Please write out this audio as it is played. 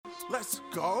Let's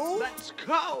go. Let's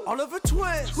go. Oliver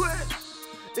Twist.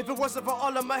 If it wasn't for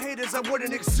all of my haters, I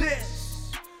wouldn't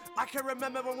exist. I can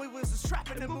remember when we was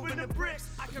strapping and moving the bricks.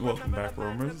 Welcome back,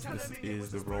 Roamers. This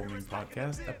is the Roaming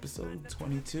Podcast, episode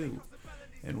 22.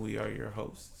 And we are your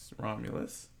hosts,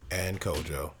 Romulus. And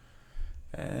Kojo.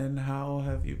 And how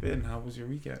have you been? How was your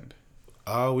weekend?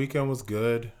 Weekend was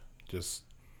good. Just,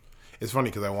 it's funny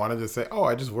because I wanted to say,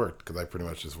 I just worked, because I pretty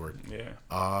much just worked. Yeah.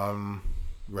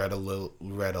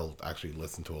 Actually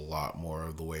listened to a lot more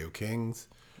of The Way of Kings.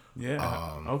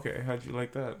 Yeah. Okay. How'd you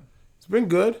like that? It's been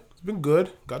good.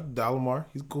 Got Dalamar.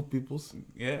 He's cool peoples.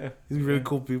 Yeah. He's really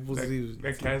cool peoples.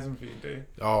 That chasm feed day.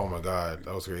 Oh my God.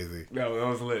 That was crazy. That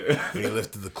was lit. When he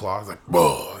lifted the claw, I was like,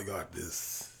 "Whoa, I got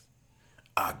this.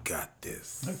 I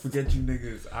forget you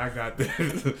niggas. I got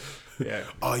this." Yeah.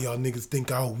 Oh, y'all niggas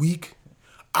think I'm weak?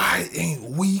 I ain't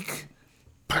weak.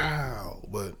 Pow.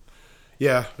 But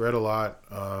yeah, read a lot.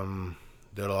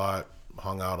 Did a lot.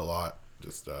 Hung out a lot.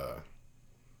 Just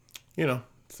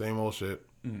same old shit.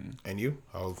 Mm. And you?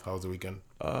 How was the weekend?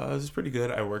 It was pretty good.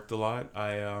 I worked a lot.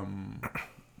 I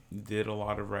did a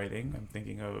lot of writing. I'm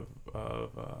thinking of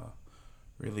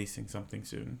releasing something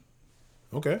soon.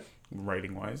 Okay.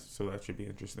 Writing wise, so that should be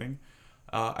interesting.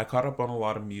 I caught up on a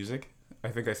lot of music. I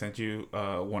think I sent you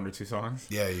one or two songs.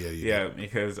 Yeah,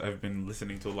 because I've been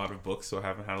listening to a lot of books, so I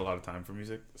haven't had a lot of time for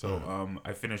music. So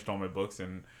I finished all my books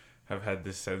and have had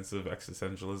this sense of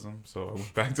existentialism, so I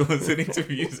went back to listening to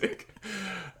music.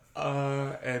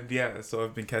 And yeah, so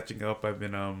I've been catching up. I've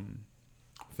been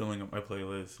filling up my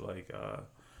playlist, like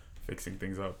fixing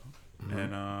things up,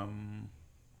 and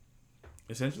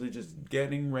essentially just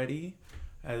getting ready.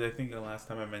 As I think the last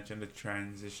time I mentioned, the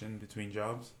transition between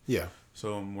jobs. Yeah.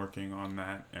 So I'm working on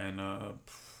that and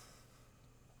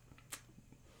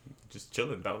just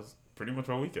chilling. That was pretty much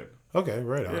all weekend. Okay,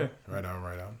 right on. Yeah. Right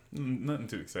on. Nothing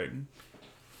too exciting.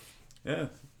 Yeah.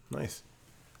 Nice.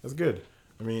 That's good.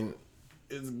 I mean,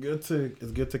 it's good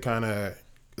to kind of,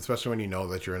 especially when you know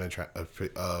that you're in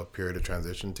a period of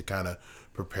transition, to kind of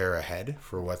prepare ahead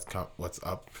for what's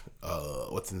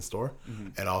in store,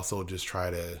 and also just try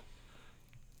to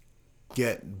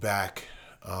get back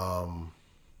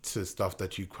to stuff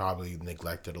that you probably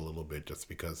neglected a little bit just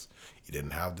because you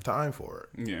didn't have the time for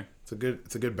it. Yeah, it's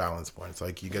a good balance point. It's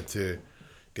like you get to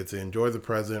enjoy the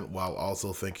present while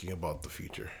also thinking about the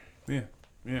future. Yeah,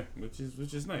 which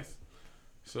is nice.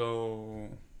 So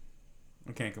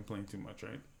I can't complain too much,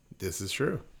 right? This is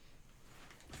true.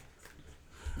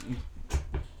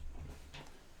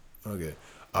 Okay.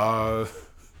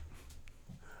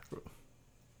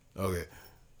 Okay.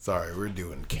 Sorry, we're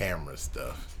doing camera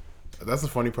stuff. That's the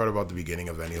funny part about the beginning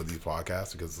of any of these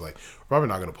podcasts, because it's like, we're probably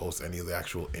not going to post any of the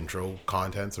actual intro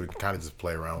content, so we can kind of just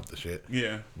play around with the shit.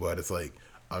 Yeah. But it's like,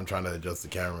 I'm trying to adjust the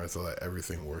camera so that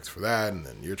everything works for that, and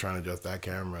then you're trying to adjust that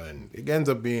camera, and it ends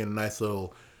up being a nice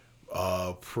little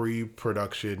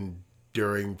pre-production,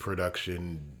 during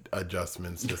production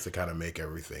adjustments just to kind of make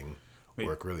everything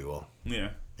work really well.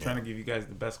 Yeah. Trying to give you guys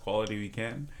the best quality we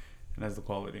can, and as the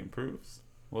quality improves,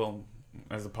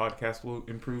 as the podcast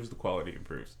improves, the quality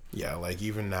improves. Yeah, like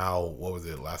even now, what was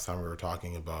it? Last time we were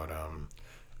talking about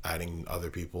adding other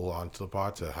people onto the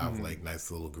pod to have like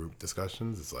nice little group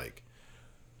discussions. It's like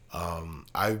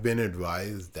I've been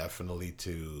advised definitely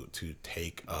to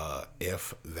take a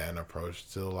if-then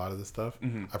approach to a lot of this stuff.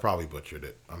 I probably butchered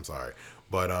it. I'm sorry.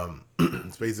 But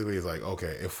it's basically like,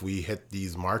 okay, if we hit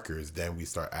these markers, then we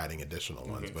start adding additional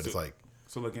ones. But it's like...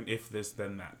 So like an if this,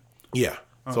 then that. Yeah.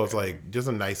 Okay. So it's like just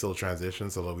a nice little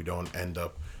transition so that we don't end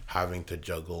up having to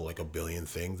juggle like a billion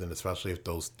things. And especially if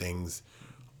those things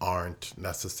aren't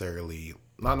necessarily,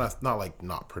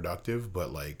 not productive,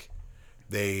 but like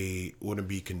they wouldn't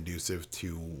be conducive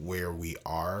to where we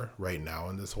are right now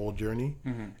in this whole journey.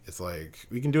 It's like,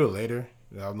 we can do it later.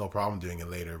 I have no problem doing it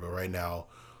later. But right now,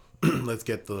 let's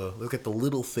get the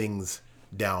little things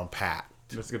down pat.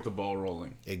 Let's get the ball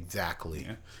rolling. Exactly.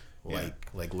 Yeah.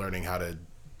 Like learning how to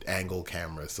angle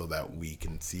cameras so that we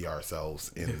can see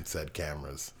ourselves in said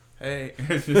cameras. Hey.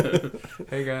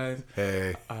 Hey guys.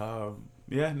 Hey.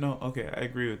 Okay, I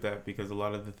agree with that, because a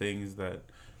lot of the things that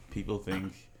people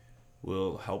think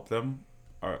will help them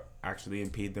are actually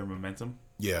impede their momentum.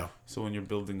 Yeah. So when you're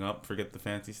building up, forget the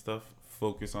fancy stuff.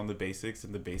 Focus on the basics,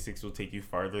 and the basics will take you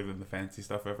farther than the fancy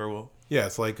stuff ever will. Yeah,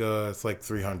 it's like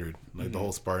 300, like the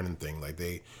whole Spartan thing. Like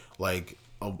they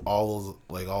all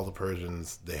the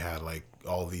Persians, they had like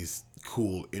all these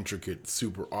cool, intricate,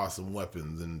 super awesome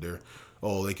weapons, and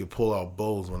they could pull out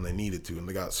bows when they needed to, and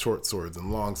they got short swords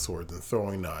and long swords and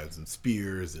throwing knives and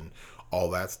spears and all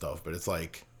that stuff. But it's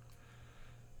like,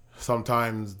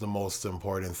 sometimes the most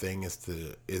important thing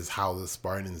is how the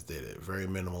Spartans did it, very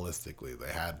minimalistically.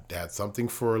 They had something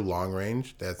for long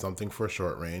range, they had something for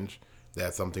short range, they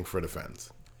had something for defense,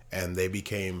 and they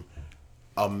became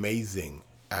amazing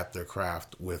at their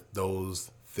craft with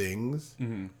those things.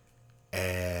 Mm-hmm.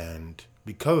 And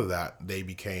because of that, they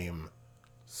became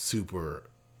super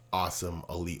awesome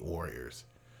elite warriors.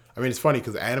 I mean, it's funny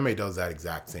because anime does that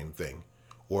exact same thing,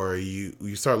 where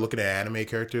you start looking at anime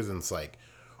characters and it's like,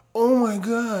 oh my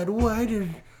god, why does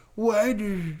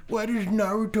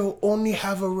Naruto only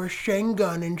have a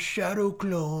Rasengan and shadow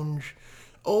clones?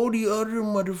 All the other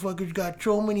motherfuckers got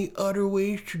so many other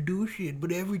ways to do shit,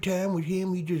 but every time with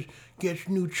him, he just gets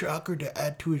new chakra to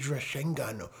add to his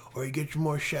Rasengan, or he gets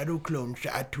more shadow clones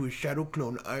to add to his shadow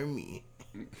clone army.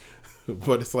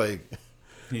 But it's like,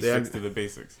 he sticks to the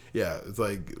basics. Yeah, it's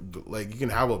like you can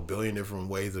have a billion different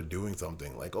ways of doing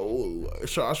something. Like, oh,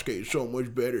 Sasuke is so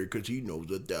much better because he knows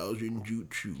 1,000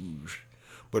 jutsus.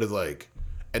 But it's like,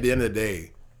 at the end of the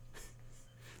day,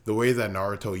 the way that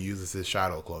Naruto uses his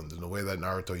shadow clones and the way that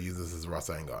Naruto uses his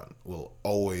Rasengan will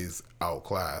always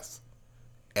outclass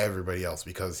everybody else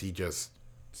because he just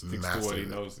sticks to what he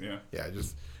knows. Yeah. Yeah, and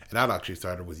that actually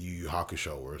started with Yu Yu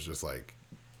Hakusho, where it's just like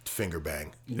finger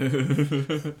bang.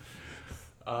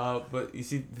 But you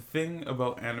see, the thing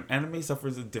about anime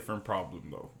suffers a different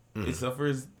problem though. Mm-hmm. It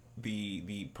suffers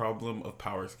the problem of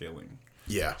power scaling.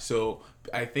 Yeah. So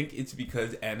I think it's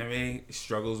because anime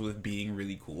struggles with being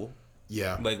really cool.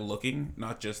 Yeah. Like looking,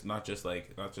 not just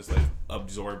like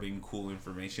absorbing cool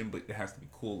information, but it has to be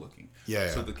cool looking.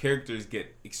 Yeah. So the characters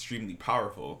get extremely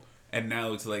powerful, and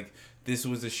now it's like this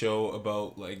was a show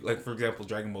about like for example,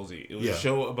 Dragon Ball Z. It was a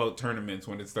show about tournaments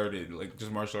when it started, like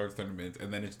just martial arts tournaments,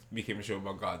 and then it became a show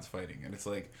about gods fighting, and it's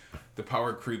like the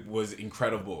power creep was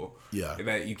incredible. Yeah.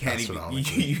 That you can't you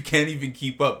can't even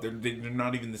keep up. They're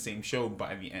not even the same show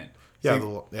by the end.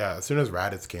 Yeah, as soon as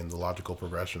Raditz came, the logical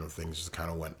progression of things just kind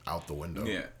of went out the window.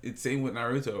 Yeah, it's same with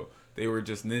Naruto. They were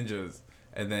just ninjas,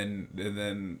 and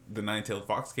then the Nine-Tailed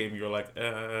Fox came. You're like,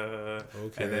 okay.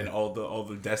 And then all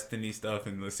the Destiny stuff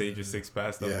and the Sage of Six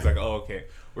Paths stuff. Yeah. It's like, oh, okay,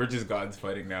 we're just gods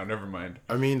fighting now. Never mind.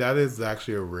 I mean, that is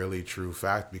actually a really true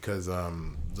fact because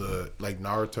the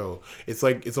Naruto,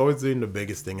 it's always been the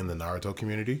biggest thing in the Naruto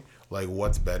community. Like,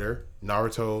 what's better,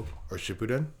 Naruto or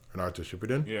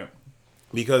Shippuden? Yeah.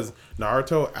 Because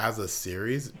Naruto as a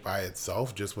series by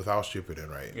itself, just without Shippuden,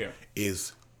 right? Yeah.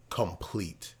 Is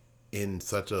complete in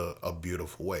such a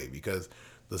beautiful way. Because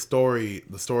the story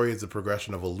is the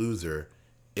progression of a loser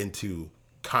into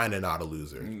kind of not a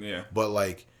loser. Yeah. But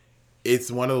like,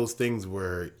 it's one of those things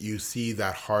where you see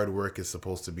that hard work is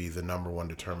supposed to be the number one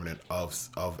determinant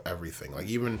of everything. Like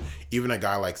even a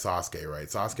guy like Sasuke, right?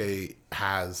 Sasuke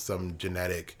has some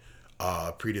genetic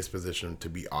predisposition to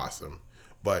be awesome,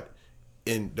 but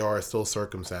there are still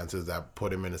circumstances that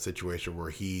put him in a situation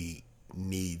where he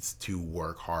needs to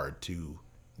work hard to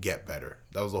get better.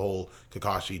 That was the whole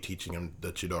Kakashi teaching him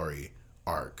the Chidori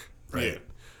arc, right? Yeah.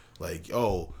 Like,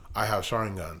 oh, I have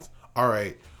Sharingans. All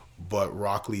right, but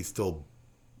Rock Lee still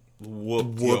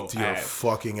whooped your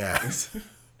fucking ass.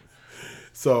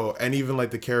 So, and even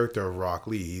like the character of Rock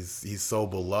Lee, he's so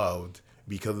beloved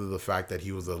because of the fact that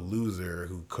he was a loser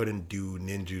who couldn't do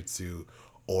ninjutsu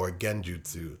or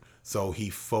genjutsu. So he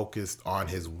focused on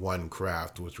his one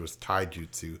craft, which was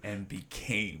taijutsu. And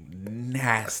became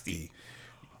nasty.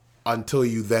 Until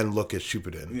you then look at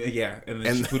Shippuden. Yeah, and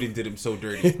then Shippuden did him so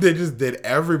dirty. They just did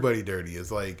everybody dirty. It's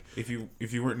like... If you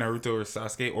weren't Naruto or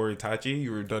Sasuke or Itachi,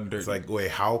 you were done dirty. It's like, wait,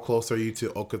 how close are you to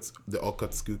the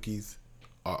Okatsukis?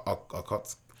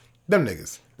 Them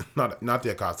niggas. Not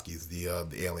the Akatsukis, the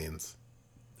aliens.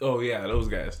 Oh yeah, those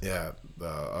guys. Yeah,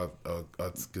 well,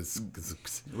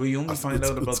 you only find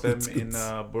out about them in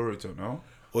Boruto, no?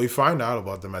 Well, you find out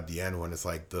about them at the end when it's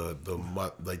like the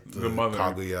mother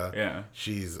Kaguya. Yeah,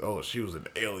 she was an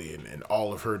alien and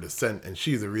all of her descent, and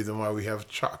she's the reason why we have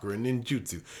chakra and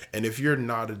ninjutsu. And if you're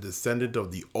not a descendant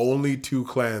of the only two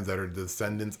clans that are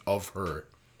descendants of her,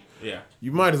 yeah,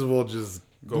 you might as well just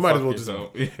might as well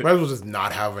just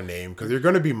not have a name because you're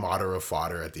gonna be Madara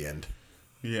fodder at the end.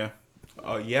 Yeah.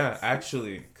 Oh, yeah,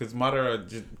 actually, because Madara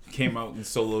just came out and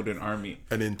soloed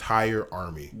an entire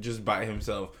army. Just by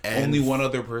himself. And only one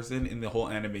other person in the whole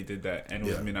anime did that, and it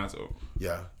was Minato.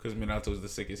 Yeah. Because Minato is the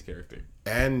sickest character.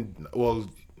 And,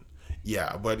 well,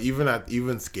 yeah, but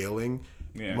even scaling,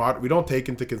 we don't take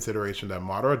into consideration that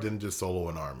Madara didn't just solo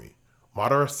an army.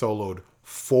 Madara soloed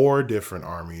 4 different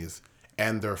armies,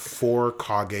 and they're 4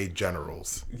 Kage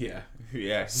generals. Yeah.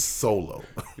 Yeah. Solo.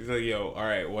 He's like, yo, all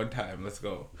right, one time, let's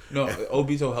go. No,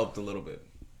 Obito helped a little bit.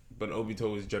 but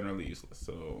Obito is generally useless.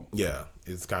 So yeah,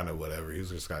 it's kind of whatever. He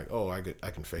was just like, oh, I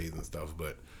can phase and stuff,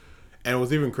 but. And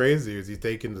what's even crazier is you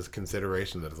take into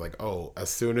consideration that it's like, oh, as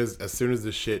soon as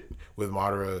the shit with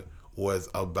Madara was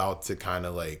about to kind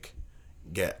of like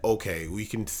get okay, we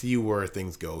can see where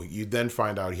things go. You then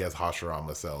find out he has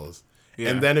Hashirama cells,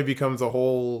 and then it becomes a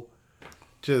whole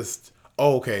just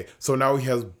okay. So now he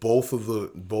has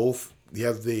he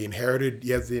has the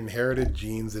inherited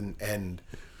genes and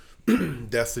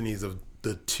destinies of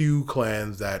the two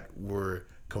clans that were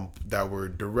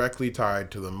directly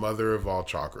tied to the mother of all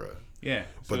chakra. Yeah.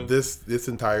 But this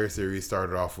entire series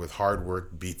started off with hard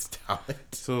work beats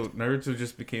talent. So Naruto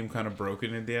just became kind of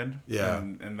broken in the end. Yeah.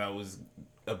 And that was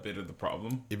a bit of the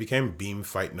problem. It became beam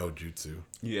fight no jutsu.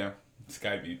 Yeah.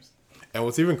 Sky beams. And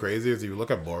what's even crazier is you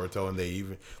look at Boruto and they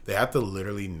had to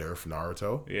literally nerf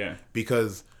Naruto. Yeah.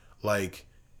 Because like,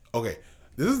 okay,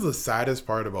 this is the saddest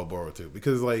part about Boruto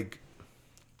because like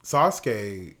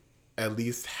Sasuke at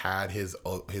least had his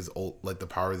old like the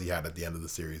powers he had at the end of the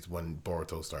series when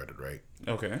Boruto started, right?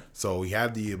 Okay. So he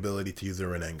had the ability to use a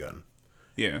Rinnegan.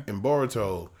 Yeah. In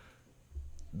Boruto,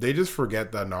 they just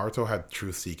forget that Naruto had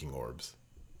truth-seeking orbs.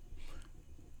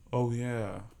 Oh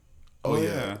yeah. Oh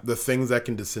yeah, the things that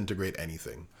can disintegrate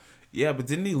anything. Yeah, but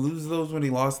didn't he lose those when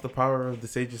he lost the power of the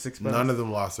Sage of Six Paths? None of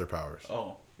them lost their powers.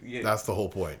 Oh. Yeah. That's the whole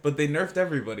point. But they nerfed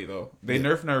everybody though. They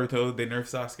nerfed Naruto. They nerfed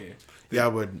Sasuke.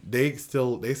 Yeah, but they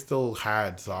still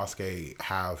had Sasuke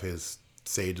have his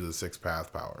Sage of the Six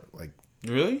Path power. Like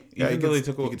really? Yeah, Even though they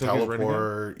took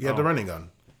teleport. He had the running gun.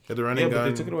 He had the running gun. But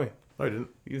they took it away. No, he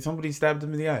didn't. Somebody stabbed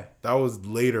him in the eye. That was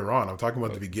later on. I'm talking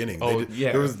about the beginning.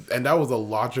 Yeah. And that was a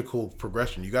logical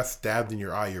progression. You got stabbed in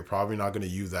your eye. You're probably not going to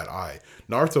use that eye.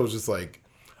 Naruto was just like,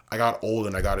 I got old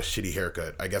and I got a shitty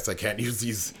haircut. I guess I can't use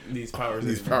these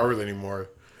powers anymore.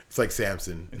 It's like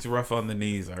Samson. It's rough on the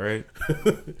knees, all right?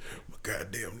 My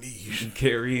goddamn knees.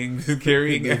 Carrying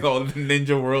all the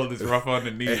ninja world is rough on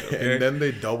the knees, okay? And then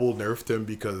they double nerfed him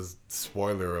because,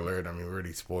 spoiler alert, I mean, we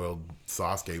already spoiled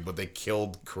Sasuke, but they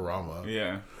killed Kurama.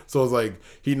 Yeah. So it's like,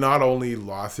 he not only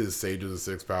lost his Sage of the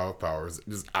Six powers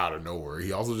just out of nowhere,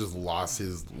 he also just lost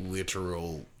his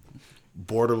literal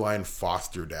borderline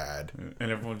foster dad.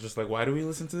 And everyone's just like, why do we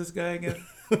listen to this guy again?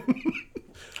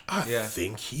 I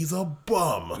think he's a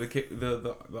bum.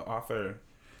 The author,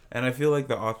 and I feel like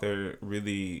the author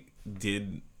really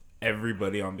did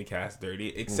everybody on the cast dirty,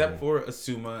 except for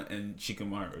Asuma and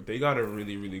Shikamaru. They got a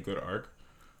really, really good arc.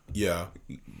 Yeah.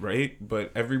 Right?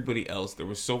 But everybody else, there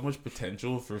was so much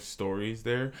potential for stories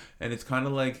there, and it's kind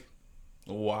of like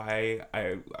why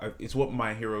I it's what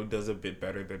My Hero does a bit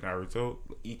better than Naruto.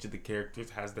 Each of the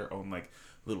characters has their own like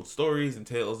little stories and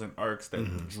tales and arcs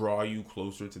that draw you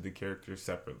closer to the characters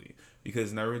separately,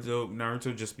 because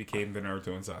Naruto just became the Naruto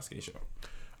and Sasuke show.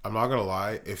 I'm not gonna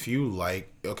lie, if you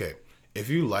like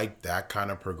that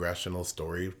kind of progressional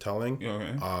storytelling,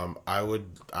 I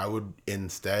would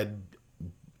instead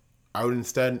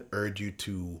urge you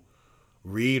to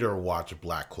read or watch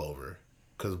Black Clover,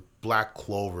 because Black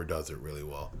Clover does it really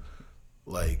well.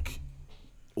 Like,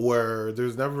 where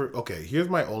there's never... Okay, here's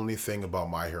my only thing about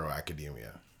My Hero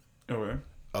Academia.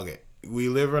 Okay, we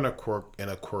live in a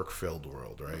quirk-filled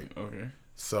world, right? Okay.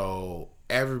 So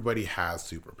everybody has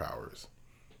superpowers,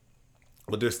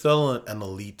 but there's still an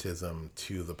elitism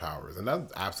to the powers, and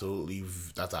that's absolutely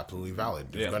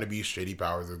valid. There's going to be shitty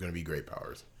powers. There's going to be great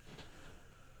powers.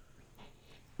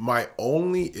 My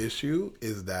only issue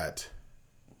is that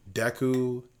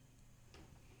Deku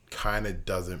kind of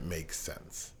doesn't make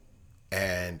sense,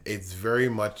 and it's very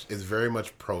much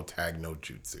pro tag no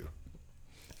jutsu.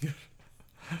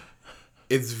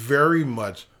 It's very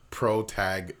much pro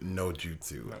tag no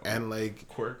jutsu, and like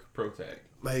quirk pro tag.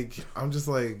 Like, I'm just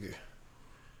like,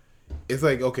 it's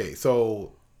like, okay,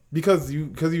 so because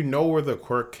you know where the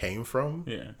quirk came from,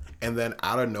 and then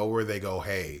out of nowhere they go,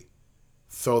 hey,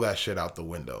 throw that shit out the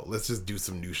window. Let's just do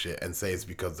some new shit and say it's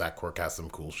because that quirk has some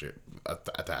cool shit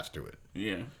attached to it.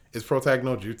 Yeah, it's pro tag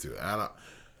no jutsu, and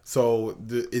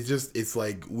it's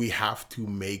like we have to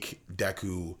make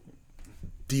Deku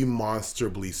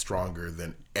demonstrably stronger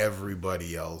than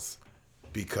everybody else,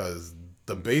 because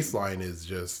the baseline is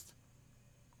just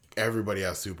everybody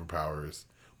has superpowers,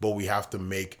 but we have to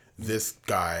make this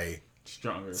guy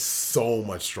stronger, so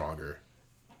much stronger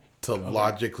to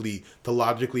logically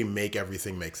make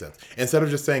everything make sense, instead of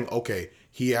just saying, okay,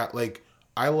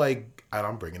 and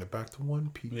I'm bringing it back to One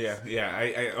Piece.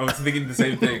 I was thinking the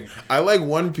same thing. I like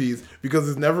One Piece because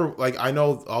it's never like, I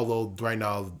know, although right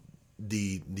now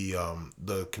the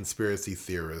conspiracy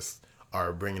theorists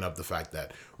are bringing up the fact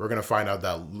that we're gonna find out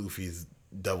that Luffy's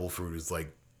devil fruit is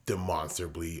like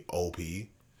demonstrably OP.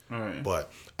 All right.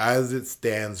 But as it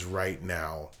stands right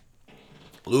now,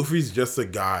 Luffy's just a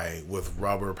guy with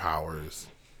rubber powers.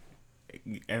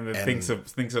 And then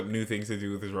thinks up new things to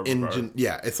do with his rubber power.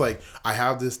 Yeah, it's like, I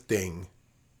have this thing.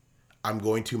 I'm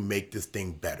going to make this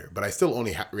thing better. But I still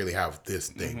only really have this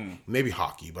thing. Mm-hmm. Maybe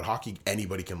hockey. But hockey,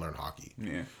 anybody can learn hockey.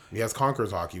 Yeah. He has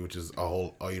Conqueror's hockey, which is a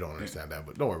whole... Oh, you don't understand that,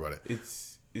 but don't worry about it.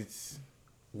 It's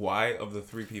why of the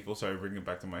three people... Sorry, bringing it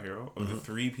back to My Hero. Of the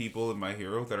three people in My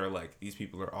Hero that are like, these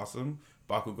people are awesome,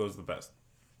 Bakugo's the best.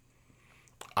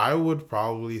 I would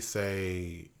probably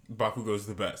say... Bakugo's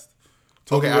the best.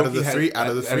 Okay, out of the three,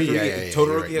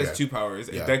 Todoroki has two powers,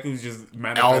 and Deku's just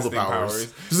manifesting all the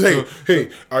powers. Say, hey,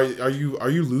 are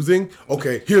you losing?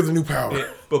 Okay, here's a new power. Yeah,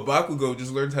 but Bakugo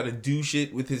just learns how to do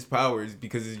shit with his powers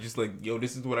because it's just like, yo,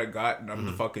 this is what I got, and I'm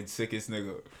the fucking sickest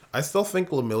nigga. I still think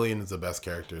Lemillion is the best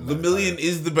character. Lemillion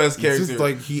is the best character. It's just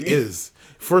like, he is.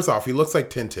 First off, he looks like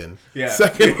Tintin. Yeah.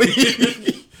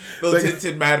 Secondly... Well,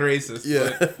 Tintin mad racist.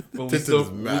 Yeah. But Tintin's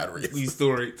mad racist. We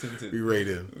still rate Tintin. We rate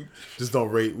him. Just don't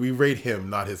rate... We rate him,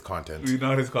 not his content.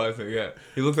 Not his content, yeah.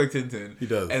 He looks like Tintin. He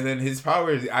does. And then his power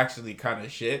is actually kind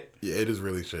of shit. Yeah, it is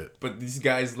really shit. But these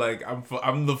guys, like,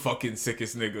 I'm the fucking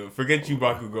sickest nigga. Forget you,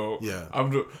 Bakugo. Yeah.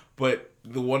 But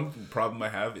the one problem I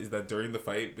have is that during the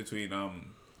fight between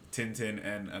Tintin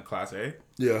and Class A...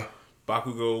 Yeah.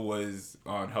 Bakugo was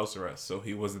on house arrest, so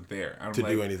he wasn't there. To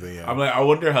do anything, yeah. I'm like, I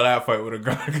wonder how that fight would have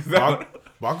gone.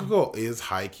 Bakugo is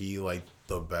high-key, like,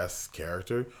 the best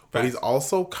character, but he's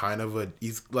also kind of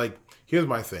he's, like, here's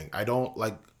my thing.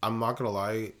 I'm not gonna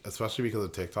lie, especially because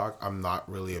of TikTok, I'm not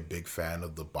really a big fan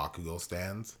of the Bakugo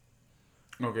stans.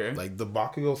 Okay. Like, the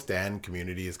Bakugo stan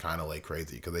community is kind of, like,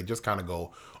 crazy, because they just kind of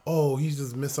go, oh, he's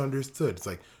just misunderstood. It's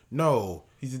like, no.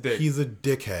 He's a dick. He's a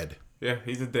dickhead. Yeah,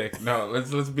 he's a dick. No, let's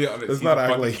be honest. Let's not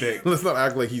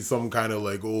act like he's some kind of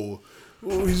like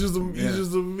he's just a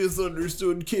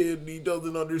misunderstood kid. He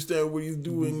doesn't understand what he's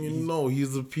doing. No,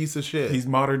 he's a piece of shit. He's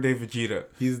modern day Vegeta.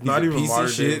 He's not even modern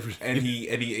day Vegeta, and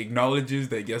he acknowledges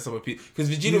that yes, I'm a piece.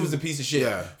 Because Vegeta was a piece of shit.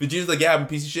 Yeah. Vegeta's like, yeah, I'm a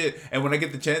piece of shit, and when I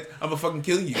get the chance, I'm gonna fucking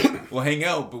kill you. We'll hang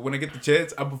out, but when I get the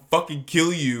chance, I'm gonna fucking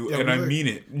kill you, and I mean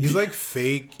it. He's like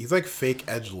fake. He's like fake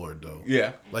edgelord though.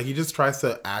 Yeah. Like he just tries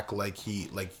to act like he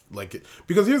like it.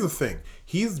 Because here's the thing.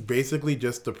 He's basically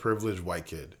just a privileged white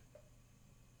kid.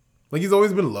 Like, he's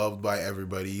always been loved by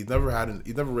everybody. He's never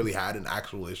really had an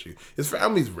actual issue. His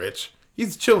family's rich.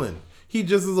 He's chilling. He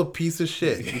just is a piece of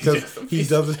shit because he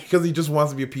just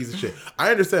wants to be a piece of shit.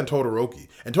 I understand Todoroki,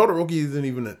 and Todoroki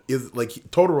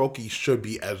Todoroki should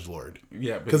be edgelord.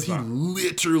 Yeah, because he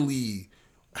literally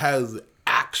has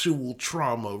actual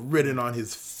trauma written on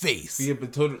his face. Yeah,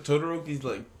 but Todoroki's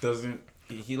doesn't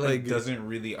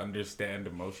really understand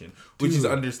emotion, which is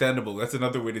understandable. That's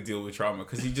another way to deal with trauma,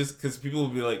 because people will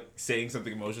be like saying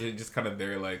something emotional and just kind of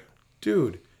there like,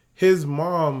 dude, his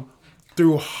mom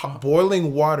threw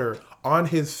boiling water on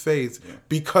his face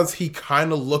because he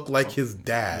kind of looked like his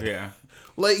dad. Yeah,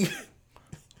 like.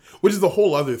 Which is a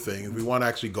whole other thing if we want to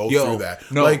actually go through that.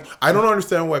 No. Like, I don't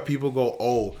understand why people go,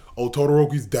 oh,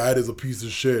 Todoroki's dad is a piece of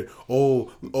shit.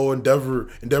 Oh, Endeavor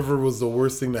was the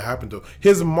worst thing that happened to him.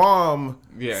 His mom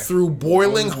threw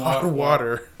boiling hot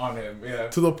water on him,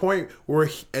 to the point where,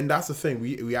 and that's the thing,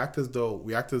 we act as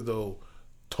though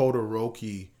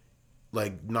Todoroki,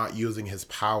 like, not using his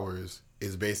powers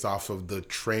is based off of the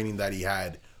training that he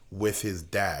had with his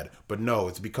dad. But no,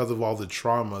 it's because of all the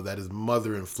trauma that his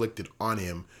mother inflicted on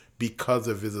him because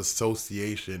of his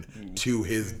association to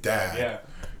his dad.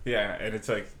 Yeah, and it's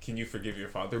like, can you forgive your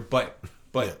father? But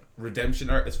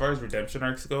redemption arc, as far as redemption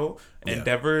arcs go,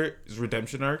 Endeavor's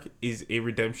redemption arc is a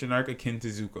redemption arc akin to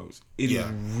Zuko's. It's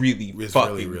really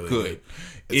good.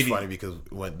 It's funny because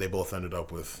when they both ended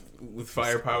up with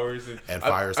fire powers and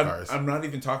fire scars. I'm not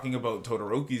even talking about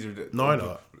Todoroki's. No, I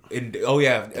know. And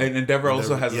Endeavor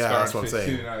also has a scar. That's what I'm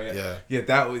saying. Too,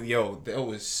 that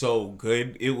was so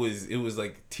good. It was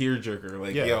like tearjerker.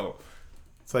 Like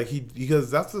it's like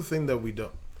because that's the thing that we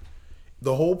don't.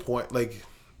 The whole point, like,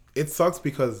 it sucks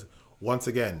because once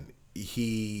again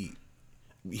he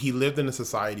lived in a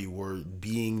society where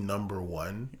being number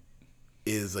one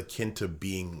is akin to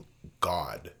being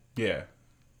God. Yeah,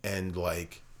 and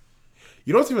like,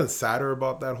 you know what's even sadder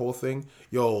about that whole thing,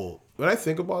 when I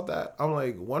think about that, I'm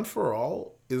like, One For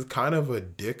All is kind of a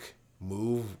dick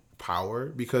move power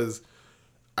because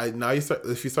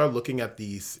if you start looking at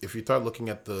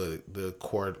the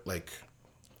core, like,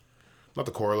 not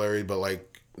the corollary, but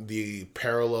like the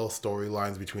parallel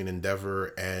storylines between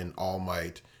Endeavor and All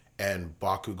Might and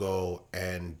Bakugo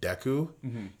and Deku,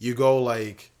 you go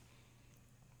like,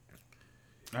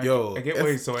 I get why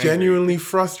you're so angry. Genuinely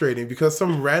frustrating because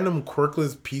some random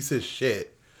quirkless piece of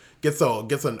shit gets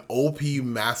an OP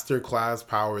masterclass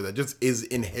power that just is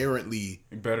inherently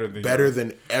better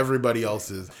than everybody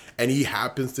else's, and he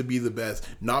happens to be the best,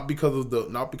 not because of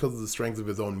the strength of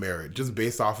his own merit, just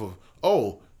based off of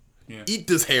eat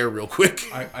this hair real quick.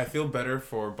 I feel better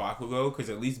for Bakugo because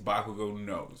at least Bakugo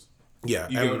knows. Yeah,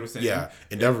 you know what I'm saying? Yeah,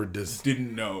 Endeavor just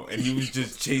didn't know, and he was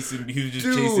just chasing. He was just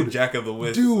chasing Jack of the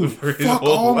Wisps. Dude, for his fuck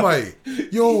whole All life.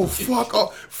 Might. Yo,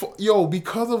 yo,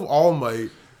 because of All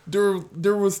Might,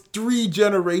 there was 3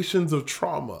 generations of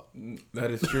trauma.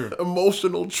 That is true.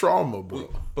 Emotional trauma,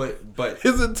 bro. But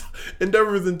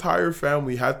Endeavor's entire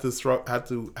family had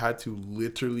to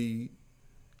literally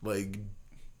like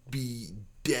be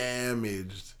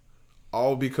damaged,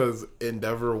 all because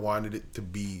Endeavor wanted it to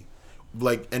be.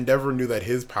 Like, Endeavor knew that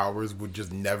his powers would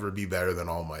just never be better than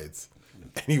All Might's.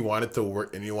 And he wanted to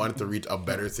work, and he wanted to reach a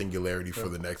better singularity for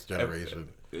the next generation.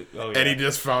 Oh, yeah. And he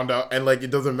just found out, and like, it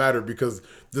doesn't matter because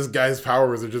this guy's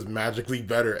powers are just magically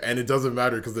better. And it doesn't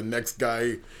matter because the next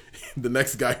guy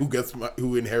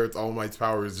who inherits All Might's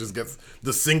powers just gets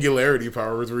the singularity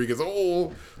powers, where he gets,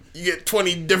 you get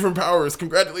 20 different powers.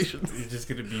 Congratulations. He's just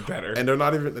gonna be better. And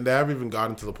they haven't even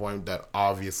gotten to the point that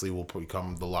obviously will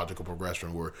become the logical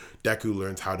progression where Deku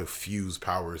learns how to fuse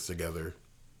powers together.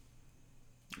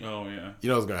 Oh yeah. You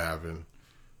know what's gonna happen.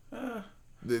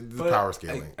 The power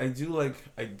scaling. I do like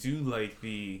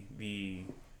the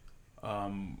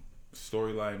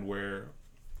storyline where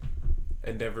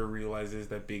Endeavor realizes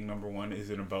that being number one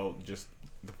isn't about just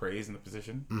the praise and the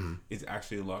position. Mm-hmm. It's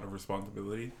actually a lot of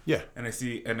responsibility. Yeah. And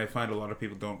I find a lot of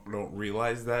people don't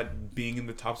realize that being in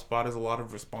the top spot is a lot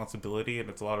of responsibility, and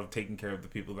it's a lot of taking care of the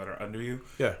people that are under you.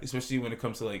 Yeah. Especially when it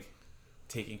comes to like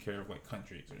taking care of like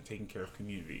countries or taking care of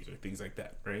communities or things like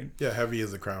that, right? Yeah, heavy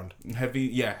is the crown. Heavy,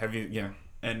 yeah.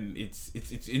 And it's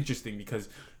interesting because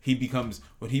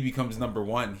when he becomes number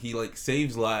one, he like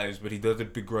saves lives, but he does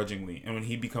it begrudgingly. And when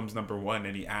he becomes number one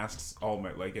and he asks All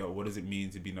Might, like, yo, what does it mean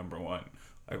to be number one?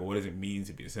 Like, what does it mean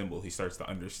to be a symbol? He starts to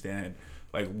understand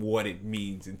like what it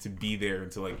means and to be there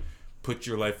and to like put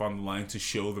your life on the line to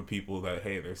show the people that,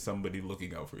 hey, there's somebody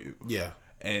looking out for you. Yeah.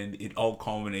 And it all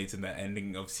culminates in the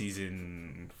ending of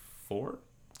season 4.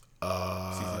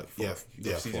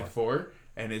 Season 4,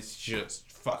 and it's just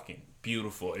fucking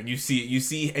beautiful. And you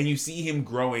see him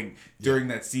growing during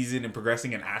that season and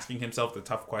progressing and asking himself the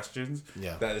tough questions.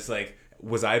 Yeah. That is like,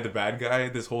 was I the bad guy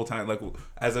this whole time? Like,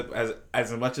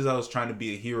 as much as I was trying to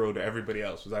be a hero to everybody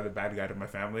else, was I the bad guy to my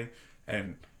family?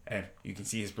 And you can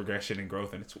see his progression and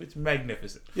growth, and it's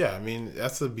magnificent. Yeah, I mean,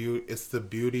 that's the beauty. It's the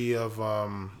beauty of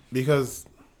because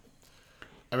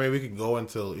I mean, we can go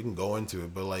into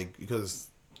it, but like, because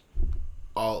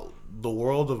the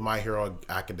world of My Hero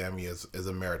Academia is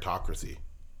a meritocracy.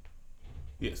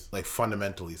 Yes. Like,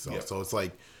 fundamentally so. Yeah. So it's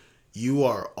like you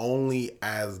are only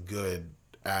as good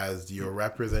as your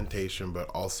representation, but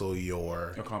also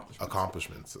your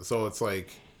accomplishments. So it's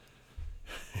like,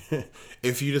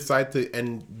 if you decide to,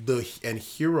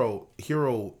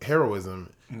 heroism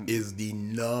is the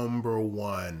number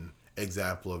one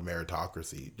example of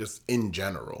meritocracy, just in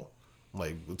general.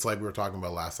 Like, it's like we were talking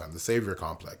about last time, the savior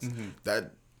complex. Mm-hmm.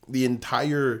 That the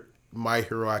entire My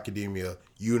Hero Academia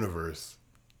universe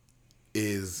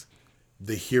is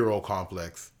the hero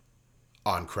complex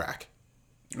on crack.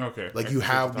 Okay. Like, you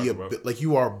have like,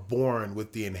 you are born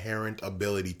with the inherent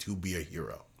ability to be a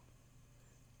hero.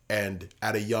 And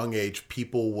at a young age,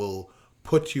 people will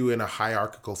put you in a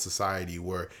hierarchical society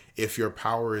where if your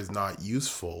power is not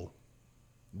useful,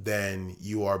 then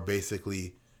you are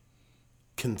basically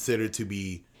considered to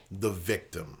be the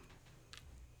victim.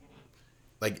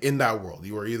 Like, in that world,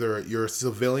 you're a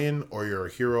civilian, or you're a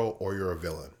hero, or you're a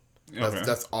villain.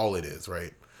 That's all it is,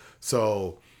 right?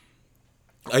 So,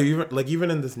 even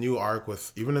in this new arc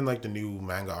even in like the new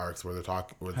manga arcs where they're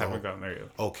talking, haven't gotten there yet.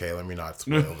 Okay, let me not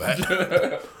spoil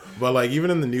that. But like,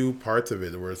 even in the new parts of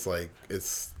it where it's like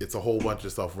it's a whole bunch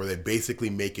of stuff where they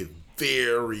basically make it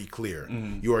very clear.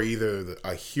 Mm-hmm. You are either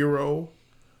a hero,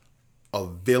 a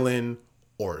villain,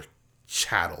 or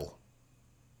chattel.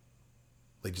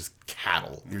 Like, just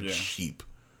cattle. You're sheep.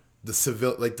 The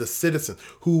citizens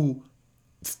who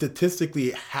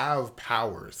statistically have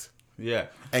powers. Yeah.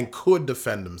 And could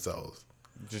defend themselves.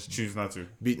 Just choose not to.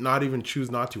 Not even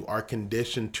choose not to. Are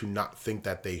conditioned to not think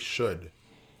that they should.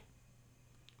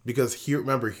 Because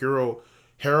remember,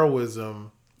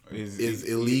 heroism is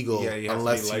illegal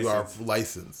unless you are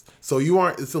licensed. So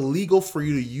it's illegal for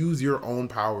you to use your own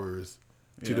powers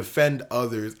to defend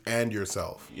others and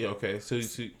yourself. Yeah, okay. So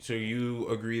you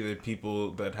agree that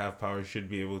people that have power should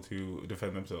be able to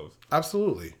defend themselves?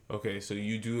 Absolutely. Okay, so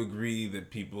you do agree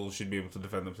that people should be able to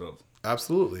defend themselves?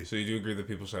 Absolutely. So you do agree that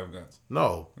people should have guns?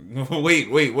 No. Wait.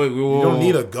 You don't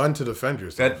need a gun to defend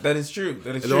yourself. That is true.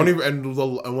 That is true. And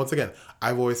once again,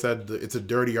 I've always said it's a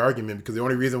dirty argument because the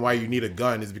only reason why you need a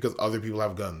gun is because other people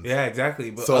have guns. Yeah, exactly.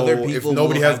 But so other people if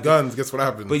nobody has guns, guess what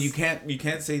happens? But you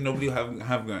can't say nobody will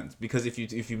have guns, because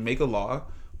if you make a law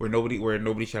where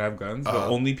nobody should have guns, the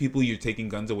only people you're taking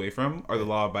guns away from are the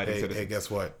law-abiding citizens. Hey,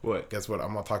 guess what? What? Guess what?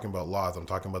 I'm not talking about laws. I'm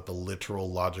talking about the literal,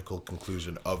 logical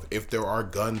conclusion of if there are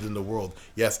guns in the world,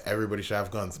 yes, everybody should have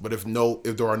guns. But if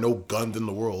there are no guns in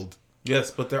the world,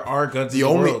 yes, but there are guns in the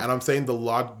world. And I'm saying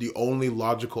the only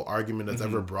logical argument that's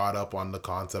ever brought up on the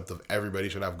concept of everybody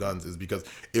should have guns is because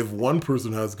if one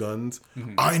person has guns,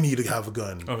 I need to have a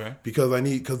gun. Okay.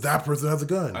 Because that person has a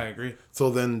gun. I agree. So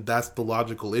then that's the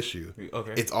logical issue.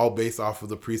 Okay. It's all based off of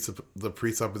the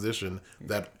presupposition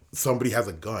that somebody has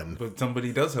a gun. But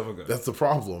somebody does have a gun. That's the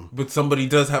problem. But somebody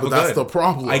does have a gun. That's the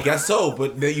problem. I guess so,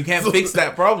 but you can't fix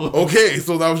that problem. Okay,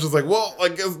 so that was just like, well, I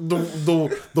guess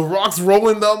the rock's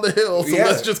rolling down the hill, so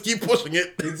let's just keep pushing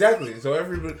it. Exactly. So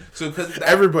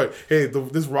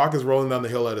this rock is rolling down the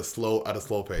hill at a slow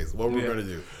pace. What we're gonna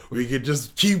do? We could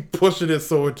just keep pushing it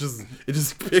so it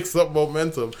just picks up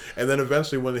momentum, and then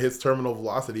eventually when it hits terminal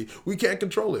velocity, we can't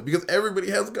control it because everybody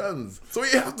has guns. So we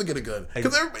have to get a gun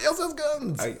because everybody else has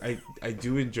guns. I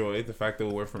do enjoy the fact that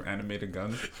we went from animated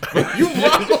guns. You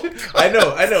wrong. I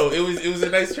know. It was a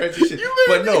nice transition.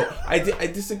 But no, I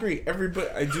disagree. Everybody,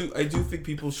 I do think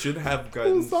people should have guns.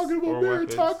 I was talking about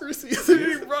meritocracy, so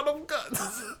you brought up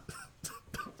guns.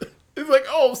 It's like,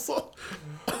 so.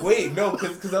 Wait, no,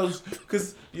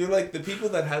 because you're like the people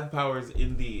that have powers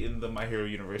in the My Hero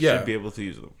universe should be able to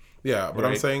use them. Yeah, but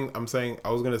right? I'm saying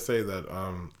I was gonna say that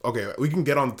okay, we can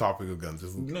get on the topic of guns.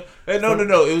 No.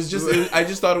 It was just I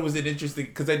just thought it was an interesting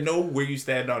because I know where you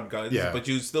stand on guns, but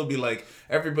you'd still be like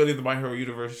everybody in the My Hero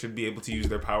universe should be able to use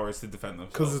their powers to defend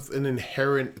themselves. Because it's an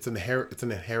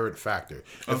inherent factor.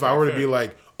 If I were to be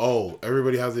like,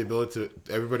 everybody has the ability to,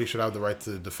 everybody should have the right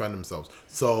to defend themselves.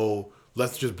 So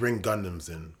let's just bring Gundams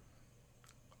in.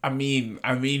 I mean,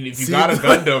 if you got a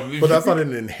Gundam, but that's not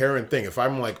an inherent thing. If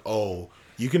I'm like,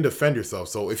 you can defend yourself.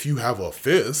 So if you have a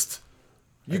fist,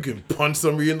 you can punch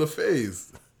somebody in the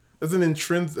face. That's an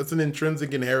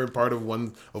intrinsic inherent part of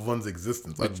one's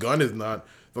existence. A gun is not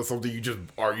something you just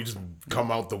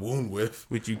come out the wound with.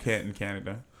 Which you can't in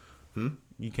Canada.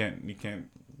 You can't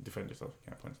defend yourself. You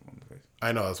can't punch someone in the face.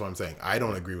 I know, that's what I'm saying. I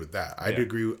don't agree with that. I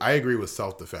agree with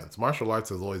self-defense. Martial arts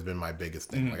has always been my biggest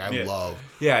thing. Like I love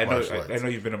martial arts. I know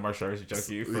you've been a martial arts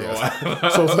junkie for a while.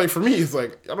 So it's like for me, it's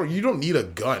like you don't need a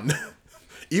gun.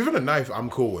 Even a knife, I'm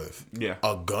cool with. Yeah.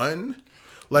 A gun?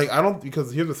 Like,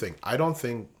 because here's the thing. I don't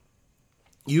think...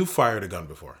 You've fired a gun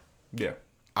before. Yeah.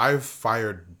 I've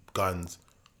fired guns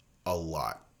a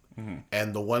lot. Mm-hmm.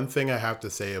 And the one thing I have to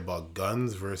say about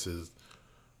guns versus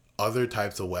other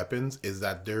types of weapons is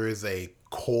that there is a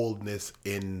coldness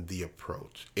in the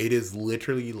approach. It is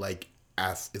literally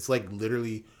it's like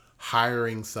literally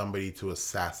hiring somebody to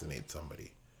assassinate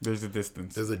somebody. There's a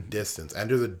distance. And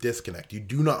there's a disconnect. You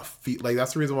do not feel... Like,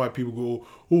 that's the reason why people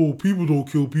go, people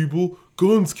don't kill people.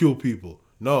 Guns kill people.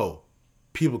 No.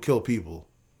 People kill people.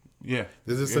 Yeah.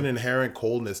 There's just an inherent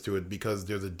coldness to it because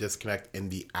there's a disconnect in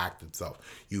the act itself.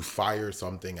 You fire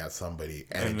something at somebody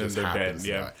and it just happens.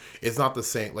 Dead. It's not the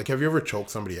same. Like, have you ever choked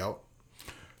somebody out?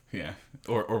 Yeah.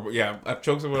 Or I've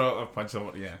choked someone out, I've punched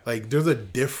someone, yeah. Like, there's a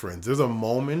difference. There's a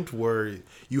moment where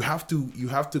you have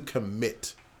to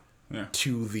commit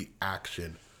to the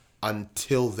action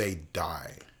until they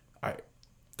die.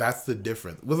 That's the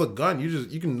difference. With a gun,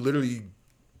 you can literally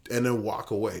and then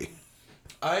walk away.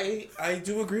 I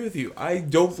do agree with you. I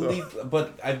don't believe,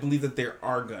 but I believe that there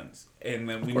are guns, and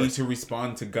then we need to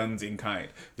respond to guns in kind.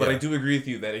 But I do agree with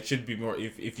you that it should be more.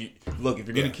 If you're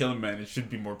gonna kill a man, it should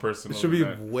be more personal. It should be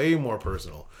way more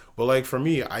personal. But like for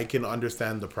me, I can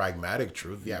understand the pragmatic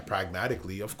truth. Yeah,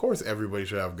 pragmatically, of course, everybody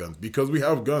should have guns because we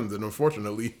have guns, and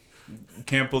unfortunately.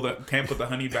 Can't put the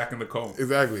honey back in the comb.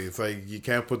 Exactly. It's like you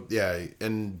can't put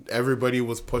and everybody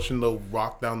was pushing the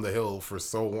rock down the hill for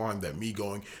so long that me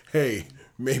going, hey,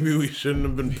 maybe we shouldn't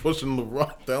have been pushing the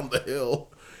rock down the hill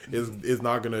is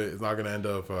not gonna end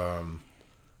up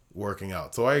working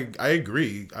out. So I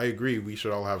agree we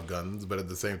should all have guns, but at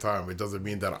the same time it doesn't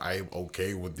mean that I'm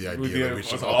okay with the idea that we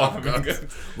should all have guns.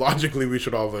 Logically we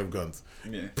should all have guns.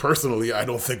 Yeah. Personally, I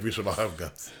don't think we should all have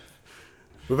guns.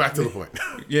 But back to the point.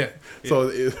 Yeah.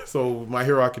 So My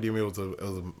Hero Academia it's a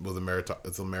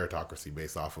meritocracy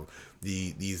based off of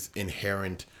these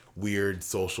inherent weird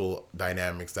social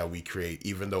dynamics that we create,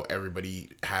 even though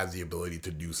everybody has the ability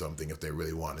to do something if they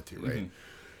really wanted to, right?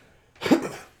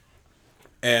 Mm-hmm.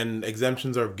 And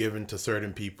exemptions are given to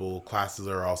certain people. Classes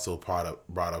are also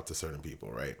brought up to certain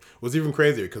people, right? What's even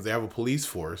crazier, because they have a police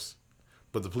force,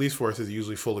 but the police force is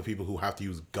usually full of people who have to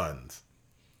use guns.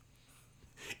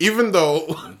 Even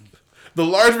though the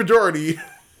large majority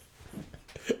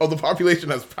of the population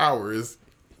has powers,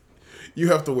 you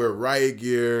have to wear riot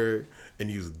gear and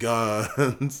use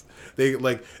guns. They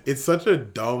like, it's such a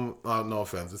dumb. No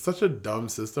offense, it's such a dumb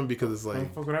system because it's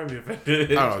like, how could I be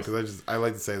offended? I don't know, because I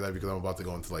like to say that because I'm about to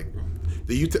go into like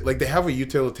like they have a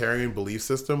utilitarian belief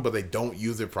system, but they don't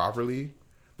use it properly.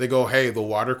 They go, hey, the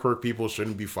water quirk people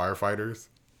shouldn't be firefighters.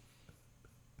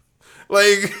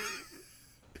 Like,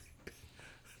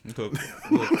 look,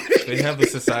 they have a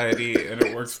society and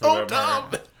it works for so them.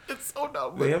 dumb. Right? It's so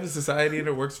dumb. They have a society and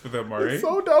it works for them, alright? It's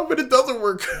so dumb, but it doesn't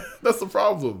work. That's the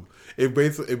problem. It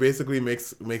basically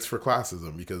makes for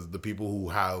classism because the people who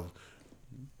have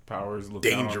powers look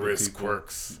dangerous down on the people,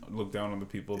 quirks look down on the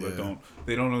people that don't.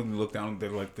 They don't only look down. They're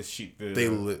like the sheep. They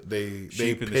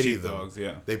sheep and the pity them. sheepdogs.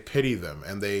 Yeah, they pity them,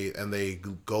 and they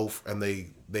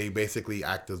basically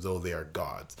act as though they are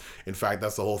gods. In fact,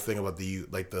 that's the whole thing about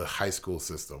the high school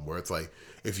system, where it's like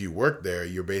if you work there,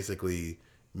 you're basically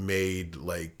made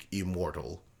like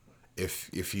immortal.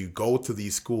 If you go to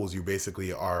these schools, you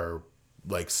basically are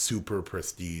like super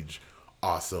prestige,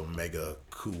 awesome, mega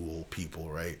cool people,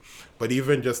 right? But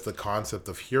even just the concept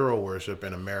of hero worship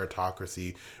and a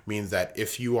meritocracy means that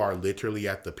if you are literally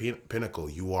at the pinnacle,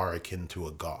 you are akin to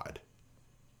a god.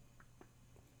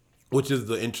 Which is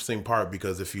the interesting part,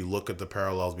 because if you look at the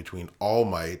parallels between All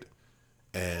Might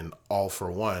and All for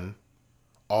One,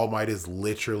 All Might is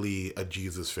literally a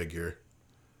Jesus figure,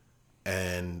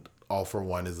 and All for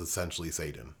One is essentially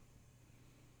Satan.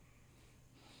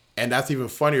 And that's even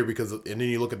funnier because, and then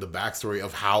you look at the backstory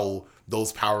of how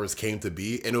those powers came to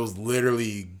be, and it was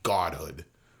literally godhood.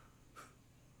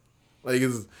 Like,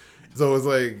 it's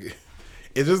like,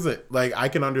 it's just like, I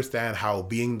can understand how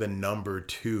being the number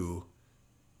 2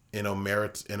 in a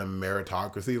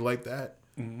meritocracy like that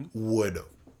would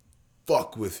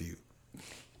fuck with you.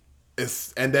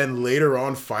 And then later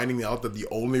on finding out that the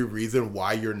only reason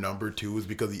why you're number 2 is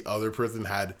because the other person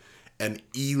had an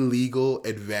illegal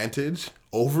advantage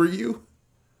over you.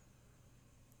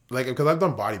 Like, because I've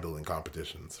done bodybuilding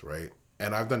competitions, right?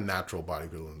 And I've done natural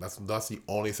bodybuilding. That's the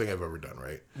only thing I've ever done,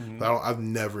 right? Mm-hmm. I've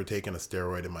never taken a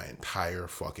steroid in my entire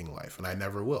fucking life, and I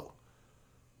never will.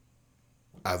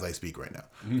 As I speak right now.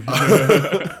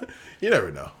 You never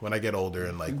know. When I get older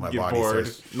and like my body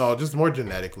starts, no, just more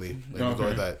genetically. Like,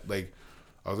 okay. That, like,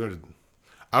 I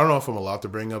don't know if I'm allowed to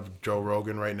bring up Joe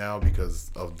Rogan right now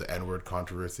because of the N-word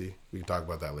controversy. We can talk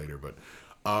about that later, but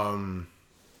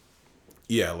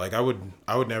yeah, like I would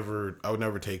never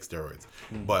take steroids.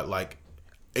 But like,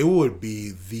 it would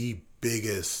be the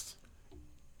biggest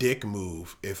dick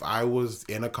move if I was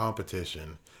in a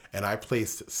competition and I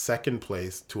placed second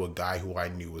place to a guy who I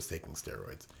knew was taking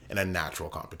steroids in a natural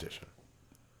competition.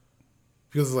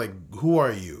 Because it's like, who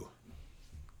are you?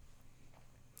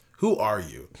 Who are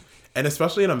you? And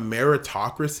especially in a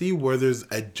meritocracy where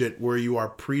where you are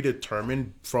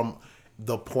predetermined from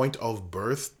the point of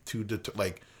birth to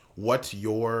like what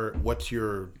your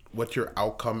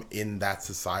outcome in that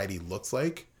society looks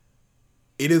like.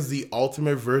 It is the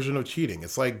ultimate version of cheating.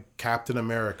 It's like Captain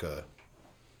America.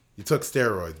 You took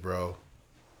steroids, bro.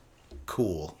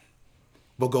 Cool.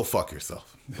 But go fuck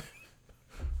yourself.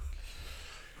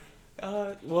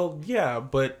 Well, yeah,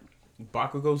 but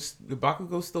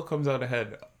Bakugo still comes out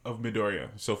ahead of Midoriya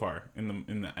so far in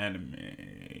the anime.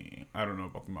 I don't know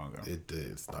about the manga.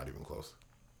 It's not even close.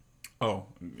 Oh,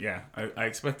 yeah. I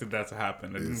expected that to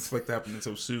happen. I didn't expect that to happen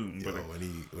so soon. But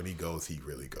when he goes, he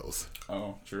really goes.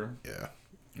 Oh, true. Yeah.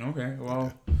 Okay,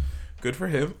 well, good for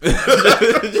him.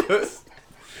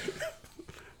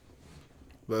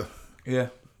 But yeah.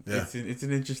 It's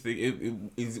an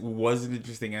interesting. It was an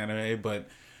interesting anime, but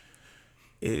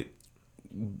it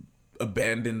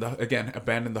abandoned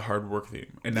the hard work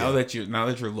theme. And now that you're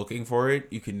looking for it,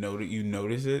 you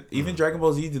notice it. Even Dragon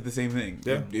Ball Z did the same thing.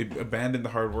 Yeah. It abandoned the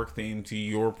hard work theme to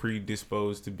you're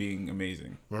predisposed to being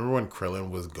amazing. Remember when Krillin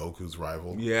was Goku's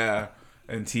rival? Yeah.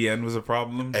 And Tien was a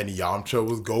problem. And Yamcha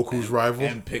was Goku's rival.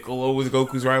 And Piccolo was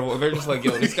Goku's rival. And they're just like,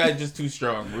 yo, this guy's just too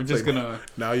strong. We're just gonna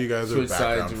now you guys switch are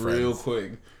background sides friends. real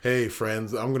quick. Hey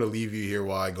friends, I'm gonna leave you here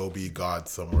while I go be God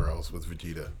somewhere else with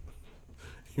Vegeta.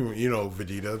 You know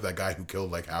Vegeta, that guy who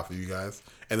killed like half of you guys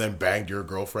and then banged your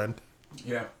girlfriend.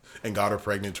 Yeah. And got her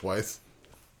pregnant twice.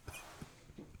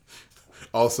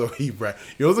 Also, you know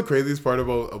what's the craziest part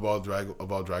about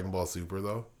Dragon Ball Super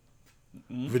though?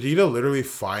 Mm-hmm. Vegeta literally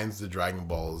finds the Dragon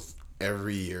Balls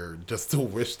every year just to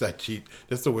wish that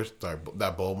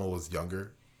Bulma was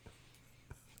younger.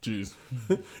 Jeez.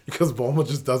 Because Bulma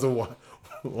just doesn't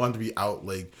want to be out,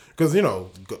 like, because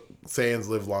Saiyans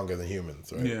live longer than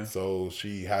humans, right? Yeah. So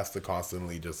she has to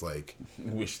constantly just like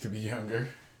Wish to be younger.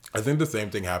 I think the same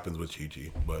thing happens with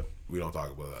Chi-Chi, but we don't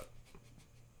talk about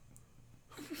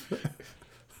that.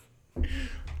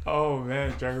 Oh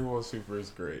man, Dragon Ball Super is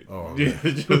great. Oh,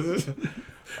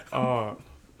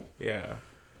 yeah.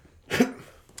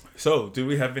 So, do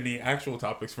we have any actual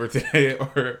topics for today,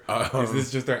 or is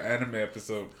this just our anime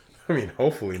episode? I mean,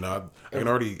 hopefully not. I can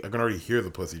already hear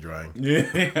the pussy drying.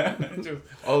 Yeah.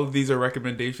 All of these are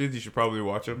recommendations. You should probably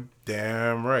watch them.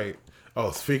 Damn right.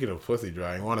 Oh, speaking of pussy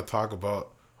drying, I want to talk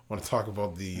about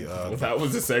the. Well, that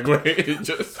was a segue. It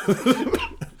just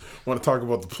want to talk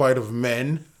about the plight of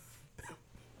men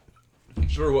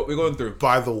sure what we going through.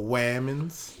 by the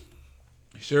Whammons.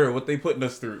 Sure, what they putting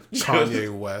us through.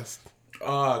 Kanye West.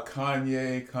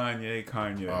 Kanye.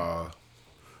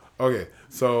 Okay,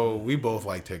 so we both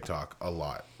like TikTok a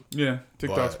lot. Yeah,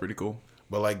 TikTok's pretty cool.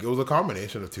 But like, it was a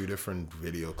combination of two different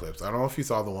video clips. I don't know if you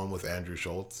saw the one with Andrew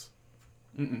Schultz.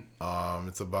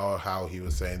 It's about how he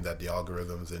was saying that the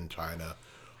algorithms in China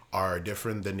are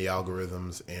different than the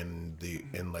algorithms in the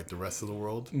rest of the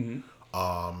world.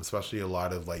 Especially a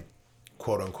lot of like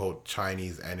quote unquote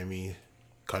Chinese enemy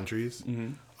countries.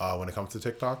 When it comes to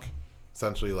TikTok,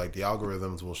 essentially like the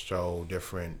algorithms will show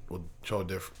different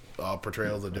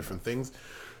portrayals of different things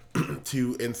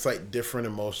to incite different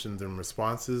emotions and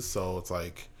responses. So it's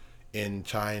like in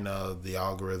China, the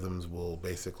algorithms will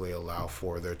basically allow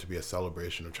for there to be a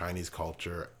celebration of Chinese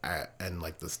culture and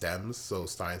like the STEMs, so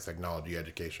science, technology,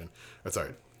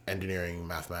 engineering,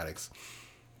 mathematics,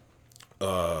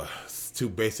 to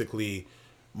basically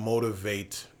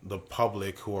motivate the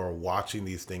public who are watching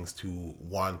these things to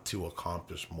want to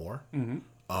accomplish more.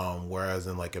 Whereas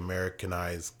in like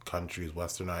Americanized countries,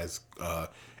 westernized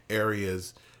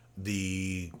areas,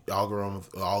 the algorithm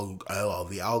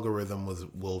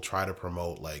will try to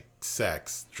promote like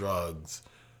sex, drugs,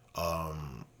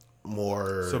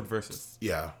 more Subversive.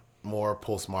 Yeah, more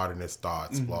postmodernist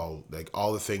thoughts, like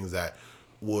all the things that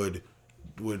would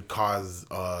cause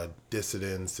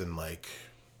dissidence and like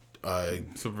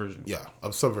Subversion.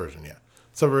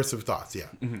 Subversive thoughts.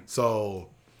 So,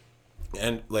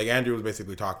 and like Andrew was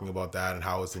basically talking about that and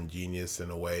how it's ingenious in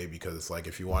a way, because it's like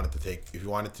if you wanted to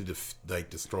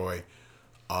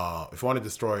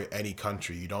destroy any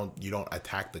country, you don't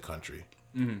attack the country.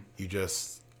 You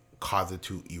just cause it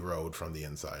to erode from the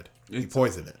inside. You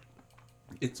poison it.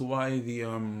 It's why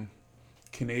the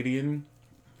Canadian,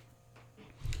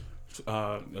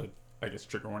 I guess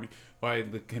trigger warning, why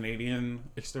the Canadian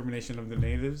extermination of the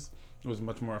natives was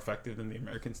much more effective than the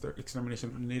American extermination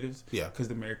of the natives. Yeah. Because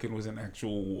the American was an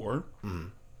actual war,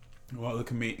 while the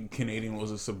Canadian was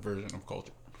a subversion of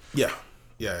culture. Yeah.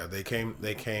 They came.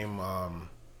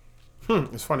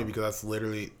 It's funny because that's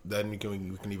literally. Then we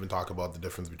can even talk about the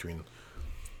difference between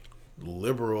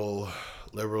liberals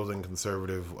and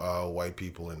conservative white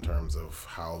people in terms of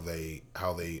how they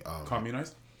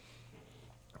communized.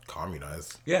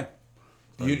 Yeah.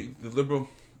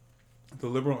 The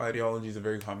liberal ideology is a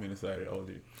very communist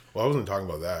ideology. Well, I wasn't talking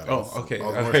about that. Okay.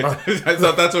 I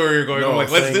thought that's where we were going. No, I'm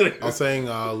like, let's do it. I was saying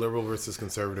liberal versus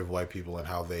conservative white people and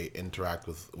how they interact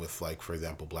with like, for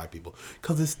example, black people.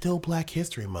 Because it's still Black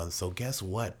History Month, so guess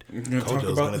what?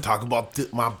 Kojo's going to talk about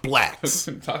my blacks.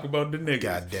 Talk about the niggas.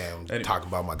 Goddamn. Anyway. Talk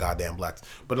about my goddamn blacks.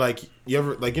 But like, you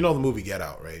ever, like, the movie Get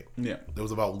Out, right? Yeah. It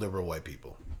was about liberal white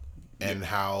people. And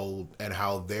how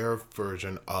their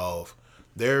version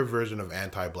of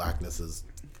anti-blackness is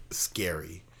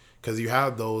scary, because you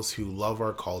have those who love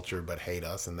our culture but hate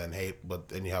us, and then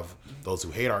you have those who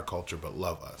hate our culture but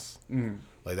love us.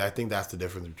 Like, I think that's the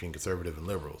difference between conservative and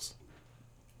liberals.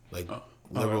 Like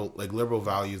liberal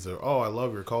values are, I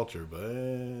love your culture, but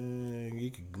you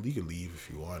could leave if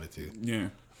you wanted to. Yeah.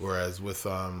 Whereas with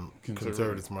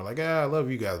conservatives, more like, I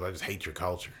love you guys, but I just hate your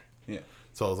culture. Yeah.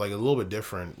 So it's like a little bit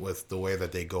different with the way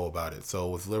that they go about it. So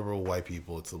with liberal white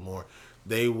people, it's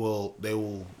they'll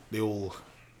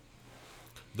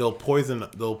poison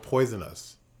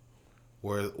us.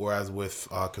 Whereas with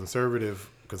conservative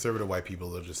white people,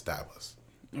 they'll just stab us.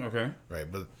 Okay.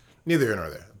 Right, but neither here nor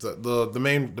there.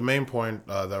 The main point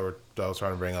that I was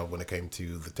trying to bring up when it came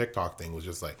to the TikTok thing was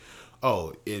just like,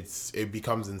 it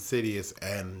becomes insidious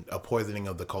and a poisoning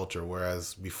of the culture,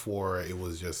 whereas before it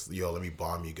was just, let me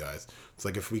bomb you guys. It's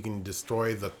like if we can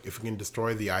destroy the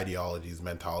ideologies,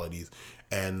 mentalities,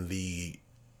 and the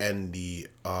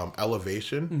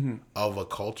elevation of a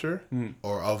culture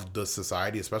or of the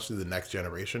society, especially the next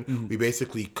generation, we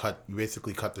basically cut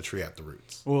the tree at the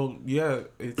roots. Well, yeah,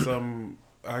 it's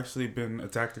actually been a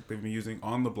tactic they've been using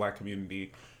on the black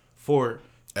community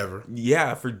Ever?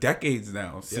 Yeah, for decades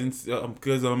now. Since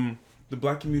because the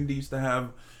black community used to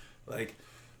have like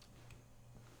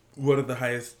one of the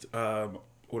highest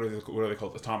what are they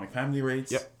called, atomic family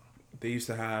rates. Yep. They used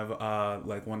to have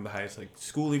like one of the highest like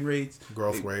schooling rates,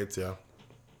 Growth rates. Yeah.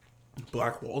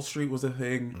 Black Wall Street was a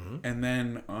thing, and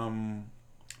then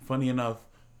funny enough,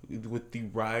 with the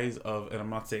rise of, and I'm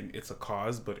not saying it's a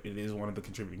cause, but it is one of the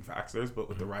contributing factors, but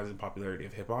with the rise in popularity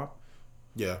of hip hop.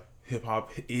 Yeah. Hip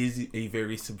hop is a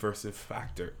very subversive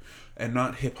factor, and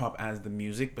not hip hop as the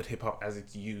music, but hip hop as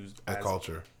it's used as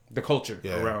the culture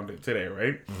around it today,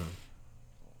 right?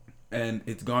 And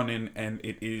it's gone in, and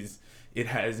it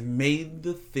has made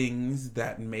the things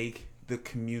that make the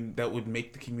community, that would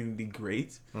make the community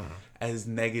great, as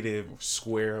negative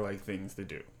square like things to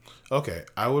do. Okay,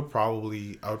 I would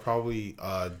probably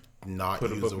not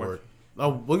use the word.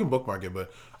 No, we can bookmark it,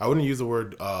 but I wouldn't use the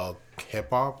word hip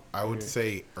hop. I would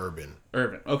say urban.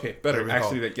 Urban. Okay, better.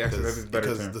 Actually, that is better.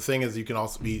 Because term. the thing is, you can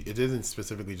also be. It isn't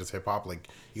specifically just hip hop. Like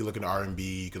you look at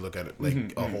R&B, you could look at it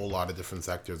like a whole lot of different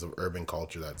sectors of urban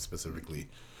culture that specifically.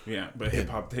 Yeah, but hip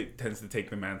hop tends to take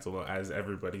the mantle as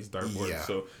everybody's dartboard. Yeah,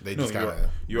 So they just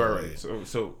you are right.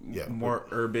 So yeah, more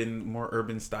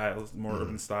urban styles,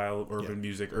 urban style, urban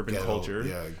music, urban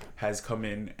culture has come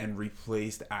in and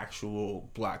replaced actual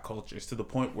black cultures, to the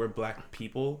point where black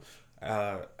people,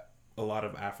 a lot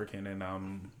of African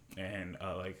and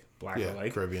like black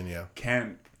alike, Caribbean,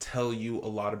 can't tell you a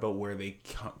lot about where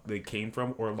they came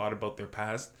from, or a lot about their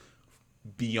past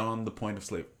beyond the point of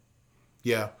slavery.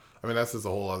 Yeah. I mean, that's just a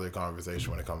whole other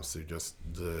conversation when it comes to just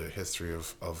the history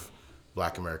of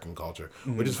Black American culture,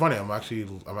 which is funny. I'm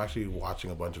actually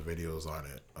watching a bunch of videos on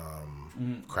it.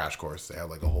 Crash Course. They have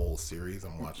like a whole series.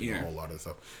 I'm watching a whole lot of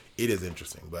stuff. It is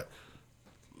interesting, but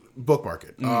bookmark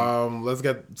it. Let's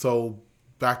get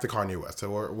back to Kanye West. So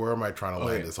where am I trying to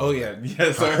land this?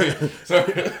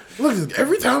 Sorry. Look,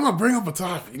 every time I bring up a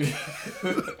topic.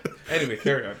 Anyway,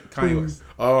 carry on. Kanye West.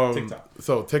 TikTok.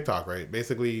 So TikTok, right?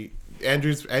 Basically,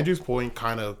 Andrew's point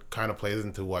kind of plays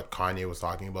into what Kanye was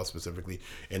talking about specifically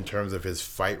in terms of his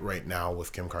fight right now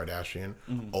with Kim Kardashian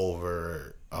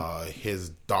over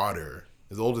his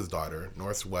oldest daughter,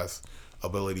 Northwest's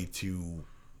ability to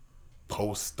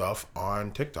post stuff on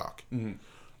TikTok.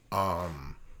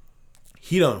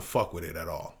 He doesn't fuck with it at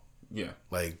all. Yeah.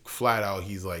 Like flat out,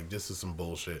 he's like, this is some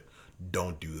bullshit.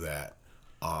 Don't do that.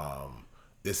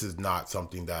 This is not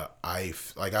something that I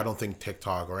don't think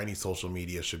TikTok or any social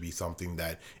media should be something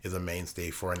that is a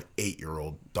mainstay for an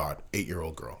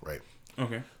 8-year-old girl, right?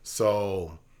 Okay.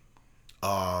 So,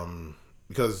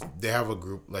 because they have a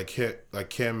group like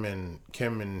Kim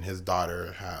and his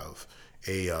daughter have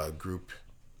a group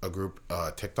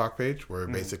TikTok page where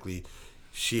basically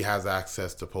she has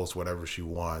access to post whatever she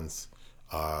wants,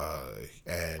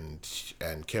 and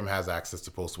Kim has access to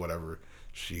post whatever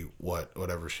she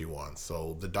wants.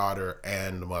 So the daughter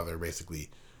and the mother basically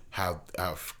have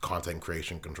content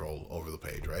creation control over the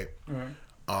page, right?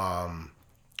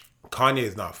 Kanye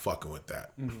is not fucking with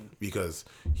that because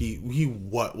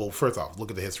well, first off, look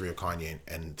at the history of Kanye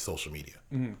and social media.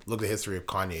 Look at the history of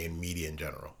Kanye and media in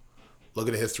general. Look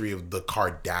at the history of the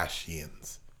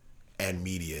Kardashians and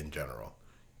media in general.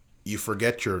 We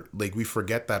forget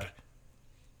that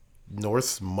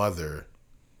North's mother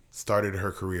started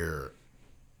her career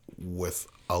with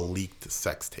a leaked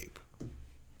sex tape.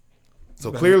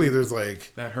 So clearly there's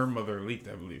like... That her mother leaked,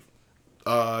 I believe.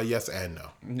 Yes and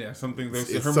no. Yeah, something...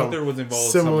 Her mother was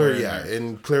involved similar, yeah,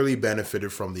 and clearly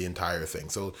benefited from the entire thing.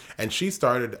 So, and she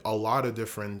started a lot of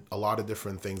different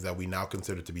things that we now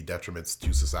consider to be detriments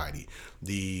to society.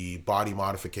 The body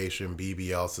modification,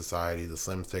 BBL society, the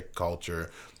slim thick culture,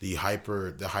 the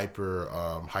hyper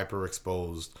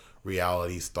exposed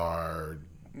reality star,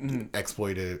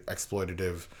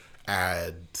 exploitative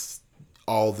ads,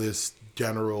 all this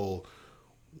general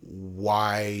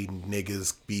why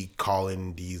niggas be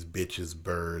calling these bitches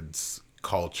birds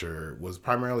culture was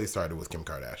primarily started with Kim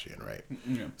Kardashian, right?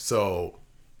 Yeah. So,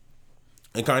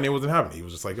 and Kanye wasn't having it. He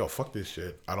was just like, yo, fuck this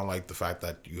shit. I don't like the fact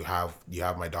that you have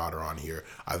my daughter on here.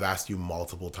 I've asked you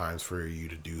multiple times for you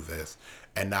to do this,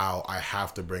 and now I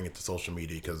have to bring it to social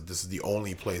media because this is the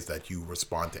only place that you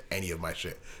respond to any of my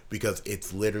shit, because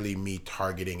it's literally me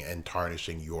targeting and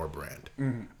tarnishing your brand,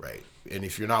 right? And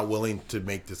if you're not willing to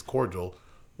make this cordial,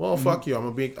 well, fuck you. I'm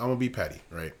gonna be petty,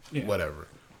 right? Yeah. Whatever.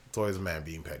 It's always a man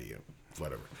being petty,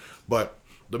 whatever. But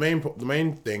the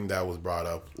main thing that was brought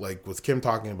up, like, was Kim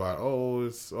talking about,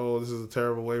 this is a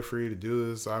terrible way for you to do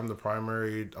this. I'm the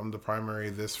primary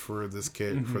this for this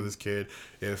kid.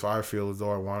 If I feel as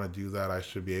though I want to do that, I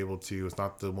should be able to. It's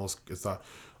not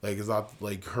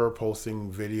like her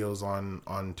posting videos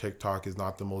on TikTok is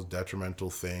not the most detrimental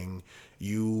thing.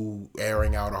 You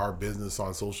airing out our business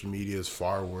on social media is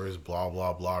far worse, blah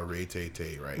blah blah, right?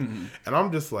 And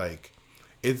I'm just like,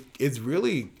 it's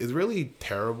really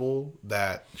terrible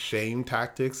that shame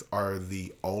tactics are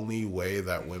the only way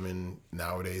that women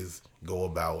nowadays go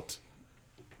about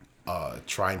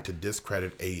trying to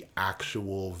discredit an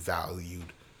actual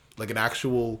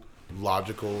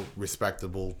logical,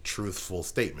 respectable, truthful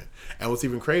statement. And what's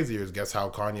even crazier is, guess how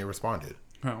Kanye responded?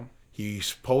 How? He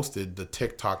posted the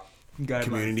TikTok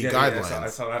community guidelines. Yeah, I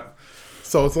saw that.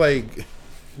 So it's like,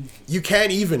 you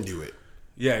can't even do it.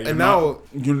 Yeah, you're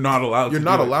not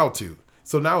allowed to.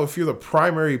 So now, if you're the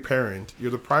primary parent,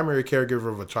 you're the primary caregiver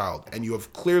of a child, and you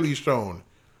have clearly shown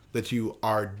that you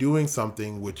are doing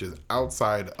something which is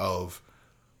outside of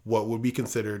what would be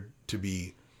considered to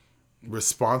be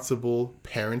responsible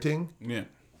parenting. Yeah.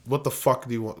 What the fuck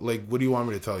do you want? Like, what do you want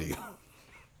me to tell you?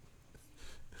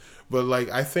 But like,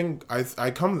 I think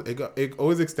it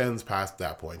always extends past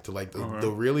that point to like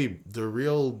the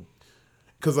real,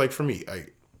 because like for me,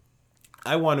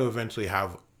 I want to eventually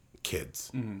have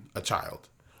kids, a child.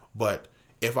 But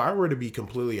if I were to be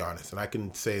completely honest, and I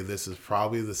can say this is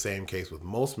probably the same case with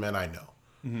most men I know,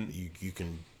 you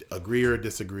can agree or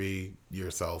disagree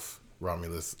yourself,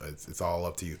 Romulus. It's all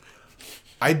up to you.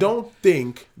 I don't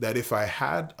think that if I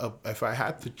had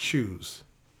to choose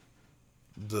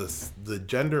the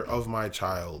gender of my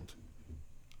child,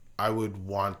 I would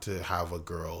want to have a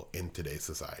girl in today's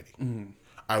society.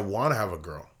 I want to have a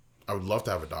girl. I would love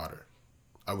to have a daughter.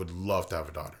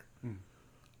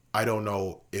 I don't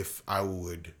know if I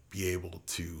would be able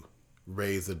to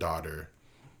raise a daughter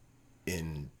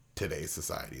in today's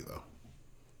society, though.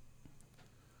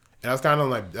 And that's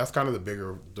kind of the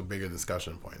bigger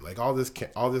discussion point. Like all this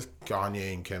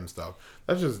Kanye and Kim stuff.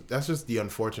 That's just the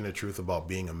unfortunate truth about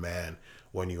being a man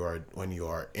when you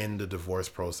are in the divorce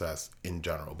process in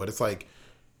general. But it's like,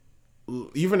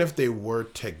 even if they were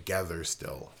together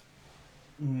still,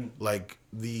 like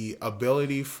the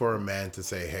ability for a man to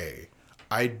say, "Hey,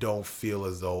 I don't feel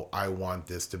as though I want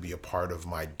this to be a part of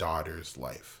my daughter's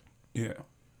life." Yeah.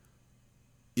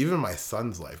 Even my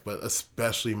son's life, but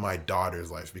especially my daughter's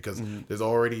life, because there's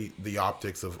already the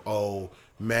optics of,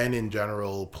 men in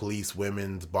general police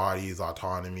women's bodies,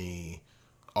 autonomy,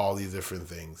 all these different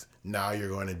things. Now you're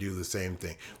going to do the same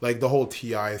thing. Like the whole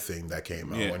T.I. thing that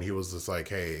came out when he was just like,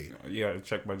 "Hey,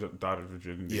 check my daughter's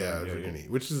virginity." Virginity,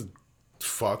 which is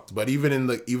fucked. But even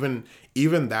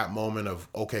that moment of,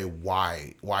 okay,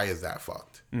 why is that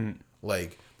fucked?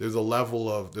 Like there's a level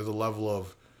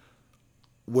of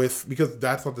because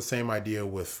that's not the same idea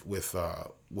with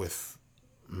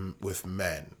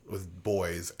men, with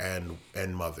boys and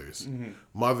mothers.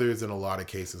 Mothers in a lot of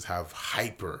cases have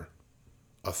hyper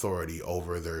authority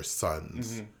over their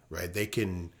sons, right? They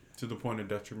can, to the point of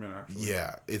detriment, actually.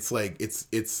 Yeah, it's like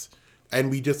it's and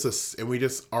we just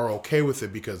are okay with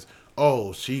it because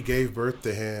she gave birth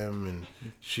to him and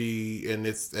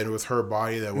it was her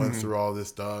body that went through all this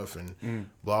stuff and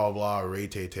blah blah blah,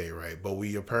 right? But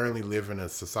we apparently live in a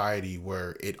society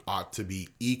where it ought to be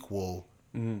equal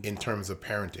in terms of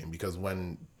parenting, because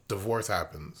when divorce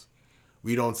happens,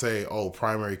 we don't say,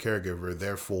 primary caregiver,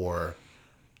 therefore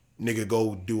nigga,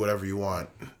 go do whatever you want.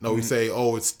 No, we say,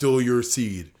 it's still your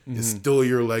seed. It's still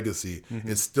your legacy.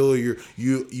 It's still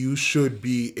you should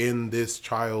be in this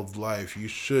child's life. You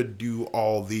should do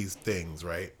all these things,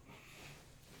 right?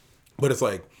 But it's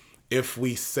like, if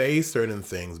we say certain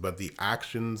things, but the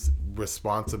actions,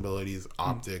 responsibilities,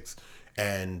 optics,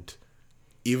 and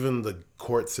even the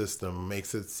court system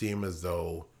makes it seem as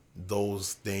though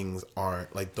those things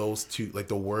aren't, like those two, like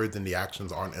the words and the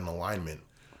actions aren't in alignment,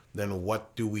 then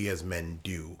what do we as men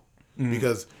do?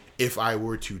 Because if I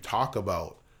were to talk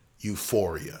about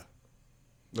Euphoria,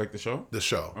 like the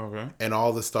show, okay, and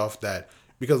all the stuff that,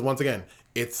 because once again,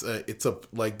 it's a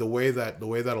like the way that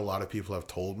a lot of people have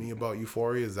told me about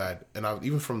Euphoria is that, and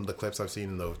even from the clips I've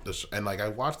seen in and like I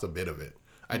watched a bit of it,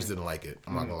 I just didn't like it.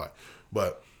 I'm not gonna lie,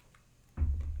 but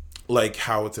like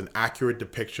how it's an accurate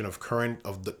depiction of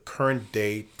the current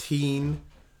day teen,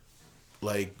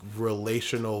 like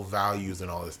relational values and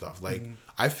all this stuff. Like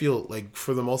I feel like,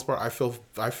 for the most part, I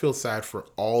feel sad for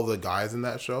all the guys in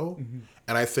that show,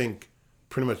 and I think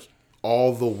pretty much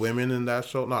all the women in that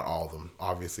show, not all of them,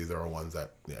 obviously there are ones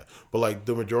that, but like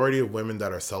the majority of women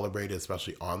that are celebrated,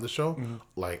 especially on the show,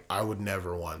 like I would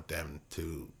never want them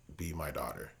to be my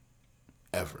daughter,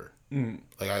 ever.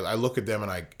 Like I look at them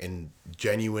and I in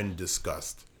genuine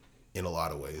disgust in a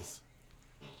lot of ways.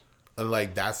 And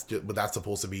like but that's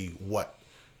supposed to be what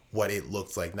it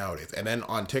looks like nowadays. And then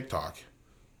on TikTok,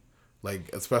 like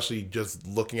especially just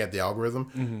looking at the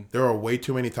algorithm, there are way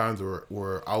too many times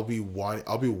where I'll be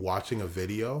watching a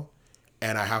video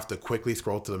and I have to quickly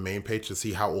scroll to the main page to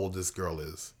see how old this girl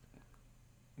is.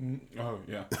 Oh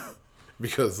yeah.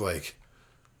 Because like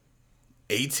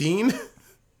 18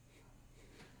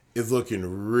 is looking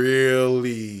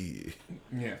really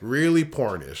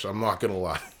pornish. I'm not gonna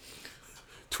lie.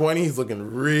 20 is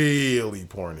looking really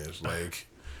pornish. Like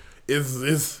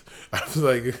it's I was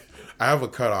like, I have a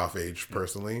cutoff age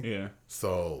personally. Yeah.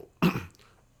 So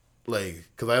like,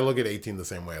 because I look at 18 the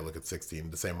same way I look at 16,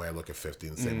 the same way I look at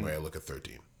 15, the same way I look at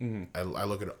 13. I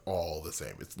look at it all the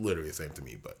same. It's literally the same to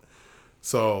me. But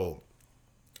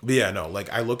yeah, no,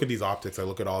 like I look at these optics, I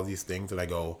look at all these things and I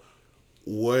go,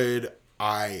 would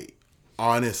I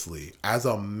honestly, as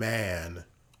a man,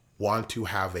 want to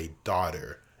have a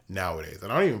daughter nowadays?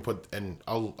 And I don't even and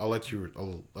I'll let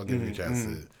you, I'll give you a chance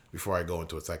to, before I go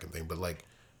into a second thing, but like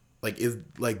is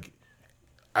like,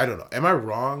 I don't know. Am I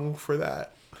wrong for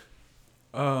that?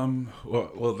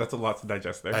 Well, that's a lot to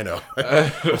digest there. I know.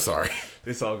 I'm sorry.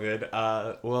 It's all good.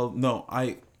 Well, no,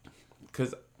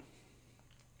 because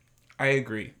I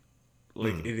agree.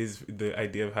 Like it is, the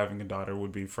idea of having a daughter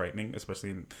would be frightening,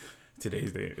 especially in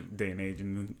today's day and age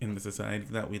in the society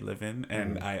that we live in.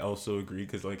 And I also agree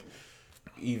because like,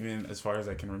 even as far as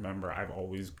I can remember, I've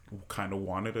always kind of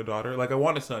wanted a daughter. Like I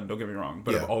want a son, don't get me wrong,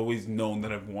 but I've always known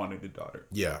that I've wanted a daughter.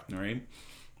 Yeah. Right.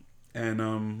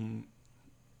 And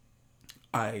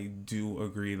I do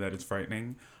agree that it's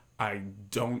frightening. I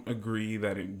don't agree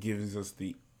that it gives us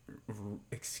the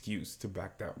excuse to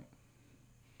back down.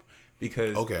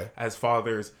 Because as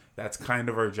fathers, that's kind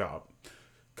of our job.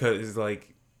 Because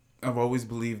like, I've always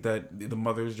believed that the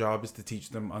mother's job is to teach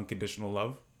them unconditional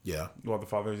love. Yeah. While the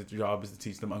father's job is to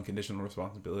teach them unconditional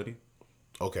responsibility.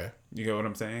 Okay. You get what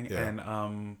I'm saying? Yeah.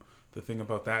 And the thing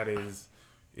about that is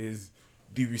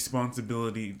the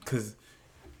responsibility, because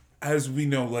as we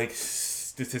know, like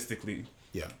statistically,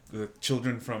 the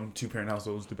children from two-parent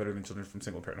households do better than children from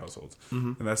single-parent households.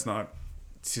 And that's not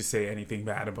to say anything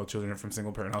bad about children from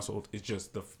single-parent households. It's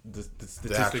just the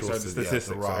statistics are the statistics,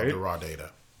 the raw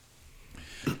data.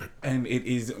 And it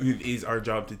is our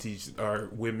job to teach our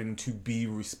women to be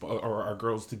or our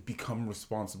girls to become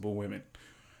responsible women.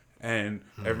 And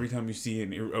every time you see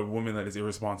a woman that is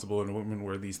irresponsible and a woman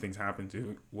where these things happen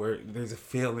to, where there's a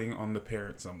failing on the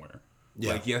parent somewhere.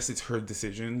 Yeah. Like, yes, it's her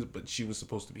decisions, but she was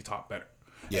supposed to be taught better.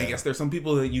 Yeah. I guess there's some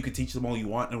people that you could teach them all you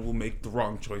want and will make the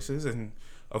wrong choices. And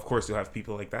of course you'll have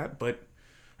people like that. But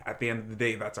at the end of the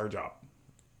day, that's our job.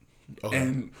 Okay.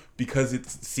 And because it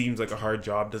seems like a hard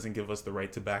job doesn't give us the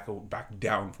right to back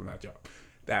down from that job.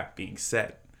 That being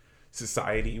said,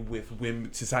 society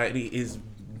is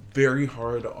very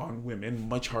hard on women,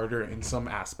 much harder in some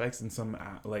aspects, in some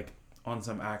like on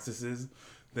some axes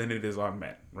than it is on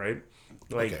men, right?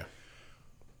 Like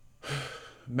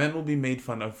men will be made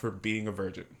fun of for being a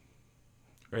virgin,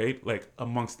 right? Like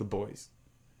amongst the boys.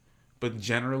 But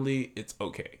generally it's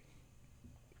okay.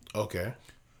 Okay.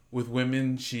 With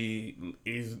women,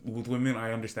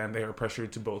 I understand they are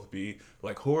pressured to both be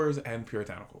like whores and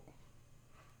puritanical.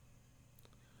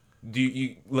 Do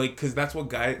you like, because that's what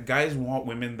guys want,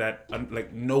 women that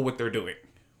like know what they're doing,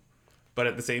 but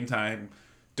at the same time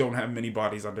don't have many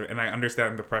bodies under. And I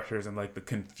understand the pressures and like the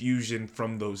confusion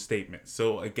from those statements.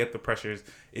 So I get the pressures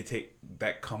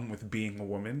that come with being a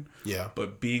woman. Yeah.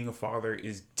 But being a father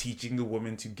is teaching the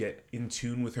woman to get in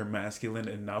tune with her masculine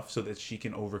enough so that she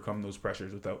can overcome those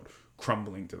pressures without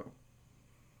crumbling to them.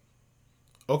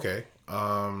 Okay.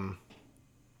 I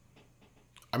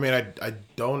mean, I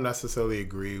don't necessarily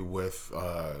agree with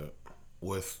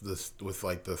this, with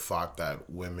like the thought that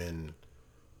women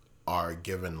are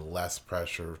given less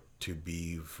pressure to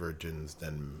be virgins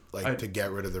than to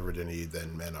get rid of the virginity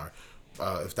than men are.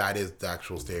 If that is the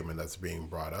actual statement that's being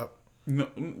brought up. No,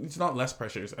 it's not less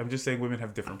pressures. I'm just saying women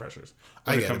have different pressures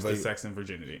when it comes to sex and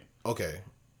virginity. Okay.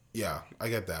 Yeah, I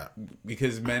get that.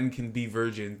 Because men can be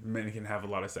virgins, men can have a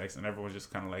lot of sex, and everyone's just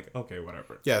kind of like, okay,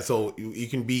 whatever. Yeah, so you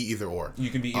can be either or. You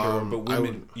can be either or, but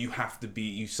women,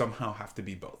 you somehow have to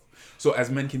be both. So as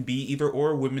men can be either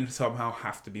or, women somehow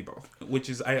have to be both. Which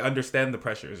is, I understand the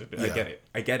pressures. I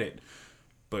get it.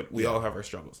 But we all have our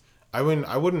struggles. I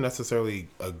wouldn't necessarily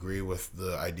agree with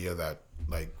the idea that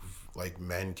like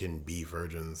men can be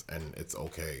virgins and it's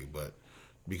okay, but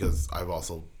because I've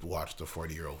also watched a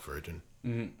 40-year-old virgin.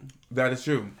 Mm-hmm. That is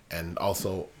true. And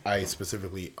also, I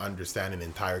specifically understand an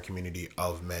entire community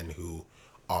of men who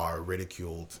are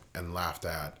ridiculed and laughed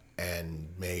at and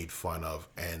made fun of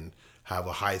and have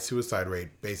a high suicide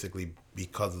rate basically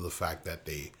because of the fact that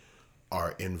they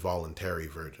are involuntary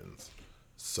virgins.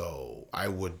 So I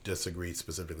would disagree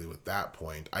specifically with that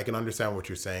point. I can understand what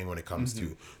you're saying when it comes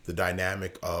to the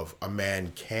dynamic of a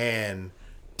man can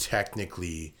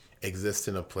technically exist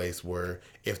in a place where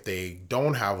if they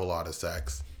don't have a lot of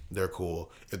sex, they're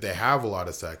cool. If they have a lot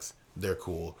of sex, they're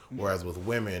cool. Whereas with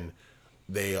women,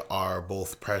 they are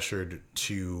both pressured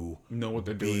to know what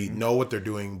they're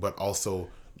doing, but also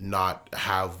not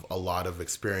have a lot of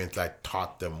experience that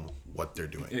taught them what they're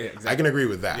doing. Yeah, exactly. I can agree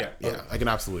with that. Yeah. I can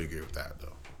absolutely agree with that, though.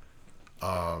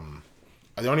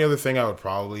 The only other thing I would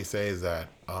probably say is that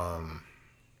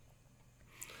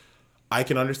I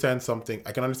can understand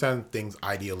things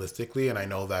idealistically, and I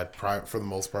know that for the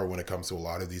most part, when it comes to a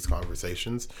lot of these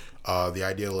conversations, the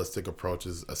idealistic approach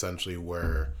is essentially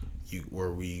where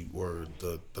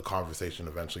the conversation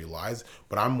eventually lies.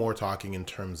 But I'm more talking in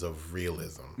terms of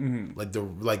realism,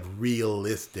 like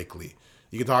realistically.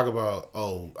 You can talk about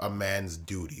a man's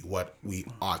duty, what we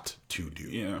ought to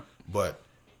do, but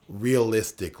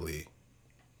realistically,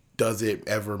 does it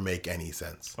ever make any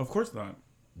sense? Of course not.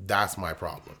 That's my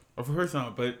problem. Of course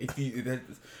not. But if you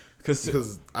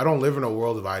because I don't live in a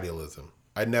world of idealism.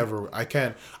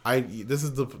 This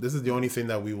is the only thing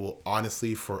that we will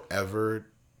honestly forever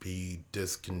be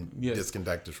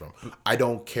disconnected from. I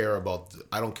don't care about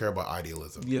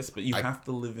idealism. Yes, but you have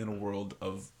to live in a world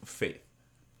of faith.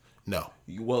 No.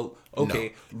 Well,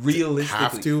 okay. No. Realistically,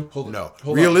 have to. Hold no.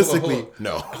 On, realistically,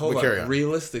 no. Hold on. Carry on.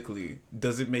 Realistically,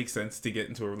 does it make sense to get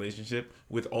into a relationship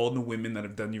with all the women that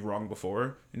have done you wrong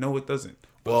before? No, it doesn't.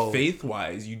 But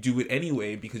faith-wise, you do it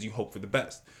anyway because you hope for the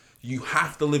best. You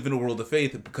have to live in a world of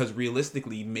faith because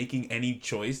realistically, making any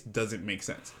choice doesn't make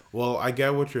sense. Well, I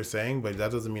get what you're saying, but that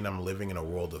doesn't mean I'm living in a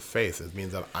world of faith. It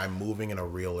means that I'm moving in a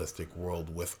realistic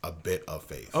world with a bit of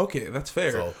faith. Okay, that's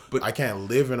fair. So, but I can't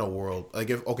live in a world let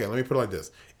me put it like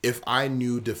this. If I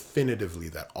knew definitively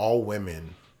that all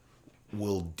women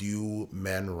will do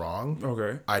men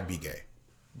wrong, I'd be gay.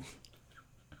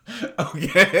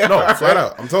 Okay. No, flat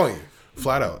out. I'm telling you.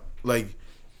 Flat out. Like,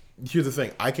 here's the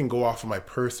thing. I can go off of my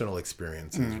personal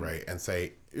experiences, right? And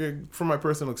say, from my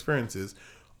personal experiences,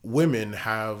 women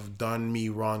have done me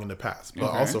wrong in the past. But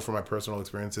also from my personal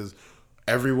experiences,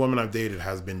 every woman I've dated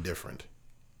has been different.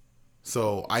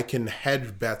 So I can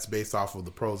hedge bets based off of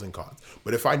the pros and cons.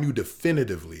 But if I knew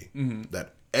definitively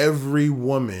that every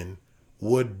woman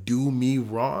would do me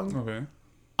wrong,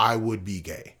 I would be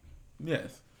gay.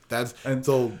 Yes. That's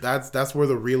where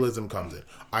the realism comes in.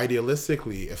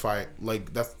 Idealistically, if I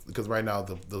that's because right now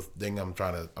the thing I'm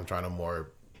trying to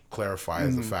more clarify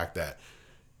is the fact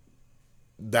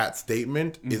that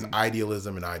statement is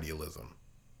idealism and idealism.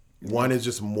 One is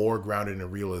just more grounded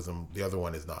in realism. The other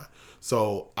one is not.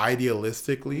 So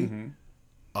idealistically,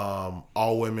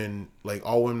 all women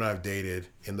I've dated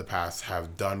in the past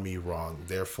have done me wrong.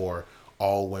 Therefore,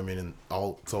 all women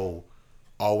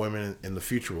in the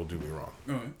future will do me wrong.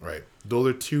 Right? Those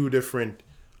are two different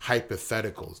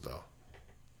hypotheticals, though.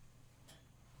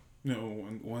 No,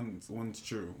 one's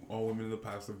true. All women in the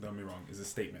past have done me wrong is a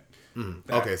statement.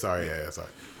 Okay, sorry. Sorry.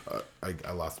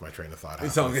 I lost my train of thought.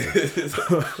 It's all good.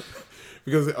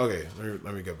 Because,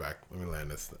 let me get back. Let me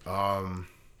land this. Damn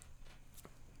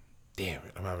it.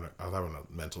 I was having a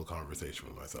mental conversation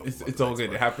with myself. It's all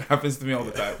good. It happens to me all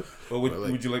the time. But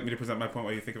would you like me to present my point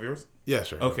while you think of yours? Yeah,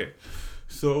 sure. Okay.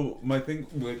 So my thing,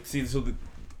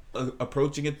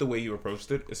 approaching it the way you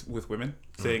approached it is with women,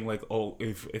 saying like, oh,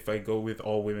 if I go with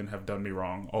all women have done me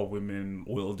wrong, all women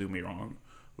will do me wrong,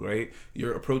 right?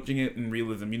 You're approaching it in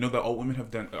realism. You know that all women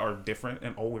are different,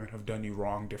 and all women have done you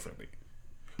wrong differently.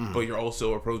 But you're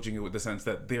also approaching it with the sense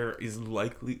that there is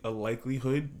a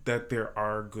likelihood that there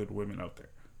are good women out there.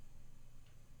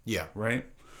 Yeah. Right?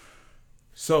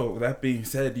 So that being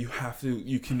said, you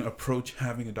can approach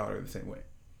having a daughter the same way.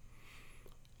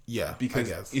 Yeah,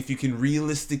 because if you can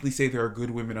realistically say there are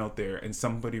good women out there and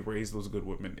somebody raised those good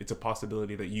women, it's a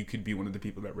possibility that you could be one of the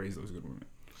people that raised those good women.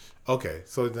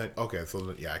 So I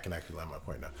can actually land my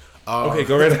point now. Okay,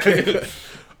 go right ahead.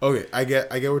 Okay, I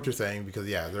get what you're saying, because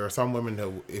there are some women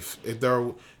who, if there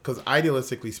are, because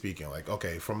idealistically speaking, like,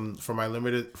 okay, from my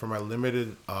limited pool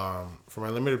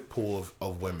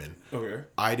of women,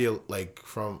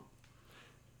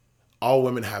 all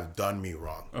women have done me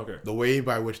wrong. Okay. The way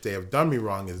by which they have done me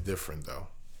wrong is different, though.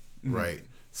 Right?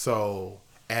 So,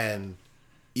 and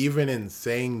even in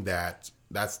saying that,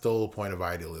 that's still a point of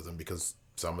idealism, because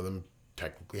some of them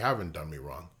technically haven't done me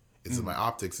wrong. It's my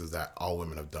optics is that all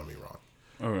women have done me wrong.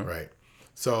 Okay. Right?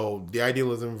 So the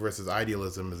idealism versus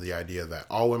idealism is the idea that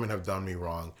all women have done me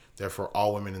wrong, therefore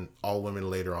all women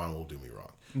later on will do me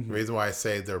wrong. The reason why I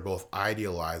say they're both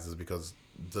idealized is because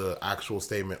the actual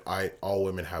statement all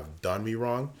women have done me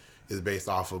wrong is based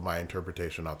off of my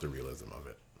interpretation of the realism of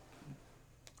it.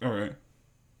 All right.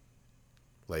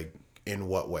 Like, in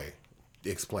what way?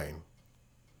 Explain.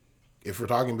 If we're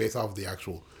talking based off of the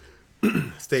actual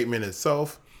statement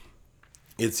itself,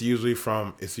 it's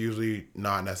usually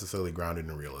not necessarily grounded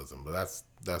in realism, but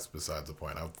that's besides the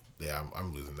point.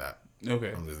 I'm losing that.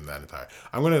 Okay. I'm losing that entire.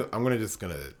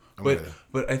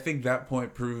 But I think that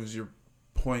point proves your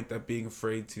point that being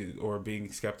afraid to, or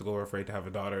being skeptical or afraid to have a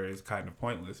daughter is kind of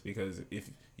pointless, because if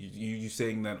you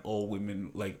saying that all women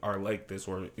like are like this,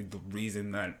 or the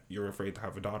reason that you're afraid to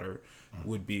have a daughter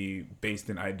would be based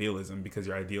in idealism, because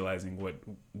you're idealizing what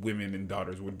women and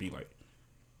daughters would be like.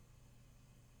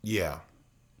 Yeah.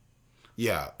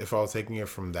 If I was taking it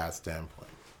from that standpoint.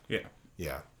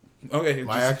 Yeah. Okay.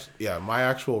 My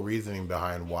actual reasoning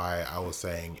behind why I was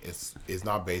saying it's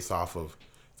not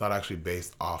actually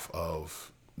based off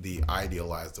of the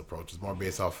idealized approach. It's more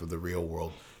based off of the real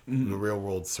world, the real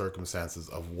world circumstances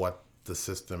of what the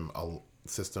system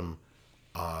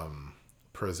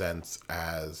presents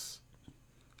as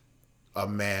a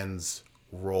man's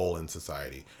role in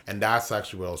society, and that's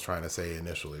actually what I was trying to say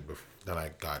initially. But then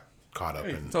I got caught up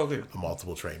in a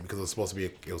multiple train, because it was supposed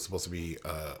to be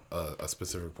a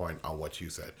specific point on what you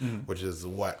said, which is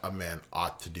what a man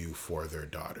ought to do for their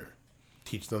daughter.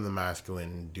 Teach them the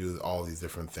masculine, do all these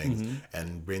different things,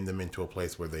 and bring them into a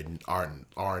place where they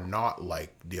are not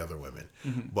like the other women.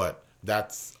 But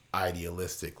that's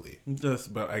idealistically. Yes,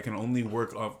 but I can only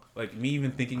work off, like, me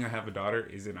even thinking I have a daughter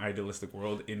is an idealistic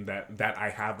world, in that I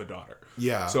have a daughter.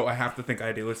 Yeah. So I have to think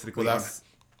idealistically. Well,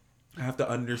 I have to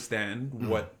understand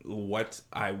what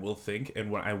I will think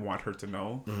and what I want her to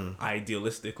know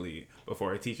idealistically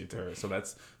before I teach it to her. So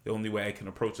that's the only way I can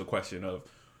approach the question of,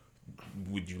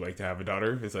 would you like to have a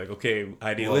daughter? It's like, okay,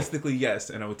 idealistically, yes,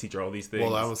 and I would teach her all these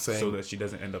things, I was saying, so that she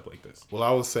doesn't end up like this. Well,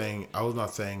 I was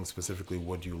not saying specifically,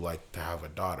 would you like to have a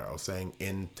daughter? I was saying,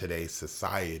 in today's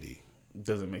society,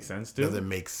 does it make sense to? Does it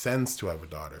make sense to have a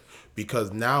daughter?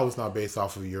 Because now it's not based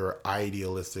off of your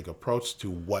idealistic approach to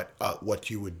what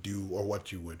you would do or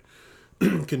what you would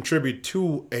contribute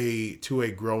to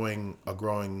a growing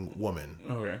woman.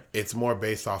 Okay. It's more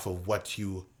based off of what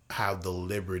you have the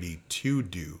liberty to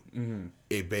do,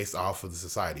 it based off of the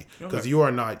society, because you are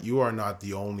not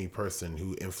the only person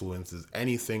who influences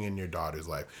anything in your daughter's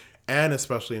life, and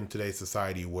especially in today's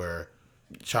society where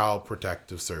child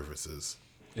protective services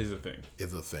is a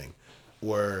thing,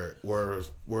 where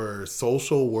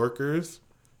social workers,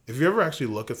 if you ever actually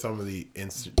look at some of the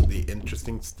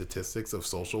interesting statistics of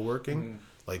social working,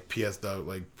 like PSW,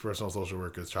 like personal social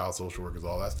workers, child social workers,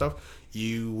 all that stuff,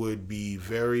 you would be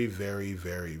very, very,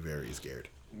 very, very scared.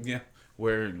 Yeah,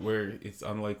 where it's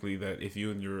unlikely that if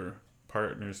you and your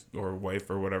partners or wife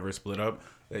or whatever split up,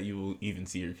 that you will even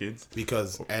see your kids.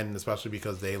 Especially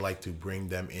because they like to bring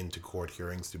them into court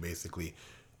hearings to basically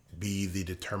be the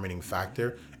determining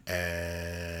factor.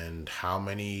 And how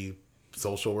many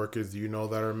social workers do you know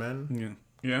that are men?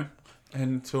 Yeah.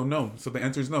 And so no. So the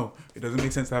answer is no. It doesn't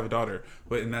make sense to have a daughter.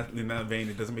 But in that vein,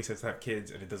 it doesn't make sense to have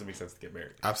kids, and it doesn't make sense to get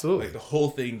married. Absolutely. Like, the whole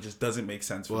thing just doesn't make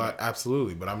sense for me.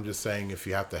 Absolutely. But I'm just saying, if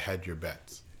you have to hedge your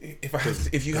bets.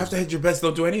 If you have to hedge your bets,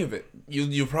 don't do any of it.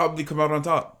 You'll probably come out on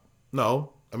top.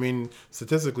 No. I mean,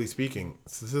 statistically speaking,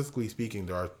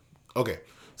 there are... Okay.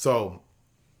 So,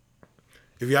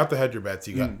 if you have to hedge your bets,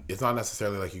 it's not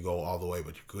necessarily like you go all the way,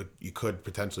 but you could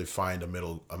potentially find a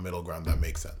middle ground that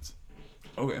makes sense.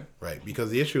 Okay. Right, because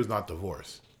the issue is not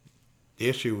divorce. The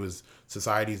issue is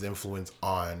society's influence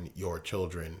on your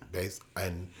children,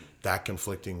 and that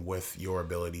conflicting with your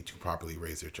ability to properly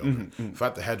raise your children. If I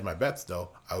had to hedge my bets, though,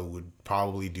 I would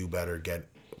probably do better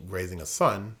raising a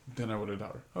son than I would a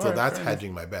daughter. So that's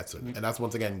hedging my bets, and that's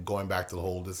once again going back to the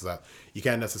whole. You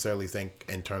can't necessarily think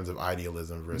in terms of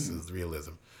idealism versus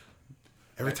realism.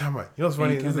 Every time what's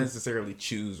funny? You can't necessarily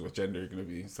choose what gender you're gonna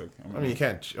be. It's like, you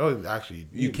can't. Oh, actually,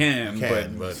 you can,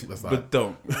 but let's not. But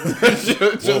don't.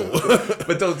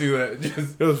 But don't do that.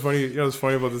 You know what's funny? You know what's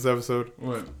funny about this episode?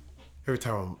 What? Every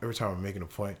time I'm making a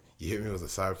point, you hit me with a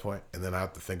side point, and then I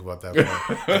have to think about that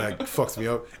point, and it fucks me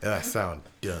up, and I sound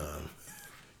dumb.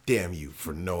 Damn you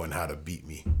for knowing how to beat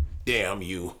me. Damn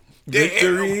you.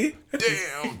 Victory.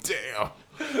 Damn.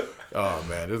 Oh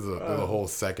man, there's a whole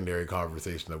secondary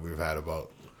conversation that we've had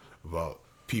about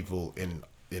people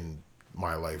in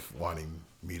my life wanting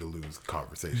me to lose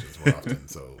conversations more often.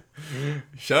 So,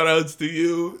 shout outs to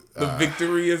you. The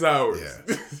victory is ours.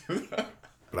 Yeah.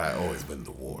 But I always win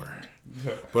the war.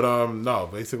 But no,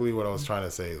 basically what I was trying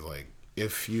to say is like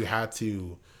if you had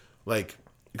to like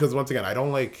because once again I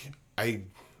don't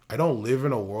live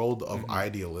in a world of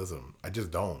idealism. I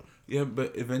just don't. Yeah,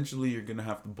 but eventually you're gonna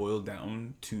have to boil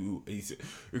down to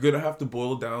you're gonna have to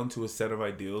boil down to a set of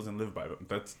ideals and live by them.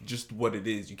 That's just what it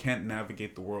is. You can't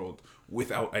navigate the world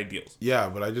without ideals. Yeah,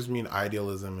 but I just mean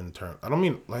idealism in terms. I don't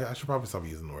mean like I should probably stop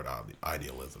using the word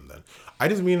idealism then. I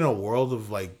just mean in a world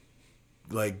of like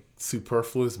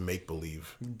superfluous make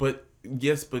believe. But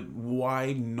yes, but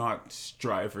why not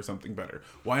strive for something better?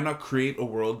 Why not create a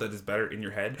world that is better in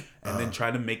your head and then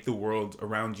try to make the world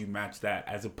around you match that,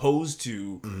 as opposed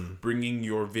to bringing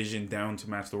your vision down to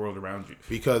match the world around you?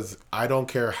 Because I don't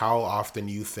care how often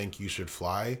you think you should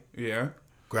fly. Yeah.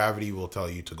 Gravity will tell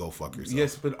you to go fuck yourself.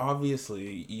 Yes, but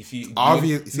obviously, if you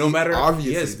no matter how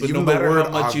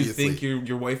much you think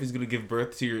your wife is gonna give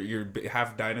birth to your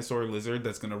half dinosaur lizard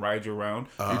that's gonna ride you around,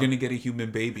 you're gonna get a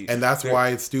human baby, and that's why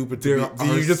it's stupid to be.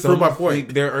 You just proved my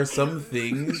point. There are some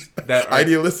things that are,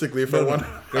 idealistically, if I want,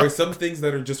 there are some things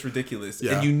that are just ridiculous,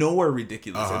 and are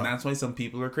ridiculous, and that's why some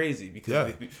people are crazy.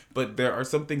 Because, but there are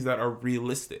some things that are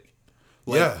realistic.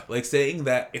 Like saying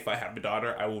that if I have a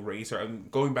daughter, I will raise her. I'm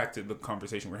going back to the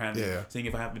conversation we're having. Yeah. Saying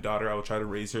if I have a daughter, I will try to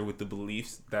raise her with the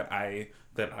beliefs that I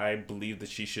believe that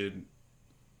she should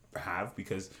have,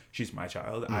 because she's my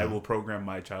child. I will program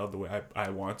my child the way I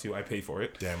want to. I pay for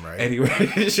it. Damn right. Anyway,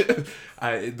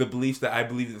 the beliefs that I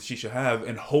believe that she should have,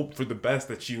 and hope for the best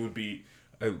that she would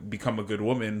become a good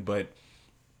woman, but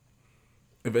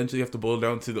eventually you have to boil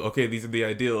down to these are the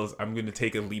ideals. I'm going to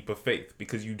take a leap of faith,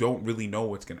 because you don't really know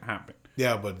what's going to happen.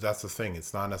 Yeah, but that's the thing.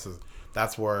 It's not necessarily.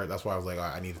 That's why I was like,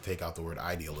 I need to take out the word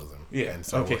idealism and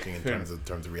start working in terms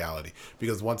of reality.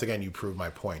 Because once again, you proved my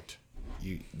point.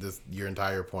 Your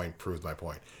entire point proves my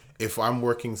point. If I'm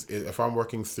working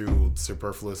through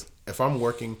superfluous, if I'm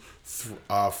working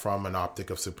from an optic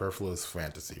of superfluous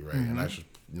fantasy, right? And I should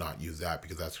not use that,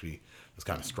 because actually it's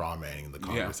kind of straw manning the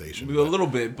conversation. A little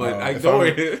bit, but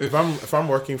if I'm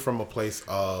working from a place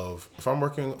of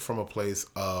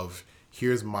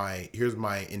here's my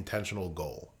intentional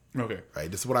goal. Okay.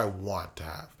 Right. This is what I want to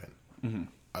happen.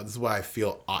 This is what I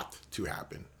feel ought to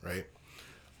happen. Right.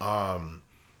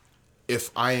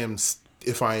 If I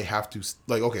have to,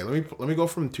 like, okay, let me go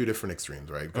from two different extremes,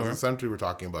 right? Because essentially we're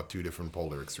talking about two different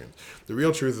polar extremes. The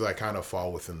real truth is I kind of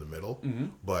fall within the middle,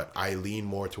 but I lean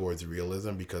more towards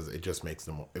realism, because it just makes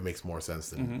more sense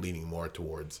than leaning more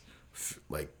towards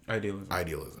like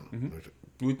idealism.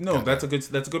 No, that's a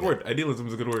good word. Idealism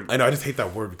is a good word. I know. I just hate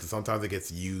that word, because sometimes it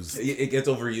gets used. It gets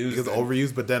overused. It gets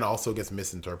overused, but then also gets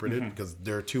misinterpreted, because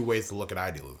there are two ways to look at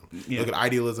idealism. You look at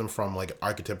idealism from like an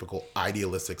archetypical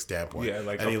idealistic standpoint. Yeah,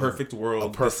 like a perfect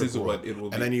world. This is what it will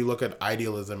be. And then you look at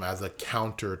idealism as a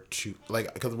counter to,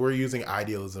 like, because we're using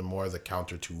idealism more as a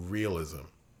counter to realism.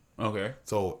 Okay.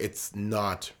 So it's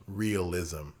not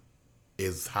realism,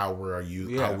 is how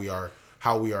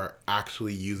we are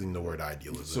actually using the word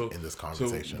idealism in this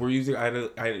conversation. So we're using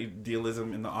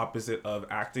idealism in the opposite of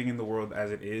acting in the world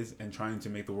as it is and trying to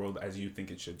make the world as you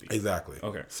think it should be. Exactly.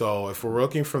 Okay. So if we're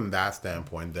looking from that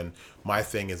standpoint, then my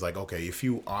thing is like, okay, if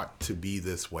you ought to be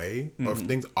this way, or if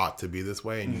things ought to be this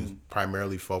way, and you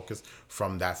primarily focus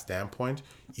from that standpoint,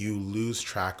 you lose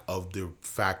track of the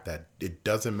fact that it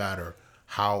doesn't matter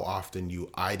how often you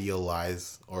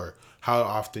idealize or how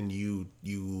often you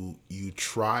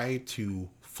try to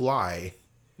fly.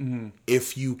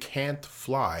 If you can't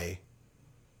fly,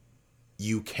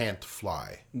 you can't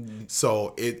fly.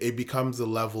 So it becomes a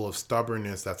level of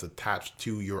stubbornness that's attached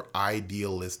to your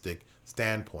idealistic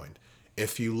standpoint.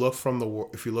 If you look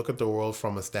at the world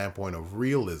from a standpoint of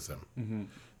realism,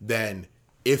 then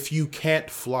if you can't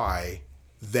fly,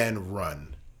 then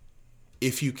run.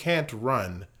 If you can't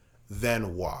run,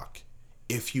 then walk.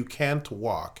 If you can't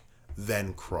walk,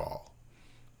 then crawl.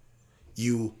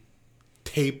 You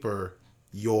taper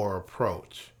your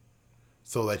approach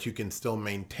so that you can still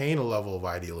maintain a level of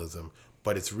idealism,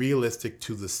 but it's realistic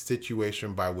to the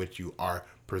situation by which you are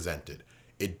presented.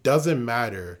 It doesn't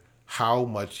matter how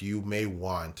much you may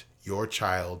want your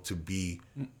child to be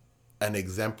an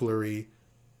exemplary,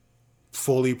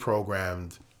 fully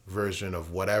programmed version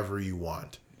of whatever you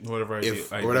want.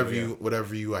 Whatever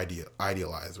you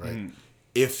idealize, right?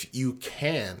 If you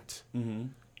can't,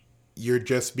 you're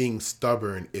just being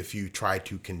stubborn if you try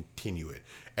to continue it.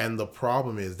 And the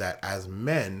problem is that as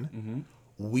men,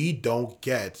 we don't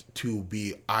get to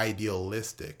be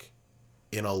idealistic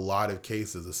in a lot of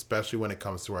cases, especially when it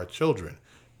comes to our children,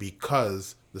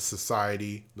 because the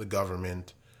society, the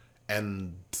government,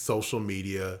 and social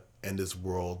media and this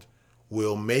world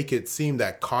will make it seem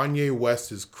that Kanye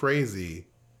West is crazy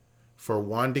for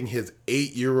wanting his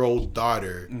 8-year-old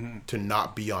daughter Mm-hmm. to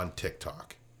not be on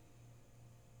TikTok.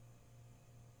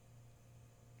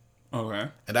 Okay.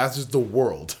 And that's just the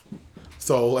world.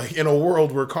 So like in a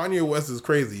world where Kanye West is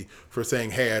crazy for saying,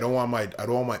 "Hey, I don't want my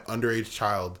underage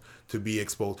child to be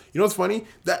exposed." You know what's funny?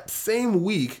 That same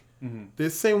week,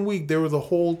 there was a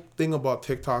whole thing about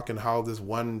TikTok and how this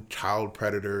one child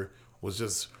predator was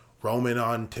just roaming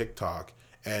on TikTok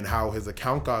and how his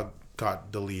account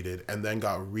got deleted and then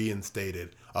got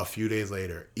reinstated a few days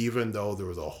later, even though there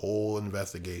was a whole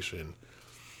investigation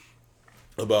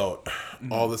about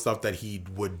all the stuff that he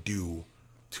would do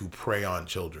to prey on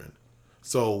children.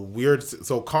 So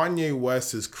Kanye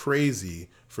West is crazy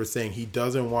for saying he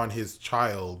doesn't want his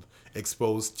child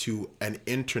exposed to an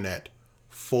internet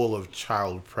full of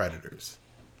child predators.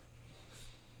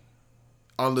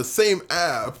 On the same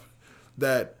app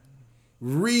that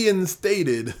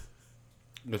reinstated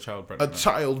The child a predator.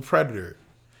 child predator.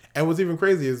 And what's even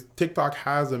crazy is TikTok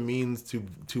has a means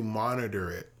to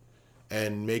monitor it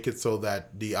and make it so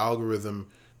that the algorithm,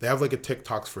 they have like a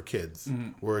TikToks for kids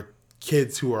where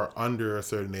kids who are under a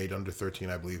certain age, under 13,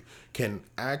 I believe, can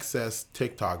access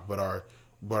TikTok, but are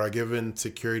given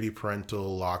security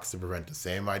parental locks to prevent it.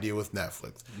 Same idea with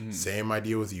Netflix, same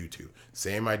idea with YouTube,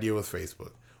 same idea with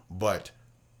Facebook. But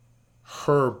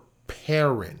her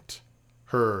parent,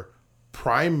 her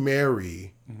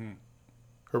primary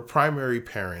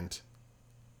parent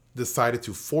decided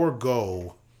to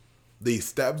forego the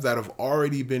steps that have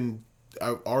already been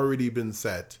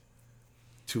set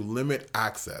to limit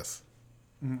access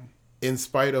in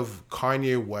spite of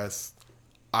Kanye West's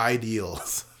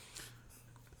ideals.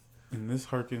 And this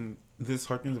harkens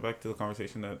back to the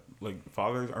conversation that like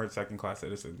fathers aren't second class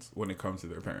citizens when it comes to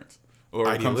their parents or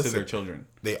when it comes to their children.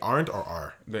 They aren't or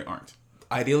are? They aren't.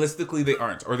 Idealistically, they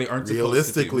aren't, or they aren't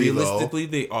supposed to be. Realistically,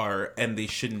 they are, and they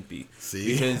shouldn't be.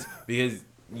 See, because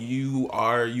you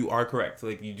are correct.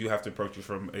 Like you do have to approach it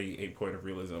from a point of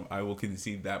realism. I will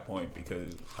concede that point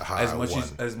because as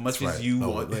much as you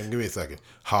want. Give me a second.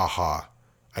 Ha ha.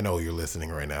 I know you're listening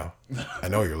right now. I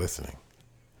know you're listening.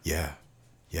 Yeah,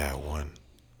 I won.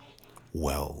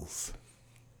 Wells.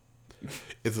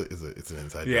 It's an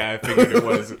inside joke. Yeah, I figured it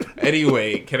was.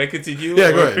 Anyway, can I continue?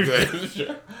 Yeah, go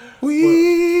ahead.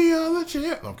 We are the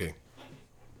champ. Okay.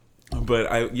 But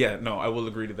I will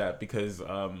agree to that because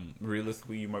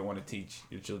realistically, you might want to teach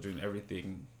your children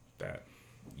everything that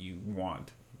you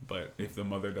want, but if the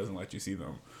mother doesn't let you see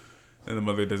them, then the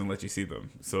mother doesn't let you see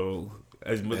them. So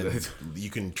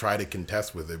you can try to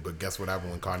contest with it, but guess what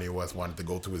happened when Kanye West wanted to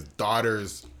go to his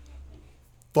daughter's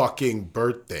fucking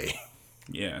birthday?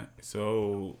 Yeah.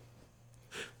 So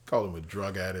call him a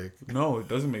drug addict. No, it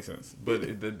doesn't make sense. But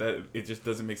it just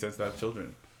doesn't make sense to have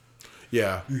children.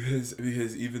 Yeah, because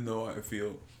even though I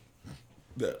feel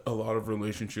that a lot of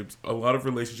relationships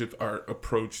are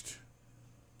approached.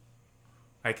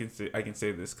 I can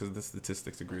say this because the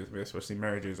statistics agree with me. Especially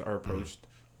marriages are approached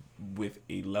with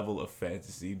a level of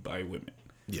fantasy by women.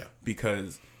 Yeah,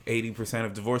 because 80%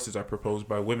 of divorces are proposed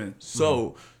by women.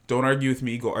 So don't argue with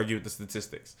me. Go argue with the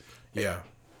statistics. Yeah.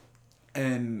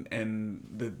 And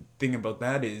the thing about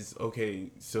that is,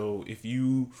 okay, so if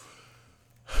you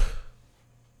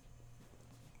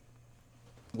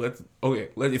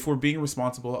if we're being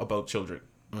responsible about children,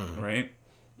 right?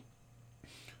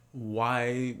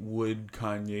 Why would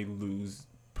Kanye lose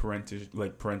parental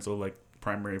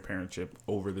primary parentship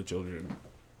over the children,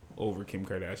 over Kim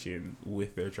Kardashian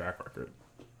with their track record?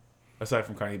 Aside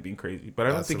from Kanye being crazy. But I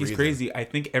don't think he's crazy. I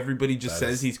think everybody just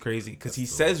says he's crazy because he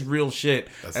says real shit.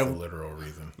 That's the literal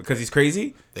reason. Because he's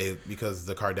crazy? Because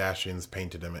the Kardashians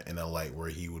painted him in a light where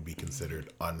he would be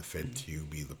considered unfit to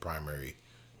be the primary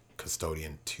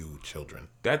custodian to children.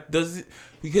 That does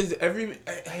because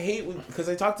I hate because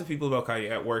I talk to people about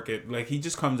Kanye at work. He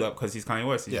just comes up because he's Kanye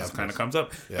West. He just kind of comes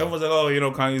up. Yeah. Everyone's like, oh,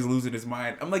 Kanye's losing his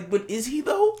mind. I'm like, but is he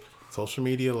though? Social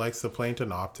media likes to paint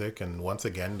an optic, and once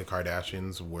again, the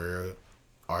Kardashians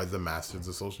are the masters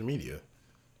of social media.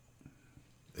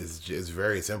 It's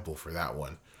very simple for that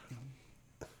one.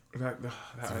 That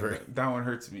one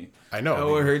hurts me. I know. That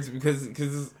one hurts because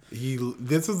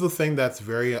this is the thing that's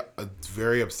very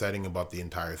upsetting about the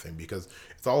entire thing because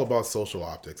it's all about social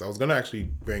optics. I was gonna actually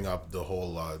bring up the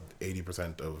whole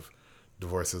 80% of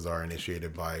divorces are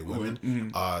initiated by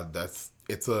women.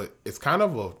 It's kind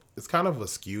of a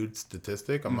skewed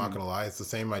statistic. I'm not gonna lie. It's the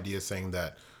same idea saying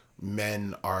that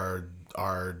men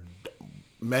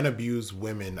abuse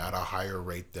women at a higher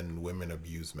rate than women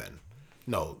abuse men.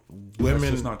 No, women.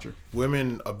 That's just not true.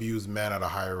 Women abuse men at a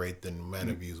higher rate than men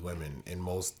abuse women in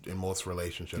most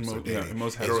relationships. In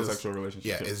most heterosexual relationships.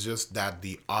 Yeah, it's just that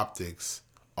the optics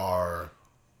are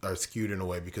are skewed in a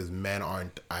way because men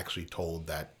aren't actually told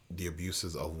that the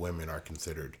abuses of women are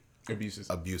considered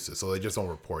abuses, so they just don't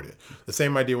report it. The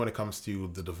same idea when it comes to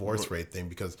the divorce rate thing,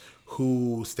 because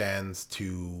who stands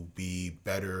to be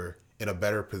better in a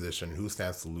better position? Who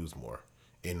stands to lose more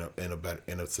in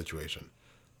a situation?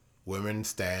 Women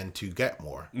stand to get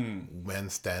more. Men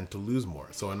stand to lose more.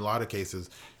 So in a lot of cases,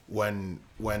 when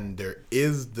there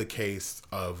is the case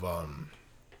of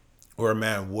where a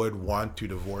man would want to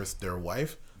divorce their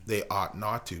wife, they ought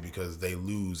not to, because they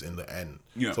lose in the end.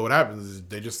 Yeah. So what happens is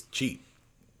they just cheat,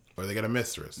 or they get a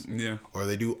mistress, or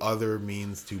they do other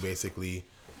means to basically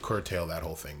curtail that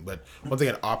whole thing. But once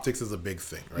again, optics is a big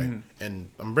thing, right? And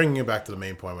I'm bringing it back to the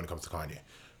main point when it comes to Kanye.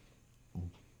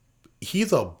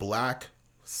 He's a black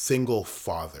single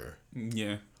father,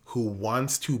 who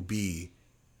wants to be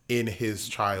in his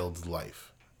child's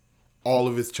life, all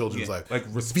of his children's life, like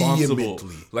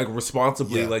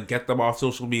responsibly, like get them off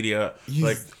social media.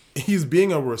 He's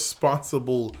being a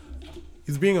responsible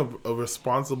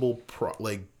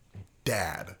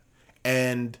dad,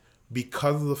 and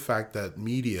because of the fact that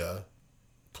media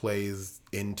plays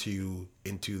into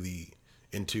the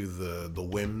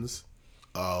whims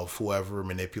of whoever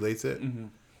manipulates it,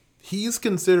 he's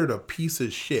considered a piece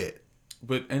of shit.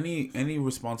 But any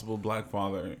responsible black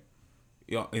father,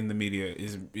 in the media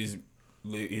is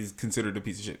considered a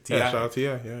piece of shit. Shout out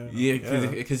to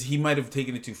because he might have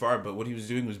taken it too far, but what he was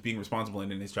doing was being responsible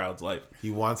in his child's life. He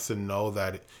wants to know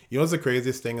that, what's the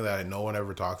craziest thing that no one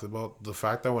ever talks about? The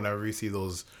fact that whenever you see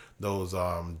those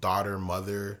daughter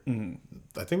mother,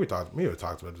 I think we talked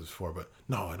about this before, but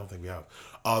no, I don't think we have.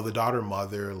 The daughter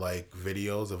mother like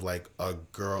videos of like a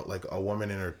girl, like a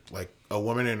woman in her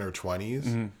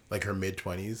 20s, like her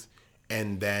mid-20s,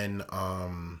 and then a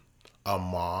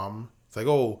mom. It's like,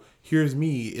 oh, here's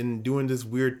me in doing this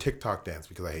weird TikTok dance,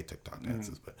 because I hate TikTok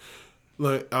dances, but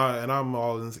look, and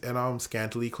I'm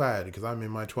scantily clad because I'm in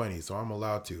my 20s, so I'm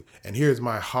allowed to. And here's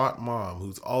my hot mom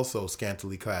who's also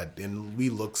scantily clad, and we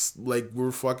look like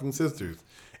we're fucking sisters.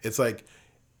 It's like,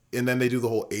 and then they do the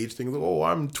whole age thing. Like, oh,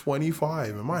 I'm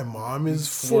 25 and my mom is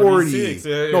 40.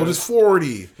 No, just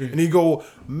 40. And you go,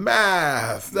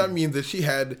 math. That means that she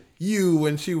had you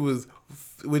when she was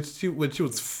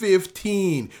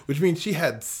 15, which means she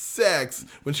had sex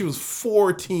when she was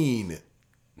 14.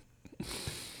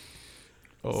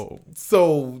 Oh,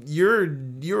 so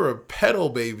you're a pedal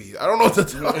baby. I don't know what to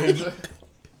tell you.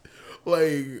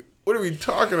 Like, what are we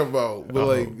talking about? But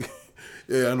like,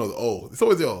 yeah, I know the O. It's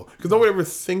always the O, because nobody ever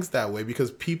thinks that way,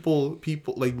 because people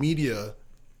like media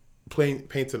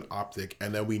paints an optic,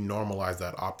 and then we normalize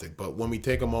that optic. But when we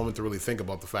take a moment to really think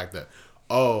about the fact that,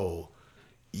 oh,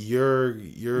 your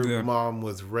mom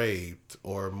was raped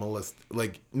or molested,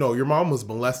 like, no, your mom was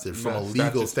molested from a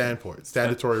legal standpoint,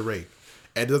 statutory rape.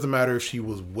 And it doesn't matter if she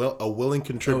was a willing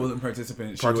contributor, a willing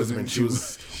participant. She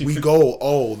was. We go,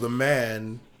 oh, the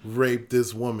man raped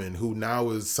this woman who now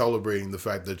is celebrating the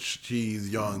fact that she's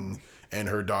young and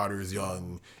her daughter's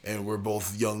young, and we're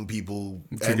both young people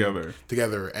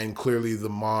together, and clearly the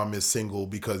mom is single,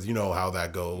 because you know how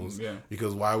that goes. Yeah.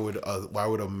 Because why would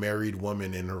a married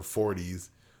woman in her 40s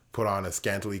put on a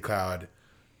scantily clad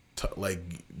like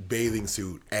bathing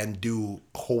suit and do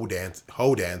hoe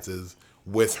dances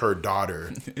with her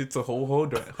daughter? It's a whole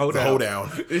hoedown.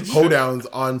 Hoedowns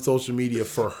on social media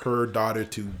for her daughter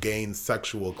to gain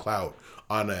sexual clout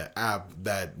on an app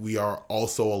that we are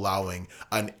also allowing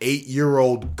an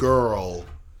 8-year-old girl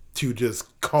to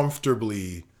just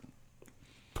comfortably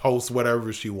post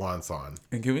whatever she wants on.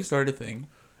 And can we start a thing?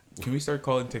 Can we start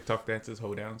calling TikTok dances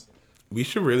hoedowns? We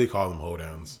should really call them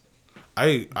hoedowns.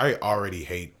 I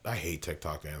hate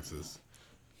TikTok dances.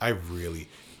 I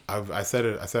said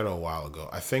it a while ago.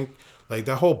 I think like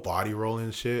that whole body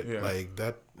rolling shit, like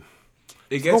that.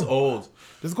 It gets old.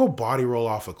 Just go body roll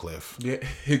off a cliff. Yeah,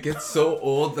 it gets so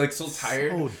old, like so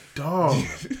tired. So dumb.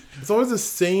 It's always the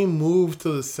same move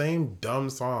to the same dumb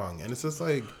song, and it's just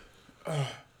like.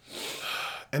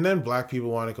 And then black people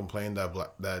want to complain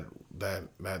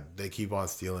that they keep on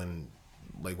stealing.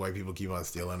 Like, white people keep on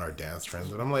stealing our dance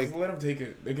trends, and I'm like, let them take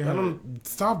it. They can have it.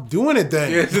 Stop doing it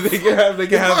then. Yeah, so they can have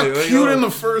it. Like, cute in the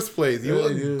first place. You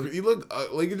look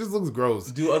like it just looks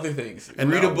gross. Do other things. And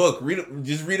read a book.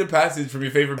 Just read a passage from your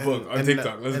favorite book on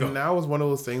TikTok. Let's go. And now it's one of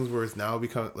those things where it's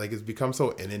become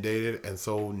so inundated and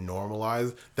so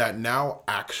normalized that now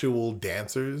actual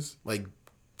dancers, like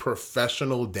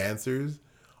professional dancers,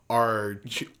 are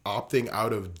opting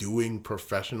out of doing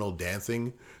professional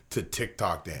dancing to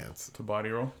TikTok dance. To body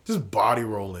roll? Just body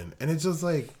rolling. And it's just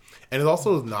like, and it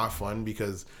also is not fun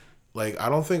because like, I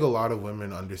don't think a lot of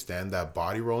women understand that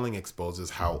body rolling exposes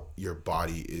how your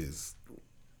body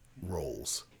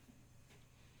rolls.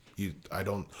 I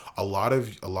don't. A lot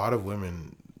of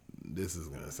women. This is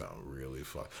gonna sound really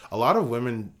fun. A lot of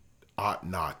women ought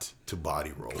not to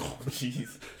body roll. Oh,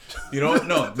 jeez. You know what?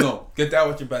 No. Get that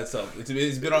with your bad self.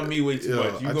 It's been on me way too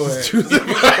much. You go ahead.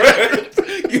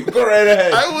 You go right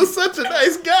ahead. I was such a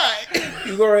nice guy.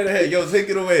 You go right ahead. Yo, take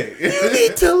it away. You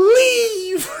need to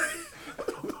leave.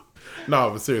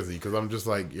 No, but seriously, because I'm just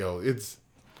like, yo, it's.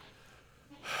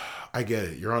 I get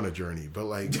it. You're on a journey, but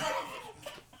like,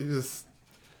 just.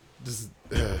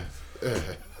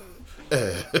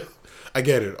 I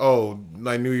get it. Oh,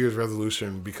 my New Year's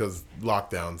resolution because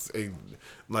lockdowns.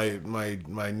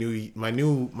 My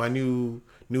new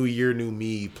year, new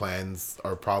me plans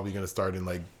are probably gonna start in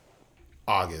like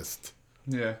August.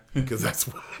 Yeah, because that's.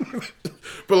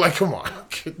 But like, come on,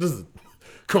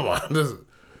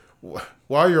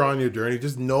 while you're on your journey,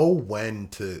 just know when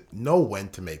to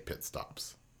make pit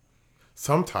stops.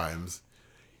 Sometimes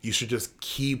you should just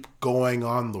keep going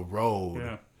on the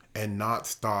road and not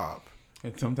stop.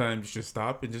 And sometimes you just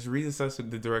stop and just reassess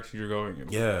the direction you're going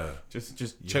in. Yeah.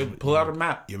 Just pull out a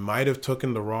map. You might have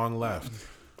taken the wrong left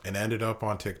and ended up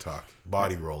on TikTok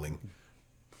body rolling.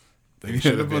 You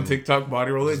ended up on TikTok body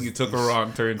rolling. You took a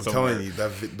wrong turn somewhere. I'm telling you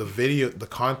that the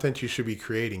content you should be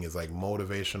creating is like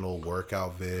motivational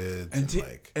workout vids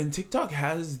and TikTok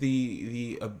has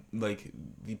the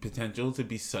potential to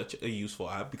be such a useful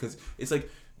app because it's like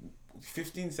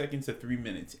 15 seconds to 3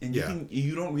 minutes, and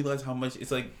you don't realize how much it's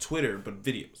like Twitter but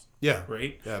videos. Yeah,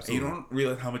 right. Yeah, absolutely. And you don't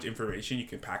realize how much information you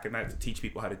can pack in that to teach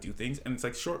people how to do things, and it's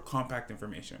like short, compact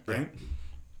information, right? Yeah.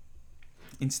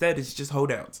 Instead, it's just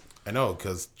hoedowns. I know,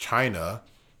 because China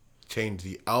changed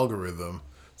the algorithm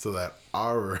so that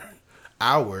our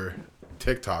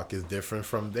TikTok is different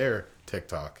from their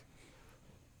TikTok.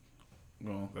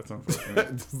 Well, that's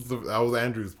unfortunate. That was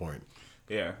Andrew's point.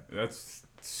 Yeah, that's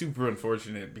super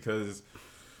unfortunate because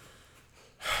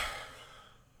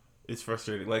it's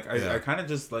frustrating. Like, I kind of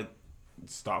just like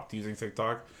stopped using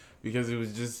TikTok because it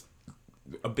was just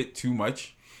a bit too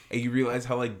much, and you realize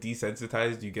how like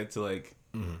desensitized you get to like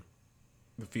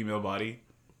the female body.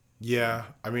 Yeah,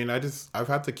 I mean, I've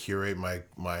had to curate my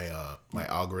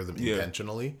algorithm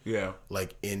intentionally. Yeah,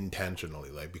 like intentionally,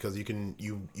 like because you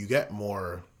get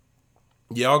more.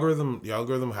 The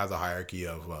algorithm has a hierarchy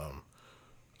of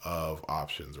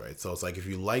options, right? So it's like if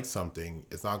you like something,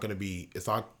 it's not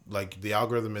like the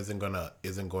algorithm isn't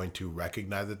going to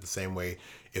recognize it the same way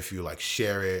if you like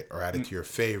share it or add it to your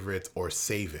favorites or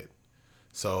save it.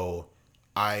 So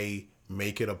I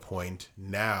make it a point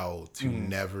now to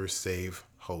never save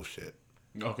hoe shit.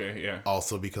 Okay, yeah.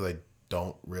 Also because I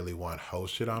don't really want hoe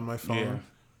shit on my phone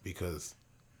because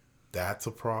that's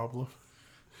a problem.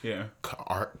 Yeah.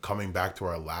 Coming back to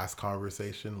our last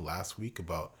conversation last week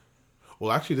about,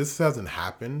 well, actually this hasn't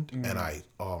happened, and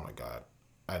oh my God,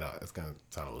 I know it's gonna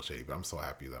sound a little shady, but I'm so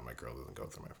happy that my girl doesn't go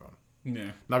through my phone. Yeah.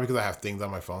 Not because I have things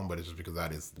on my phone, but it's just because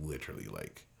that is literally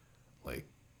like,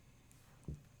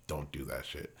 don't do that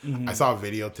shit. I saw a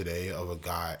video today of a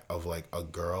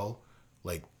girl,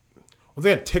 like, well,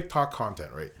 they had TikTok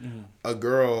content, right? A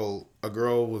girl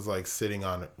was like sitting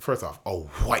on, first off, a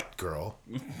white girl.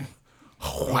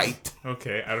 White.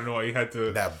 Okay, I don't know why you had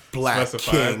to that black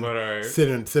specify, king but all right.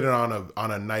 sitting on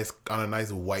a nice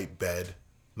white bed,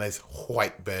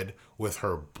 with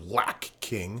her black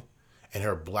king and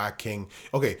her black king.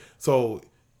 Okay, so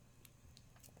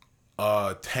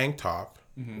tank top,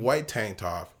 white tank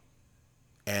top,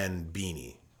 and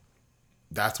beanie.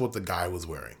 That's what the guy was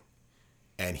wearing,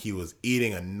 and he was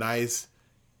eating a nice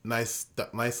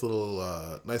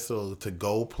little to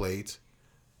go plate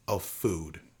of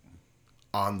food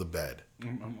on the bed.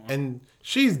 And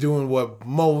she's doing what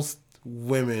most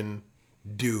women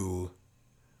do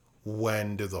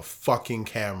when there's a fucking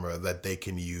camera that they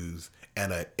can use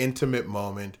and an intimate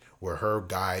moment where her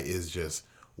guy is just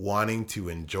wanting to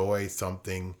enjoy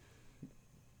something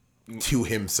to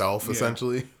himself,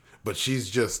 essentially. But she's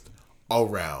just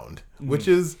around, which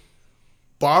is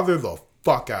bother the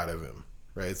fuck out of him,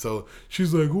 right? So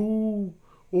she's like, oh,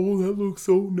 that looks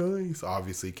so nice.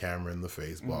 Obviously, camera in the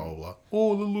face, blah, blah, blah.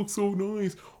 Oh, that looks so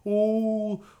nice.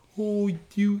 Oh,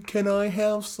 can I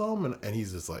have some? And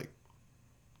he's just like,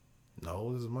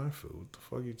 no, this is my food. What the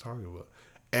fuck are you talking about?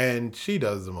 And she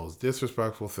does the most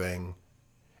disrespectful thing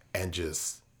and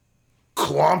just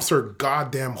clomps her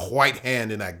goddamn white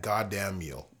hand in that goddamn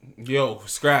meal. Yo,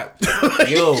 scrap.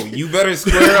 Yo, you better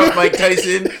square up Mike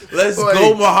Tyson. Let's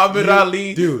go Muhammad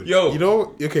Ali. Dude,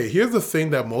 yo. Okay, here's the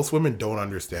thing that most women don't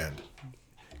understand.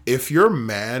 If your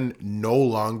man no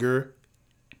longer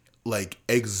like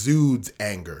exudes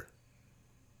anger,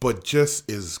 but just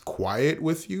is quiet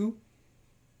with you,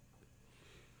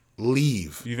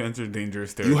 leave. You've entered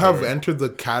dangerous territory. You have entered the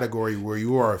category where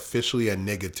you are officially a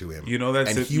nigga to him. You know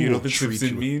that. You know the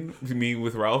Simpson meme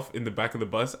with Ralph in the back of the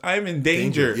bus. I'm in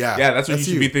danger. Yeah, that's what you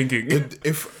should be thinking.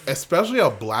 If especially a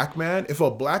black man, if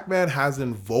a black man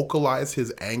hasn't vocalized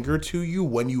his anger to you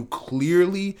when you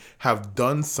clearly have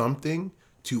done something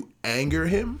to anger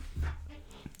him,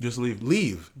 just leave.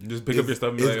 Leave. Just pick up your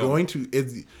stuff.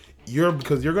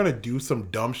 Because you're gonna do some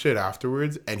dumb shit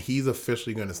afterwards, and he's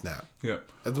officially gonna snap. Yeah,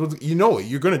 you know it.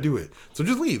 You're gonna do it. So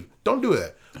just leave. Don't do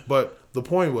that. But the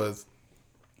point was,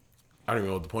 I don't even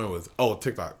know what the point was. Oh,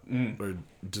 TikTok or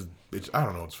just bitch. I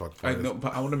don't know what the fuck the point is. I know,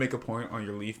 but I want to make a point on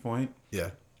your leave point. Yeah.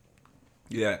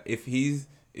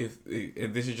 If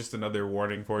this is just another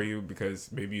warning for you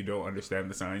because maybe you don't understand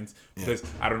the signs because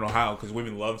I don't know how because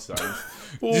women love signs.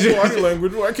 Body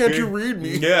language. Why can't you read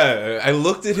me? Yeah, I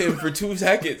looked at him for 2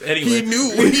 seconds. Anyway, he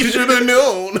knew. He should have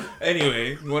known.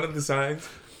 Anyway, one of the signs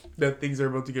that things are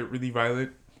about to get really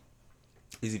violent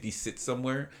is if he sits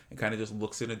somewhere and kind of just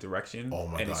looks in a direction. Oh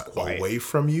my and god! is quiet. Away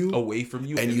from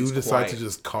you, and you decide to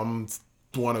just come.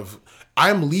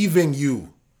 I'm leaving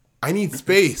you. I need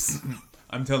space.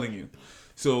 I'm telling you.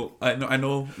 So I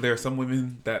know there are some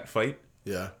women that fight.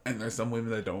 Yeah. And there's some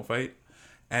women that don't fight.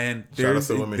 And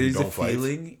there's a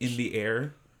feeling in the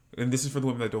air. And this is for the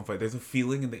women that don't fight. There's a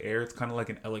feeling in the air. It's kind of like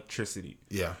an electricity.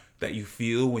 Yeah. That you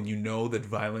feel when you know that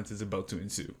violence is about to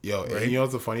ensue. Yo, right? And you know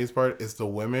what's the funniest part? It's the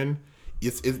women.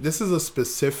 This is a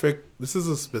specific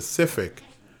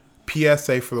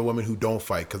PSA for the women who don't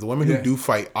fight, because the women who do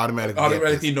fight automatically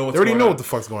know what's they already going know on. what the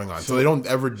fuck's going on, so they don't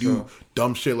ever do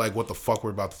dumb shit like what the fuck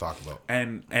we're about to talk about.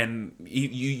 And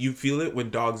you feel it when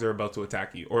dogs are about to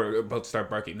attack you or about to start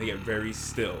barking. They get very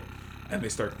still and they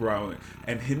start growling.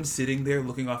 And him sitting there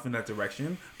looking off in that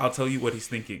direction, I'll tell you what he's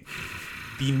thinking.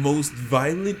 The most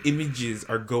violent images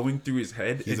are going through his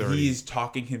head, he is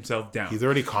talking himself down. He's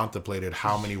already contemplated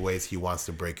how many ways he wants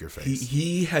to break your face.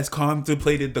 He has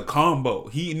contemplated the combo.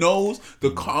 He knows the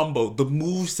combo, the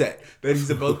moveset that he's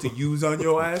about to use on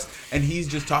your ass, and he's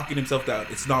just talking himself down.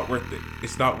 It's not worth it.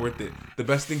 It's not worth it. The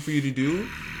best thing for you to do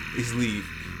is leave.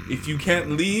 If you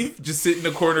can't leave, just sit in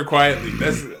the corner quietly.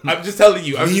 I'm just telling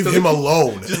you. Leave him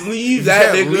alone. Just leave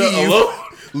that nigga alone.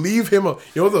 Leave him alone.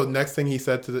 You know the next thing he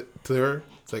said to her?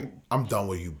 It's like, I'm done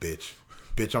with you, bitch.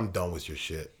 Bitch, I'm done with your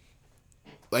shit.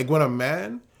 Like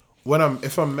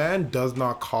if a man does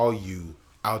not call you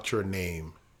out your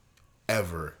name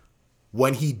ever,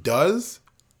 when he does,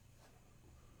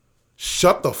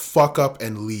 shut the fuck up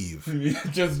and leave.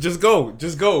 Just go.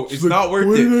 It's like, not worth it.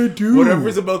 What did I do?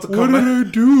 Whatever's about to come out. What did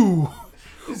I do?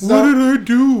 What did I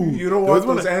do? You don't want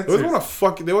those answers.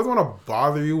 They always want to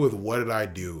bother you with what did I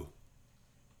do?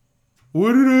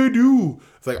 What did I do?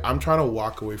 It's like, I'm trying to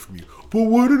walk away from you. But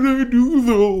what did I do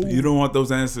though? You don't want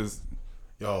those answers.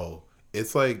 Yo,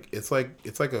 it's like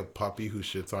a puppy who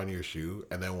shits on your shoe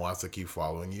and then wants to keep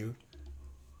following you.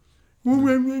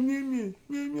 And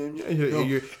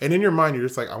in your mind, you're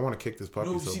just like, I want to kick this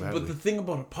puppy badly. But the thing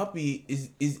about a puppy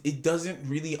is it doesn't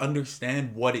really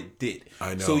understand what it did.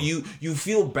 I know. So you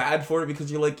feel bad for it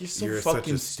because you're like, you're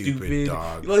fucking such a stupid.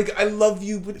 Dog. You're like, I love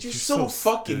you, but you're so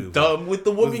fucking stupid. dumb. With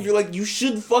the woman, you're like, you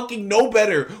should fucking know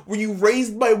better. Were you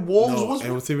raised by wolves? No,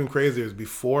 and what's even crazier is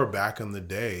before, back in the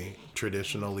day,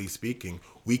 traditionally speaking,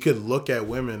 we could look at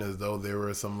women as though they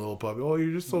were some little puppy. Oh,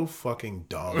 you're just so fucking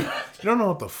dumb. You don't know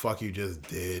what the fuck you just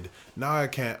did. Now I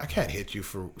can't hit you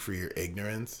for your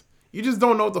ignorance. You just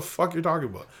don't know what the fuck you're talking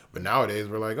about. But nowadays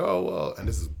we're like, oh well, and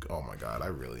this is, oh my god, I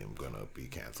really am gonna be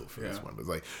canceled for this one. But it's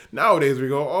like nowadays we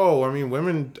go, oh, I mean,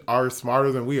 women are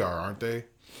smarter than we are, aren't they?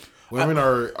 Women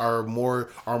are more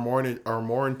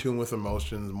in tune with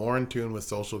emotions, more in tune with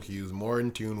social cues, more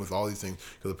in tune with all these things.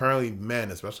 Because apparently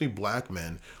men, especially black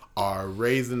men, are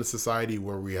raised in a society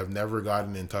where we have never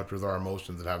gotten in touch with our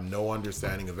emotions and have no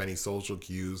understanding of any social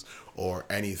cues or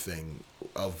anything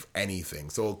of anything.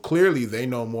 So clearly they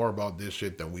know more about this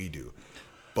shit than we do.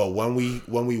 But when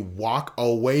we walk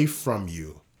away from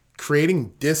you,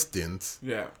 creating distance,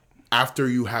 after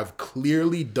you have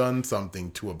clearly done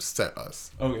something to upset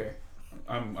us. Okay.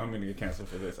 I'm gonna get canceled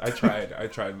for this. I tried,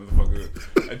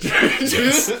 motherfucker. I tried.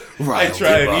 Yes. Right, I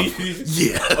tried.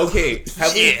 Yeah. Okay.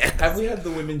 Have we had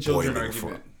the women children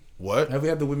argument? What? Have we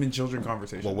had the women children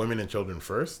conversation? Well, women and children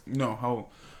first? No.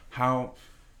 How?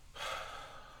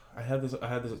 I had this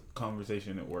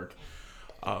conversation at work,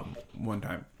 one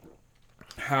time.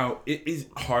 How it is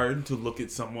hard to look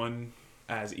at someone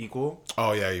as equal.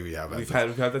 Oh yeah, we have. We've had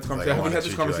this conversation. Have we had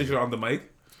this conversation on the mic?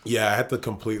 Yeah, I had to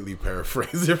completely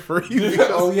paraphrase it for you.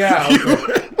 Oh yeah.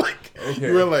 Okay. Okay.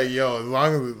 You were like, yo, as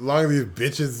long as these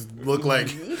bitches look like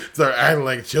start acting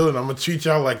like children, I'm gonna treat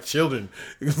y'all like children.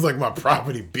 It's like my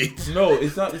property, bitch. No,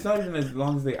 it's not even as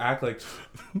long as they act like.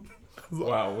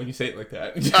 Wow, when you say it like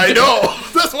that. I know.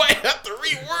 That's why I have to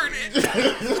reword it.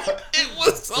 It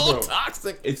was so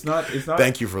toxic. It's not.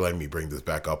 Thank you for letting me bring this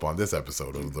back up on this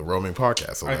episode of the Roaming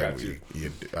Podcast. So I that got you.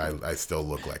 I still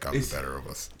look like I'm the better of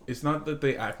us. It's not that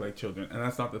they act like children, and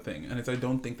that's not the thing. And I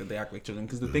don't think that they act like children,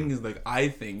 because the thing is, like, I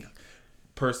think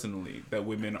personally that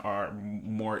women are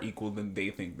more equal than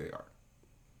they think they are.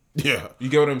 Yeah, you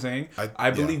get what I'm saying?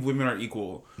 I believe yeah. women are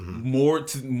equal more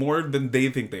than they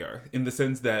think they are, in the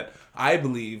sense that I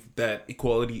believe that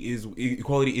equality is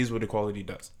what equality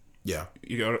does. Yeah,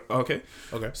 you got it? Okay.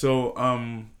 So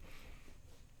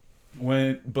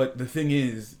but the thing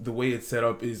is, the way it's set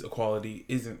up is equality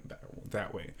isn't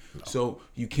that way. No. So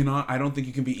you cannot. I don't think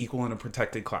you can be equal in a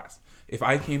protected class. If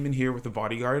I came in here with a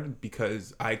bodyguard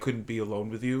because I couldn't be alone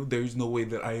with you, there's no way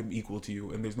that I am equal to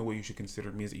you, and there's no way you should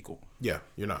consider me as equal. Yeah,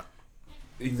 you're not.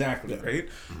 Exactly, right?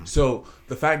 Mm-hmm. So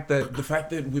the fact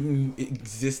that women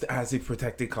exist as a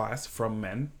protected class from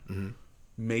men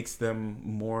makes them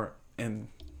more, and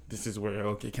this is where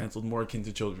I'll get canceled, more akin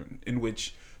to children, in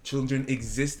which children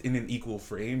exist in an equal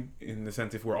frame, in the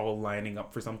sense if we're all lining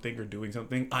up for something or doing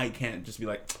something, I can't just be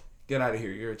like, get out of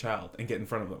here, you're a child, and get in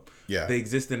front of them. Yeah. They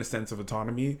exist in a sense of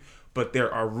autonomy, but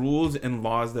there are rules and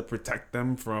laws that protect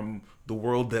them from the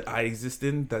world that I exist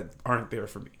in that aren't there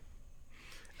for me.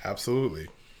 Absolutely.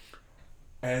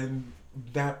 And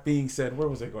that being said, where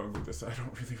was I going with this? I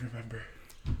don't really remember.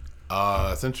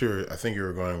 Since I think you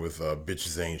were going with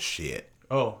bitches ain't shit.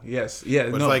 Oh yes, yeah.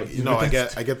 But no, it's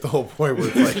like, I get the whole point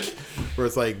where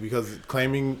it's like because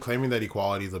claiming that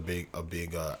equality is a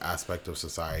big aspect of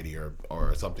society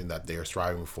or something that they are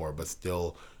striving for, but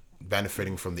still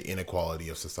benefiting from the inequality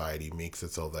of society makes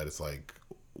it so that it's like,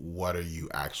 what are you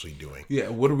actually doing? Yeah,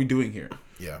 what are we doing here?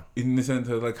 Yeah. In the sense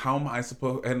of like, how am I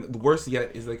supposed? And the worst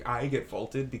yet is like I get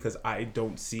faulted because I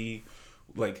don't see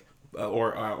like.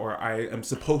 Or I am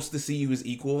supposed to see you as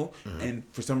equal, and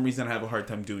for some reason I have a hard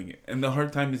time doing it. And the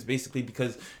hard time is basically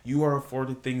because you are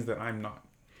afforded things that I'm not.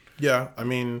 Yeah, I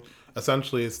mean,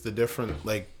 essentially it's the different,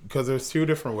 like, because there's two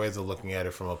different ways of looking at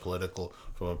it from a political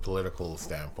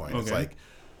standpoint. Okay. It's like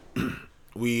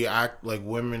we act like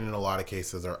women in a lot of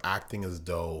cases are acting as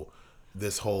though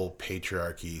this whole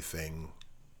patriarchy thing,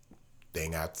 I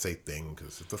have to say thing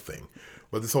because it's a thing.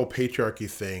 But this whole patriarchy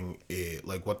thing,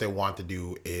 like what they want to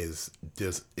do is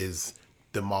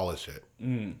demolish it.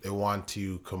 They want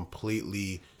to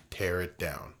completely tear it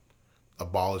down.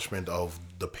 Abolishment of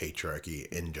the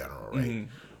patriarchy in general, right?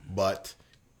 But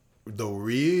the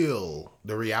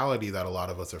reality that a lot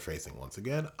of us are facing, once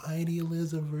again,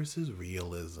 idealism versus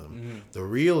realism. The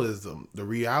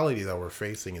reality that we're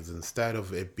facing is, instead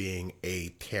of it being a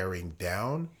tearing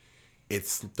down,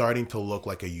 it's starting to look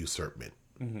like a usurpment.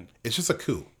 It's just a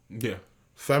coup. Yeah.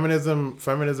 Feminism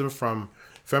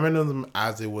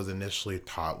as it was initially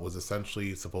taught was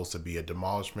essentially supposed to be a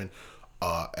demolishment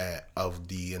of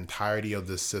the entirety of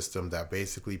this system that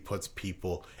basically puts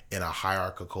people in a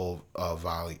hierarchical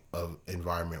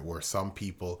environment where some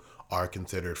people are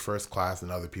considered first class and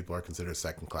other people are considered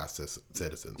second class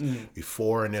citizens.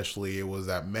 Before, initially, it was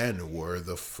that women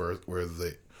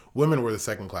were the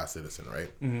second class citizen,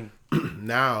 right?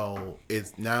 Now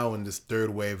in this third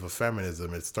wave of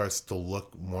feminism, it starts to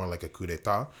look more like a coup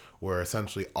d'etat, where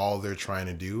essentially all they're trying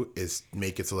to do is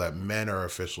make it so that men are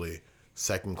officially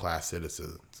second class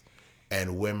citizens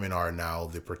and women are now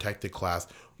the protected class,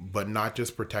 but not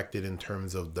just protected in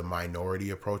terms of the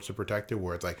minority approach to protected,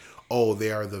 where it's like, oh,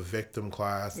 they are the victim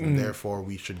class and therefore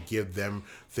we should give them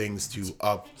things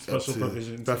special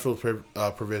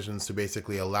provisions to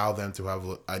basically allow them to have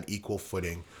an equal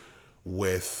footing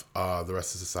with the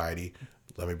rest of society.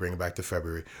 Let me bring it back to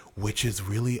February, which is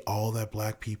really all that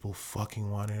black people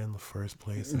fucking wanted in the first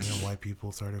place. And then white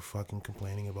people started fucking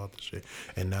complaining about the shit.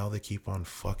 And now they keep on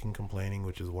fucking complaining,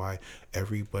 which is why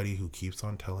everybody who keeps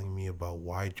on telling me about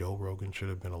why Joe Rogan should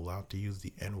have been allowed to use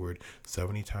the N-word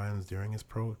 70 times during his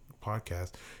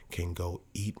podcast can go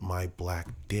eat my black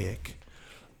dick.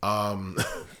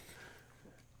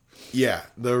 Yeah,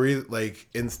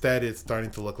 instead it's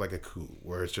starting to look like a coup,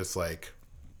 where it's just like,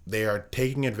 they are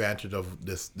taking advantage of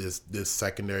this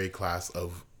secondary class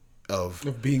of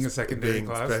being a secondary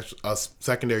class, a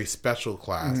secondary special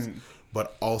class,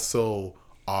 but also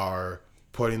are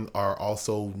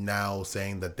also now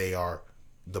saying that they are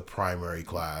the primary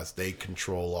class. They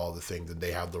control all the things and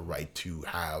they have the right to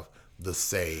have the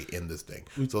say in this thing.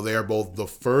 So they are both the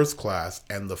first class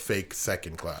and the fake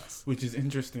second class. Which is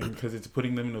interesting because it's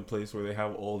putting them in a place where they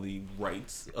have all the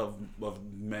rights of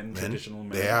men, traditional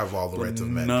men. They have all the rights of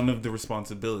men. None of the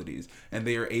responsibilities. And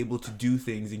they are able to do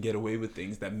things and get away with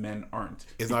things that men aren't.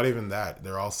 It's not even that.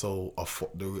 They're also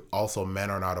men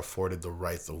are not afforded the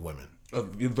rights of women.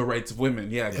 The rights of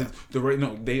women, yeah, because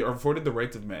they are afforded the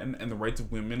rights of men, and the rights of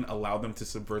women allow them to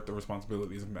subvert the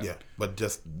responsibilities of men. Yeah, but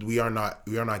just we are not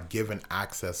given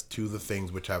access to the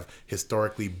things which have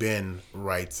historically been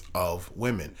rights of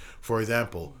women. For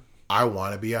example, I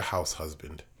want to be a house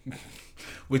husband,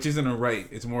 which isn't a right;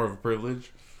 it's more of a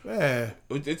privilege.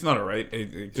 It's not a right.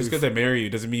 Just because I marry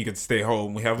you doesn't mean you can stay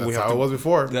home. That's how it was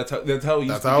before. That's how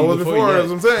it was before. Yeah. That's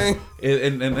what I'm saying.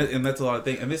 And that's a lot of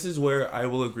things. And this is where I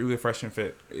will agree with Fresh and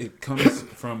Fit. It comes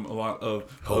from a lot of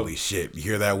holy shit. You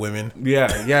hear that, women?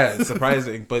 Yeah. It's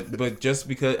surprising, but just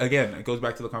because again, it goes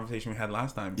back to the conversation we had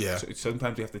last time. Yeah. So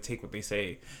sometimes you have to take what they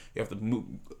say. You have to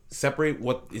separate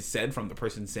what is said from the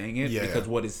person saying it because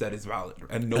what is said is valid,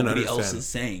 and nobody else is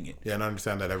saying it. Yeah, and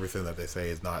understand that everything that they say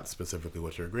is not specifically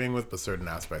what you're agreeing with, but certain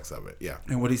aspects of it. Yeah.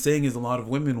 And what he's saying is a lot of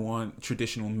women want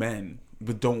traditional men,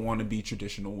 but don't want to be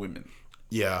traditional women.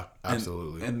 Yeah,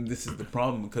 absolutely. And this is the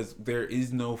problem because there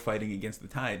is no fighting against the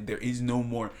tide. There is no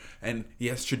more. And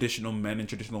yes, traditional men and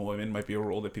traditional women might be a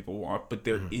role that people want, but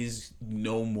there is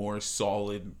no more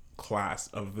solid class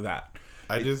of that.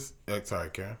 Sorry,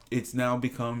 Karen. It's now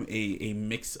become a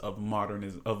mix of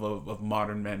modernism of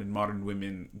modern men and modern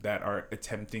women that are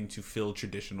attempting to fill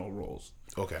traditional roles.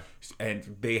 Okay.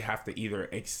 And they have to either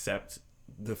accept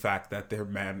the fact that their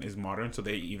man is modern, so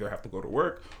they either have to go to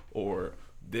work or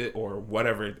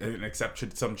whatever and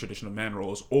accept some traditional man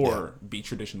roles, or be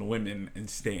traditional women and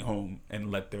stay home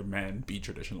and let their man be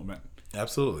traditional men.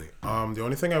 Absolutely. The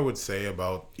only thing I would say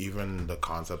about even the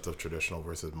concept of traditional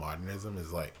versus modernism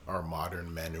is like our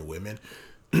modern men and women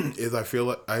is I feel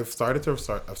like I've started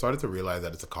to realize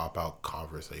that it's a cop-out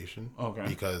conversation. Okay.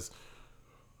 Because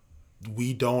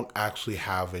we don't actually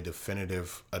have a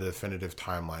definitive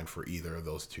timeline for either of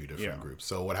those two different groups.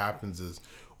 So what happens is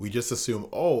we just assume,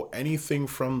 anything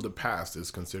from the past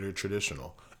is considered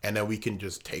traditional, and then we can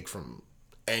just take from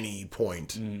any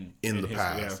point in the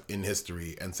past in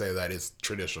history and say that it's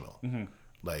traditional.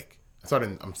 Like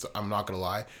I'm not gonna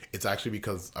lie, it's actually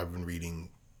because I've been reading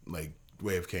like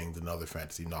Way of Kings and other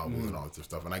fantasy novels and all this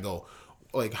stuff, and I go,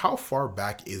 like, how far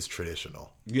back is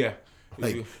traditional?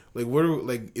 Like what are,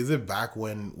 like, is it back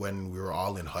when we were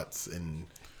all in huts and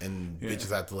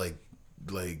bitches had to like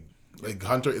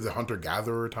hunter? Is it hunter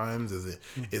gatherer times? Is it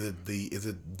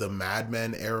the Mad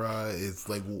Men era? Is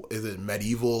it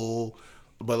medieval?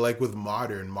 But like with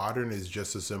modern is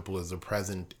just as simple as the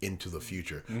present into the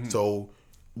future. So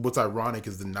what's ironic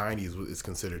is the 90s is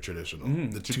considered traditional.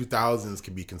 The 2000s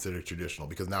can be considered traditional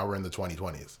because now we're in the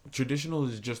 2020s. Traditional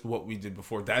is just what we did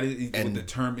before. That is what the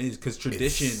term is, because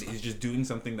tradition is just doing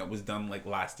something that was done like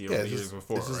last year or the years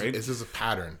before, right? It's just a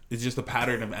pattern. It's just a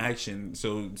pattern of action.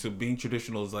 So being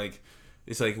traditional is like,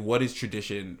 it's like, what is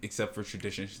tradition except for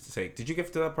tradition's sake? Did you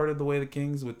get to that part of the Way of the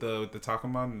Kings with the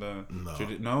talking about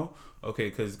the no?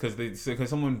 Okay, because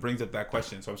someone brings up that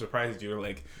question, so I'm surprised you're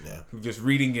like, just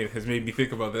reading it has made me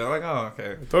think about that. I'm like, oh,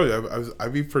 okay. I told you, I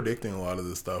be predicting a lot of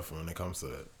this stuff when it comes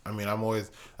to it. I mean, I'm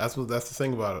always that's the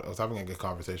thing about it. I was having a good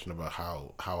conversation about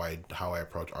how I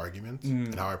approach arguments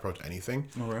and how I approach anything.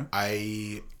 All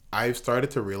right. I've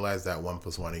started to realize that 1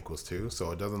 + 1 = 2.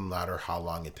 So it doesn't matter how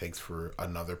long it takes for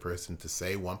another person to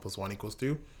say 1 + 1 =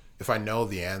 2. If I know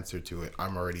the answer to it,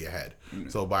 I'm already ahead.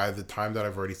 So by the time that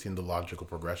I've already seen the logical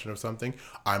progression of something,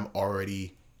 I'm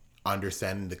already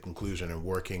understanding the conclusion and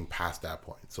working past that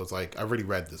point. So it's like, I've already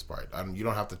read this part. You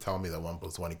don't have to tell me that 1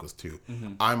 + 1 = 2.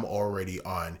 I'm already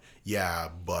on,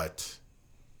 but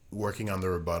working on the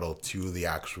rebuttal to the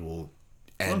actual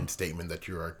end statement that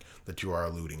you are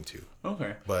alluding to.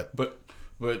 Okay. But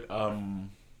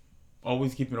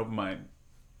always keep an open mind.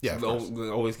 Yeah,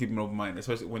 always keep an open mind,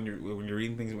 especially when you're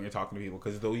reading things, when you're talking to people,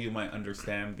 because though you might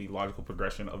understand the logical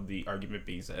progression of the argument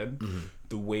being said,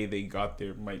 the way they got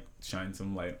there might shine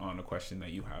some light on a question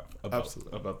that you have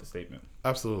about the statement.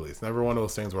 Absolutely. It's never one of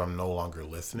those things where I'm no longer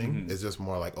listening. It's just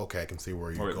more like, okay, I can see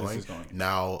where you're going.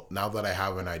 Now that I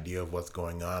have an idea of what's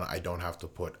going on, I don't have to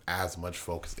put as much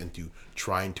focus into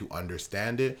trying to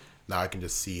understand it. Now I can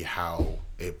just see how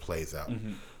it plays out.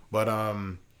 But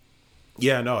I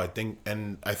think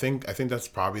that's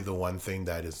probably the one thing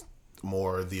that is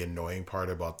more the annoying part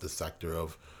about the sector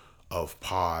of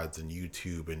pods and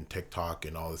YouTube and TikTok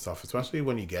and all this stuff, especially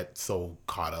when you get so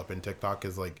caught up in TikTok,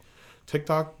 is like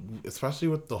TikTok, especially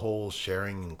with the whole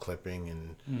sharing and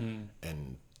clipping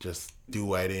and just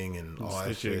duetting and all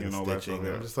that Stitching shit and all that stitching. stuff,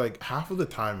 yeah. I'm just like, half of the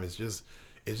time it's just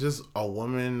a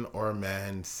woman or a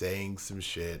man saying some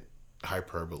shit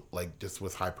hyperbole, like just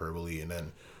with hyperbole, and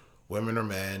then women or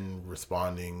men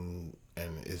responding,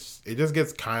 and it just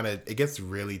gets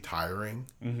really tiring.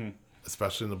 Mm-hmm.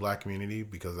 Especially in the black community,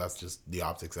 because that's just the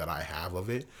optics that I have of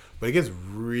it. But it gets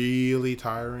really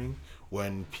tiring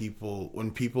when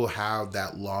people have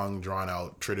that long drawn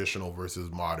out traditional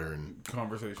versus modern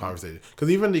conversation.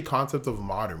 Because even the concept of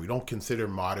modern, we don't consider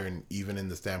modern even in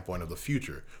the standpoint of the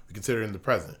future. We consider it in the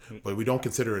present, but we don't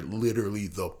consider it literally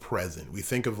the present. We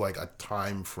think of like a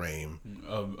time frame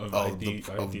of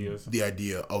ideas. The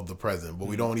idea of the present, but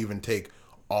we don't even take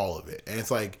all of it. And it's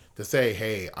like to say,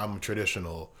 hey, I'm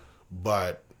traditional,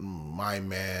 but my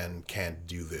man can't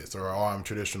do this, or oh, I'm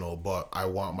traditional, but I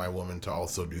want my woman to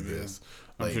also do this.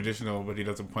 I'm traditional, but he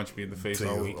doesn't punch me in the face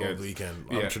all weekend.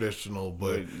 I'm traditional,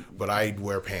 but I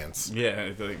wear pants. Yeah,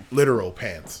 it's like literal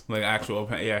pants, like actual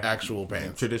pants. Yeah, actual pants.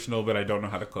 I'm traditional, but I don't know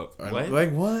how to cook. What?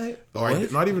 Like what? Or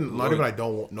not even I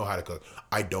don't know how to cook.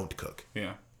 I don't cook.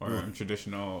 Yeah. Or I'm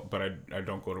traditional, but I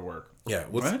don't go to work. Yeah.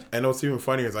 And what's even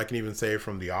funnier is I can even say it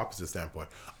from the opposite standpoint.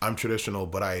 I'm traditional,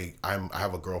 but I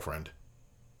have a girlfriend.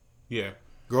 Yeah.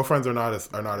 Girlfriends are not a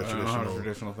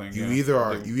traditional thing. You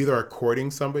yeah. either are courting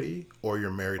somebody or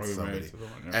you're married to somebody. Married to the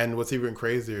one, yeah. And what's even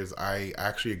crazier is I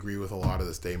actually agree with a lot of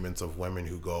the statements of women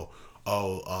who go,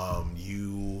 "Oh,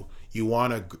 you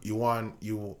want a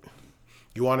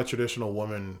traditional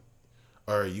woman,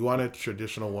 or you want a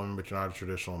traditional woman, but you're not a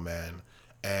traditional man."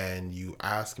 And you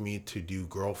ask me to do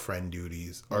girlfriend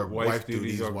duties or wife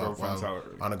duties on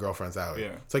a girlfriend's salary.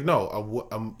 Yeah. It's like,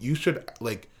 no, you should,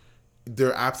 like,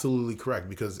 they're absolutely correct,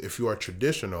 because if you are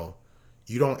traditional,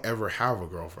 you don't ever have a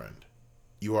girlfriend.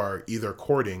 You are either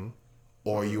courting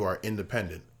or you are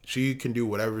independent. She can do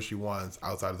whatever she wants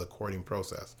outside of the courting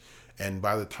process. And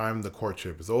by the time the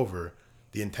courtship is over,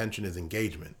 the intention is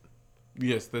engagement.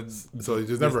 Yes, that's so.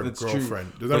 There's never a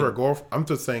girlfriend. There's never a girlfriend. I'm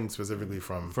just saying specifically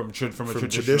from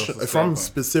traditional, from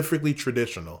specifically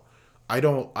traditional.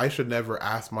 I should never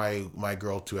ask my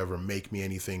girl to ever make me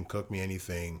anything, cook me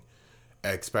anything. I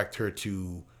expect her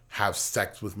to have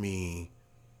sex with me.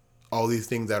 All these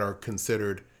things that are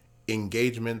considered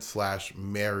engagement /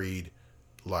 married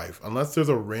life. Unless there's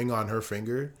a ring on her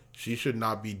finger, she should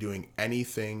not be doing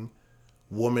anything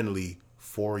womanly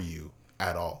for you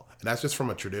at all. And that's just from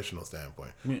a traditional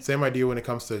standpoint. Same idea when it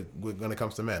comes to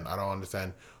men. I don't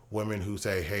understand women who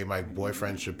say, "Hey, my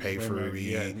boyfriend should pay for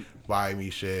me, buy me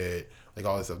shit, like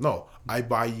all this stuff." No, I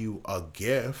buy you a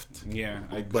gift. Yeah,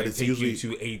 but it's usually you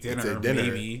to a dinner,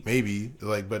 maybe.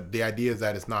 Like, but the idea is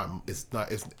that it's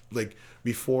like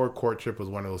before courtship was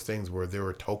one of those things where there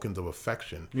were tokens of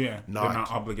affection. Yeah, not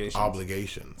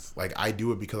obligations. Like, I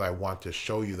do it because I want to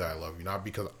show you that I love you, not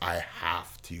because I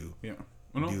have to. Yeah.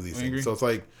 Do these things. Agree. So it's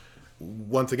like,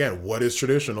 once again, what is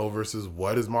traditional versus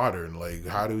what is modern? Like,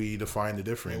 how do we define the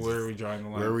difference? Where are we drawing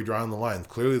the line?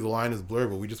 Clearly the line is blurred,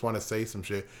 but we just want to say some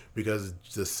shit because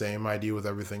it's the same idea with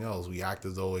everything else. We act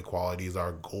as though equality is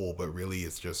our goal, but really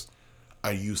it's just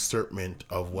a usurpment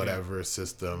of whatever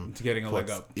system. It's getting a leg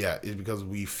up. Yeah, it's because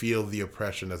we feel the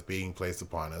oppression that's being placed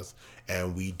upon us,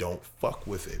 and we don't fuck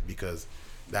with it because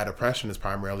that oppression is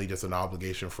primarily just an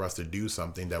obligation for us to do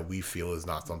something that we feel is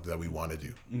not something that we want to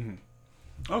do. Mm-hmm.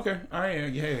 Okay, all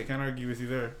right, yeah, I can't argue with you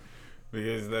there,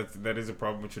 because that is a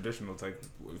problem with traditional. It's like,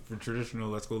 for traditional,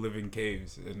 let's go live in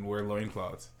caves and wear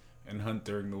loincloths and hunt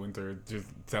during the winter. It just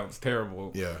sounds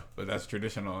terrible. Yeah, but that's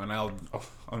traditional. And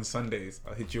on Sundays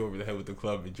I'll hit you over the head with the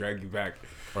club and drag you back.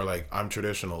 Or like, I'm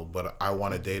traditional, but I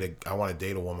want to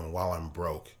date a woman while I'm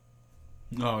broke.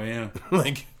 Oh yeah,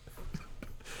 like,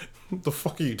 what the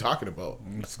fuck are you talking about?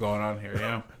 What's going on here?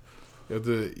 Yeah.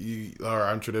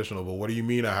 I'm traditional, but what do you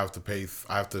mean I have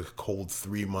to hold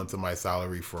 3 months of my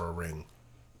salary for a ring?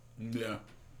 Yeah.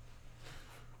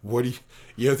 What do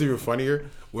you know what's even funnier?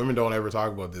 Women don't ever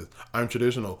talk about this. I'm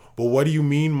traditional, but what do you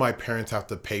mean my parents have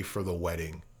to pay for the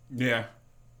wedding? Yeah.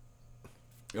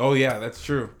 Oh yeah, that's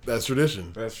true. That's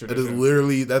tradition. That's tradition.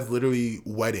 That's literally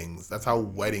weddings. That's how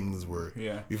weddings were.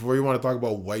 Yeah. Before you want to talk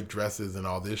about white dresses and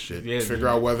all this shit, figure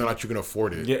out whether or not you can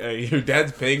afford it. Yeah, your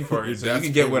dad's paying for it, so you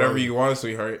can get whatever you want,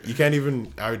 sweetheart. You can't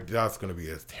even. That's gonna be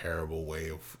a terrible way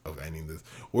of ending this.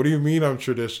 What do you mean I'm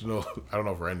traditional? I don't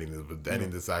know if we're ending this, but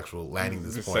ending this actual landing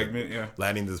this point segment, yeah.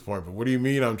 Landing this point. But what do you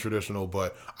mean I'm traditional?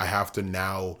 But I have to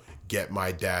now get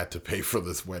my dad to pay for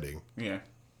this wedding. Yeah.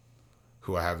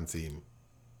 Who I haven't seen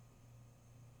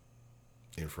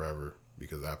in forever,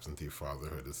 because absentee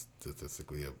fatherhood is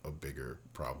statistically a bigger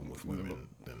problem with women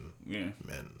than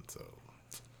men. So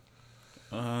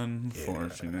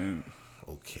unfortunate.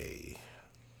 Yeah. Okay.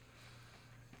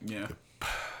 Yeah.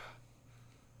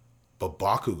 But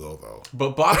Bakugo though.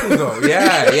 But Bakugo,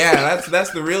 yeah, that's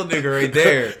the real nigga right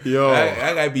there. Yo,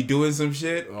 I gotta be doing some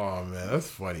shit. Oh man, that's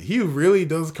funny. He really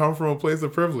does come from a place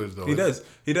of privilege though. He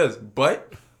does.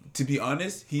 But to be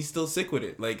honest, he's still sick with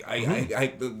it. Like I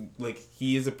like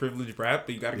he is a privileged brat,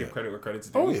 but you gotta give credit where credit's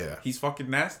due. Oh yeah, he's fucking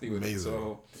nasty with it.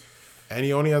 So. And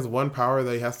he only has one power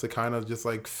that he has to kind of just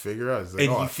like figure out. Like,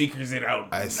 and he figures it out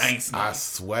nicely. I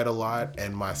sweat a lot,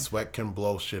 and my sweat can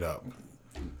blow shit up.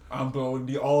 I'm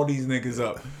blowing all these niggas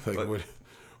up. Like,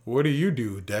 what do you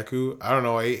do, Deku? I don't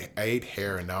know. I ate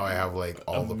hair, and now I have like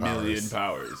all the powers. 1,000,000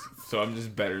 powers. So I'm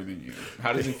just better than you.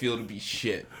 How does it feel to be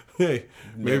shit? Hey,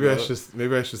 maybe I should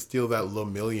steal that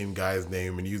Lemillion guy's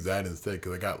name and use that instead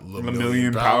because I got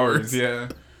Lemillion powers. Yeah.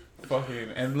 Fucking,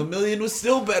 and Lemillion was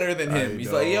still better than him.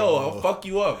 He's like, yo, I'll fuck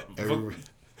you up.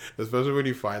 Especially when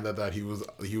you find that he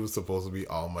was supposed to be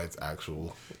All Might's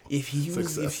actual. If he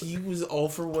was All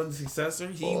for One successor,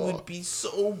 he would be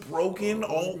so broken.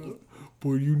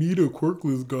 But you need a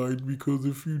quirkless guide because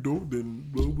if you don't, then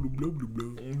blah blah blah blah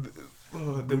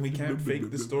blah. Then we can't fake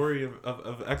the story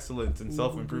of excellence and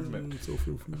self-improvement.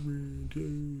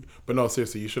 But no,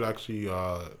 seriously, you should actually,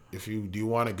 if you do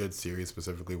want a good series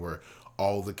specifically where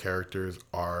all the characters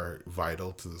are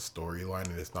vital to the storyline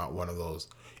and it's not one of those,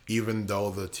 even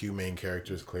though the two main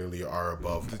characters clearly are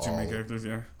above the two main characters,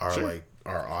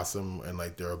 are awesome and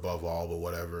like they're above all, but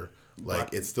whatever.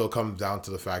 Like it still comes down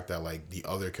to the fact that like the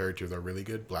other characters are really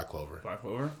good. Black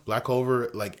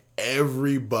Clover, like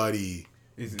everybody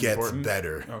gets important?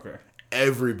 Better. Okay.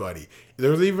 Everybody.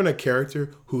 There's even a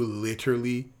character who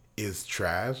literally is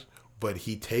trash, but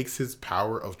he takes his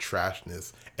power of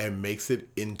trashness and makes it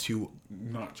into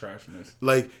not trashness.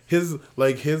 Like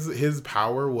his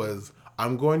power was,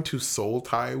 I'm going to soul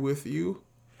tie with you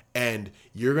and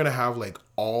you're going to have like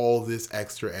all this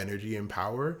extra energy and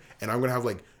power and I'm going to have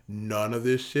like none of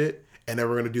this shit and then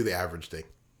we're going to do the average thing.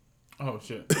 Oh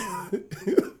shit.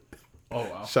 Oh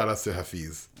wow! Shout out to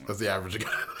Hafiz. That's the average guy.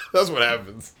 That's what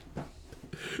happens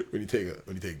when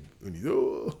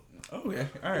you. Okay,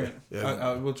 all right. Yeah.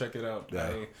 I will check it out. Yeah.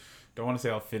 I don't want to say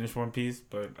I'll finish One Piece,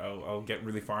 but I'll get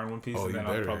really far in One Piece, and then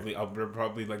I'll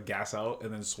probably like gas out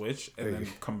and then switch and then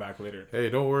come back later. Hey,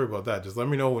 don't worry about that. Just let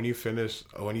me know when you finish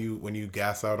when you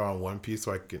gas out on One Piece,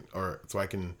 so I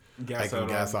can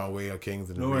gas on Way of Kings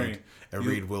and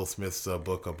read Will Smith's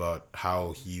book about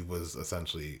how he was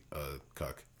essentially a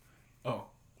cuck. Oh,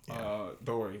 yeah.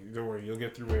 Don't worry. You'll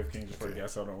get through Way of Kings before you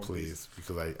gas out on One Piece. Please,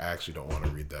 because I actually don't want to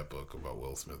read that book about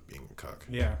Will Smith being a cuck.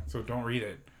 Yeah, so don't read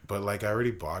it. But like, I already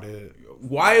bought it.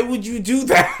 Why would you do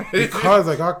that? Because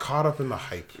I got caught up in the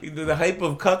hype. The hype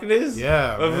of cuckness.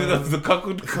 Yeah, of the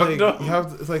cuckdom. Like, you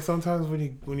have it's like sometimes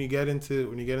when you get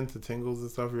into tingles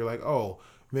and stuff, you're like, oh,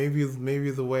 maybe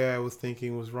the way I was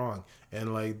thinking was wrong,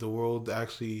 and like the world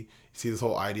actually see this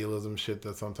whole idealism shit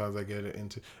that sometimes I get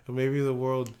into. Maybe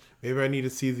I need to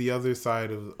see the other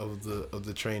side of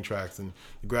the train tracks, and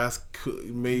the grass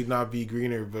may not be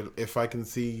greener, but if I can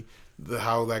see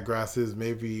how that grass is,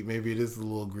 maybe it is a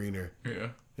little greener. Yeah.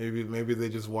 Maybe they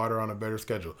just water on a better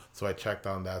schedule. So I checked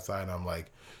on that side, and I'm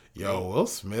like, yo, Will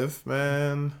Smith,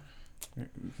 man,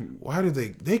 why do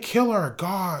they kill our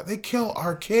god? They kill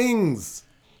our kings.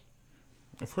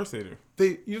 Of course they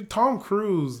do. Tom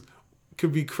Cruise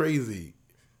could be crazy,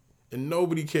 and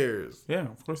nobody cares. Yeah,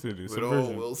 of course they do. But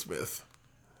Will Smith,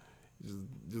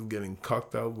 just getting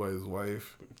cucked out by his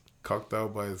wife, cucked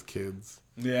out by his kids.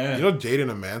 Yeah. You know,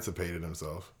 Jaden emancipated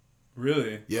himself.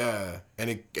 Really? Yeah, and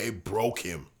it broke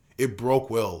him. It broke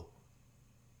Will.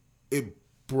 It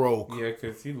broke. Yeah,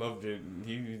 because he loved it.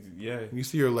 You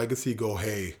see your legacy go,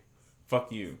 hey.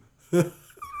 Fuck you.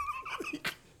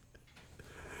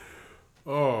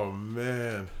 Oh,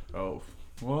 man. Oh,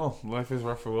 well, life is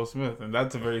rough for Will Smith. And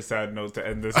that's a very sad note to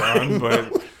end this on.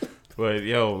 but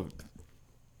yo,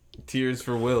 tears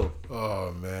for Will.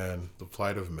 Oh, man. The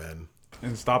plight of men.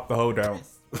 And stop the hoedown.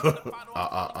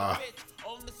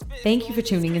 Thank you for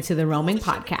tuning into the Roaming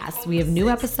Podcast. We have new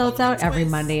episodes out every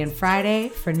Monday and Friday.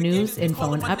 For news,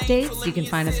 info, and updates, you can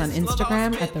find us on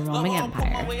Instagram at The Roaming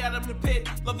Empire.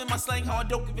 Loving my slang, how I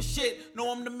don't give a shit.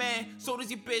 Know I'm the man, so does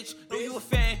your bitch. Know you a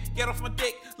fan, get off my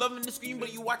dick. Loving the screen,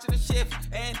 but you watching the shift.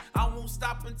 And I won't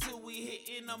stop until we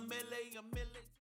hitting a million.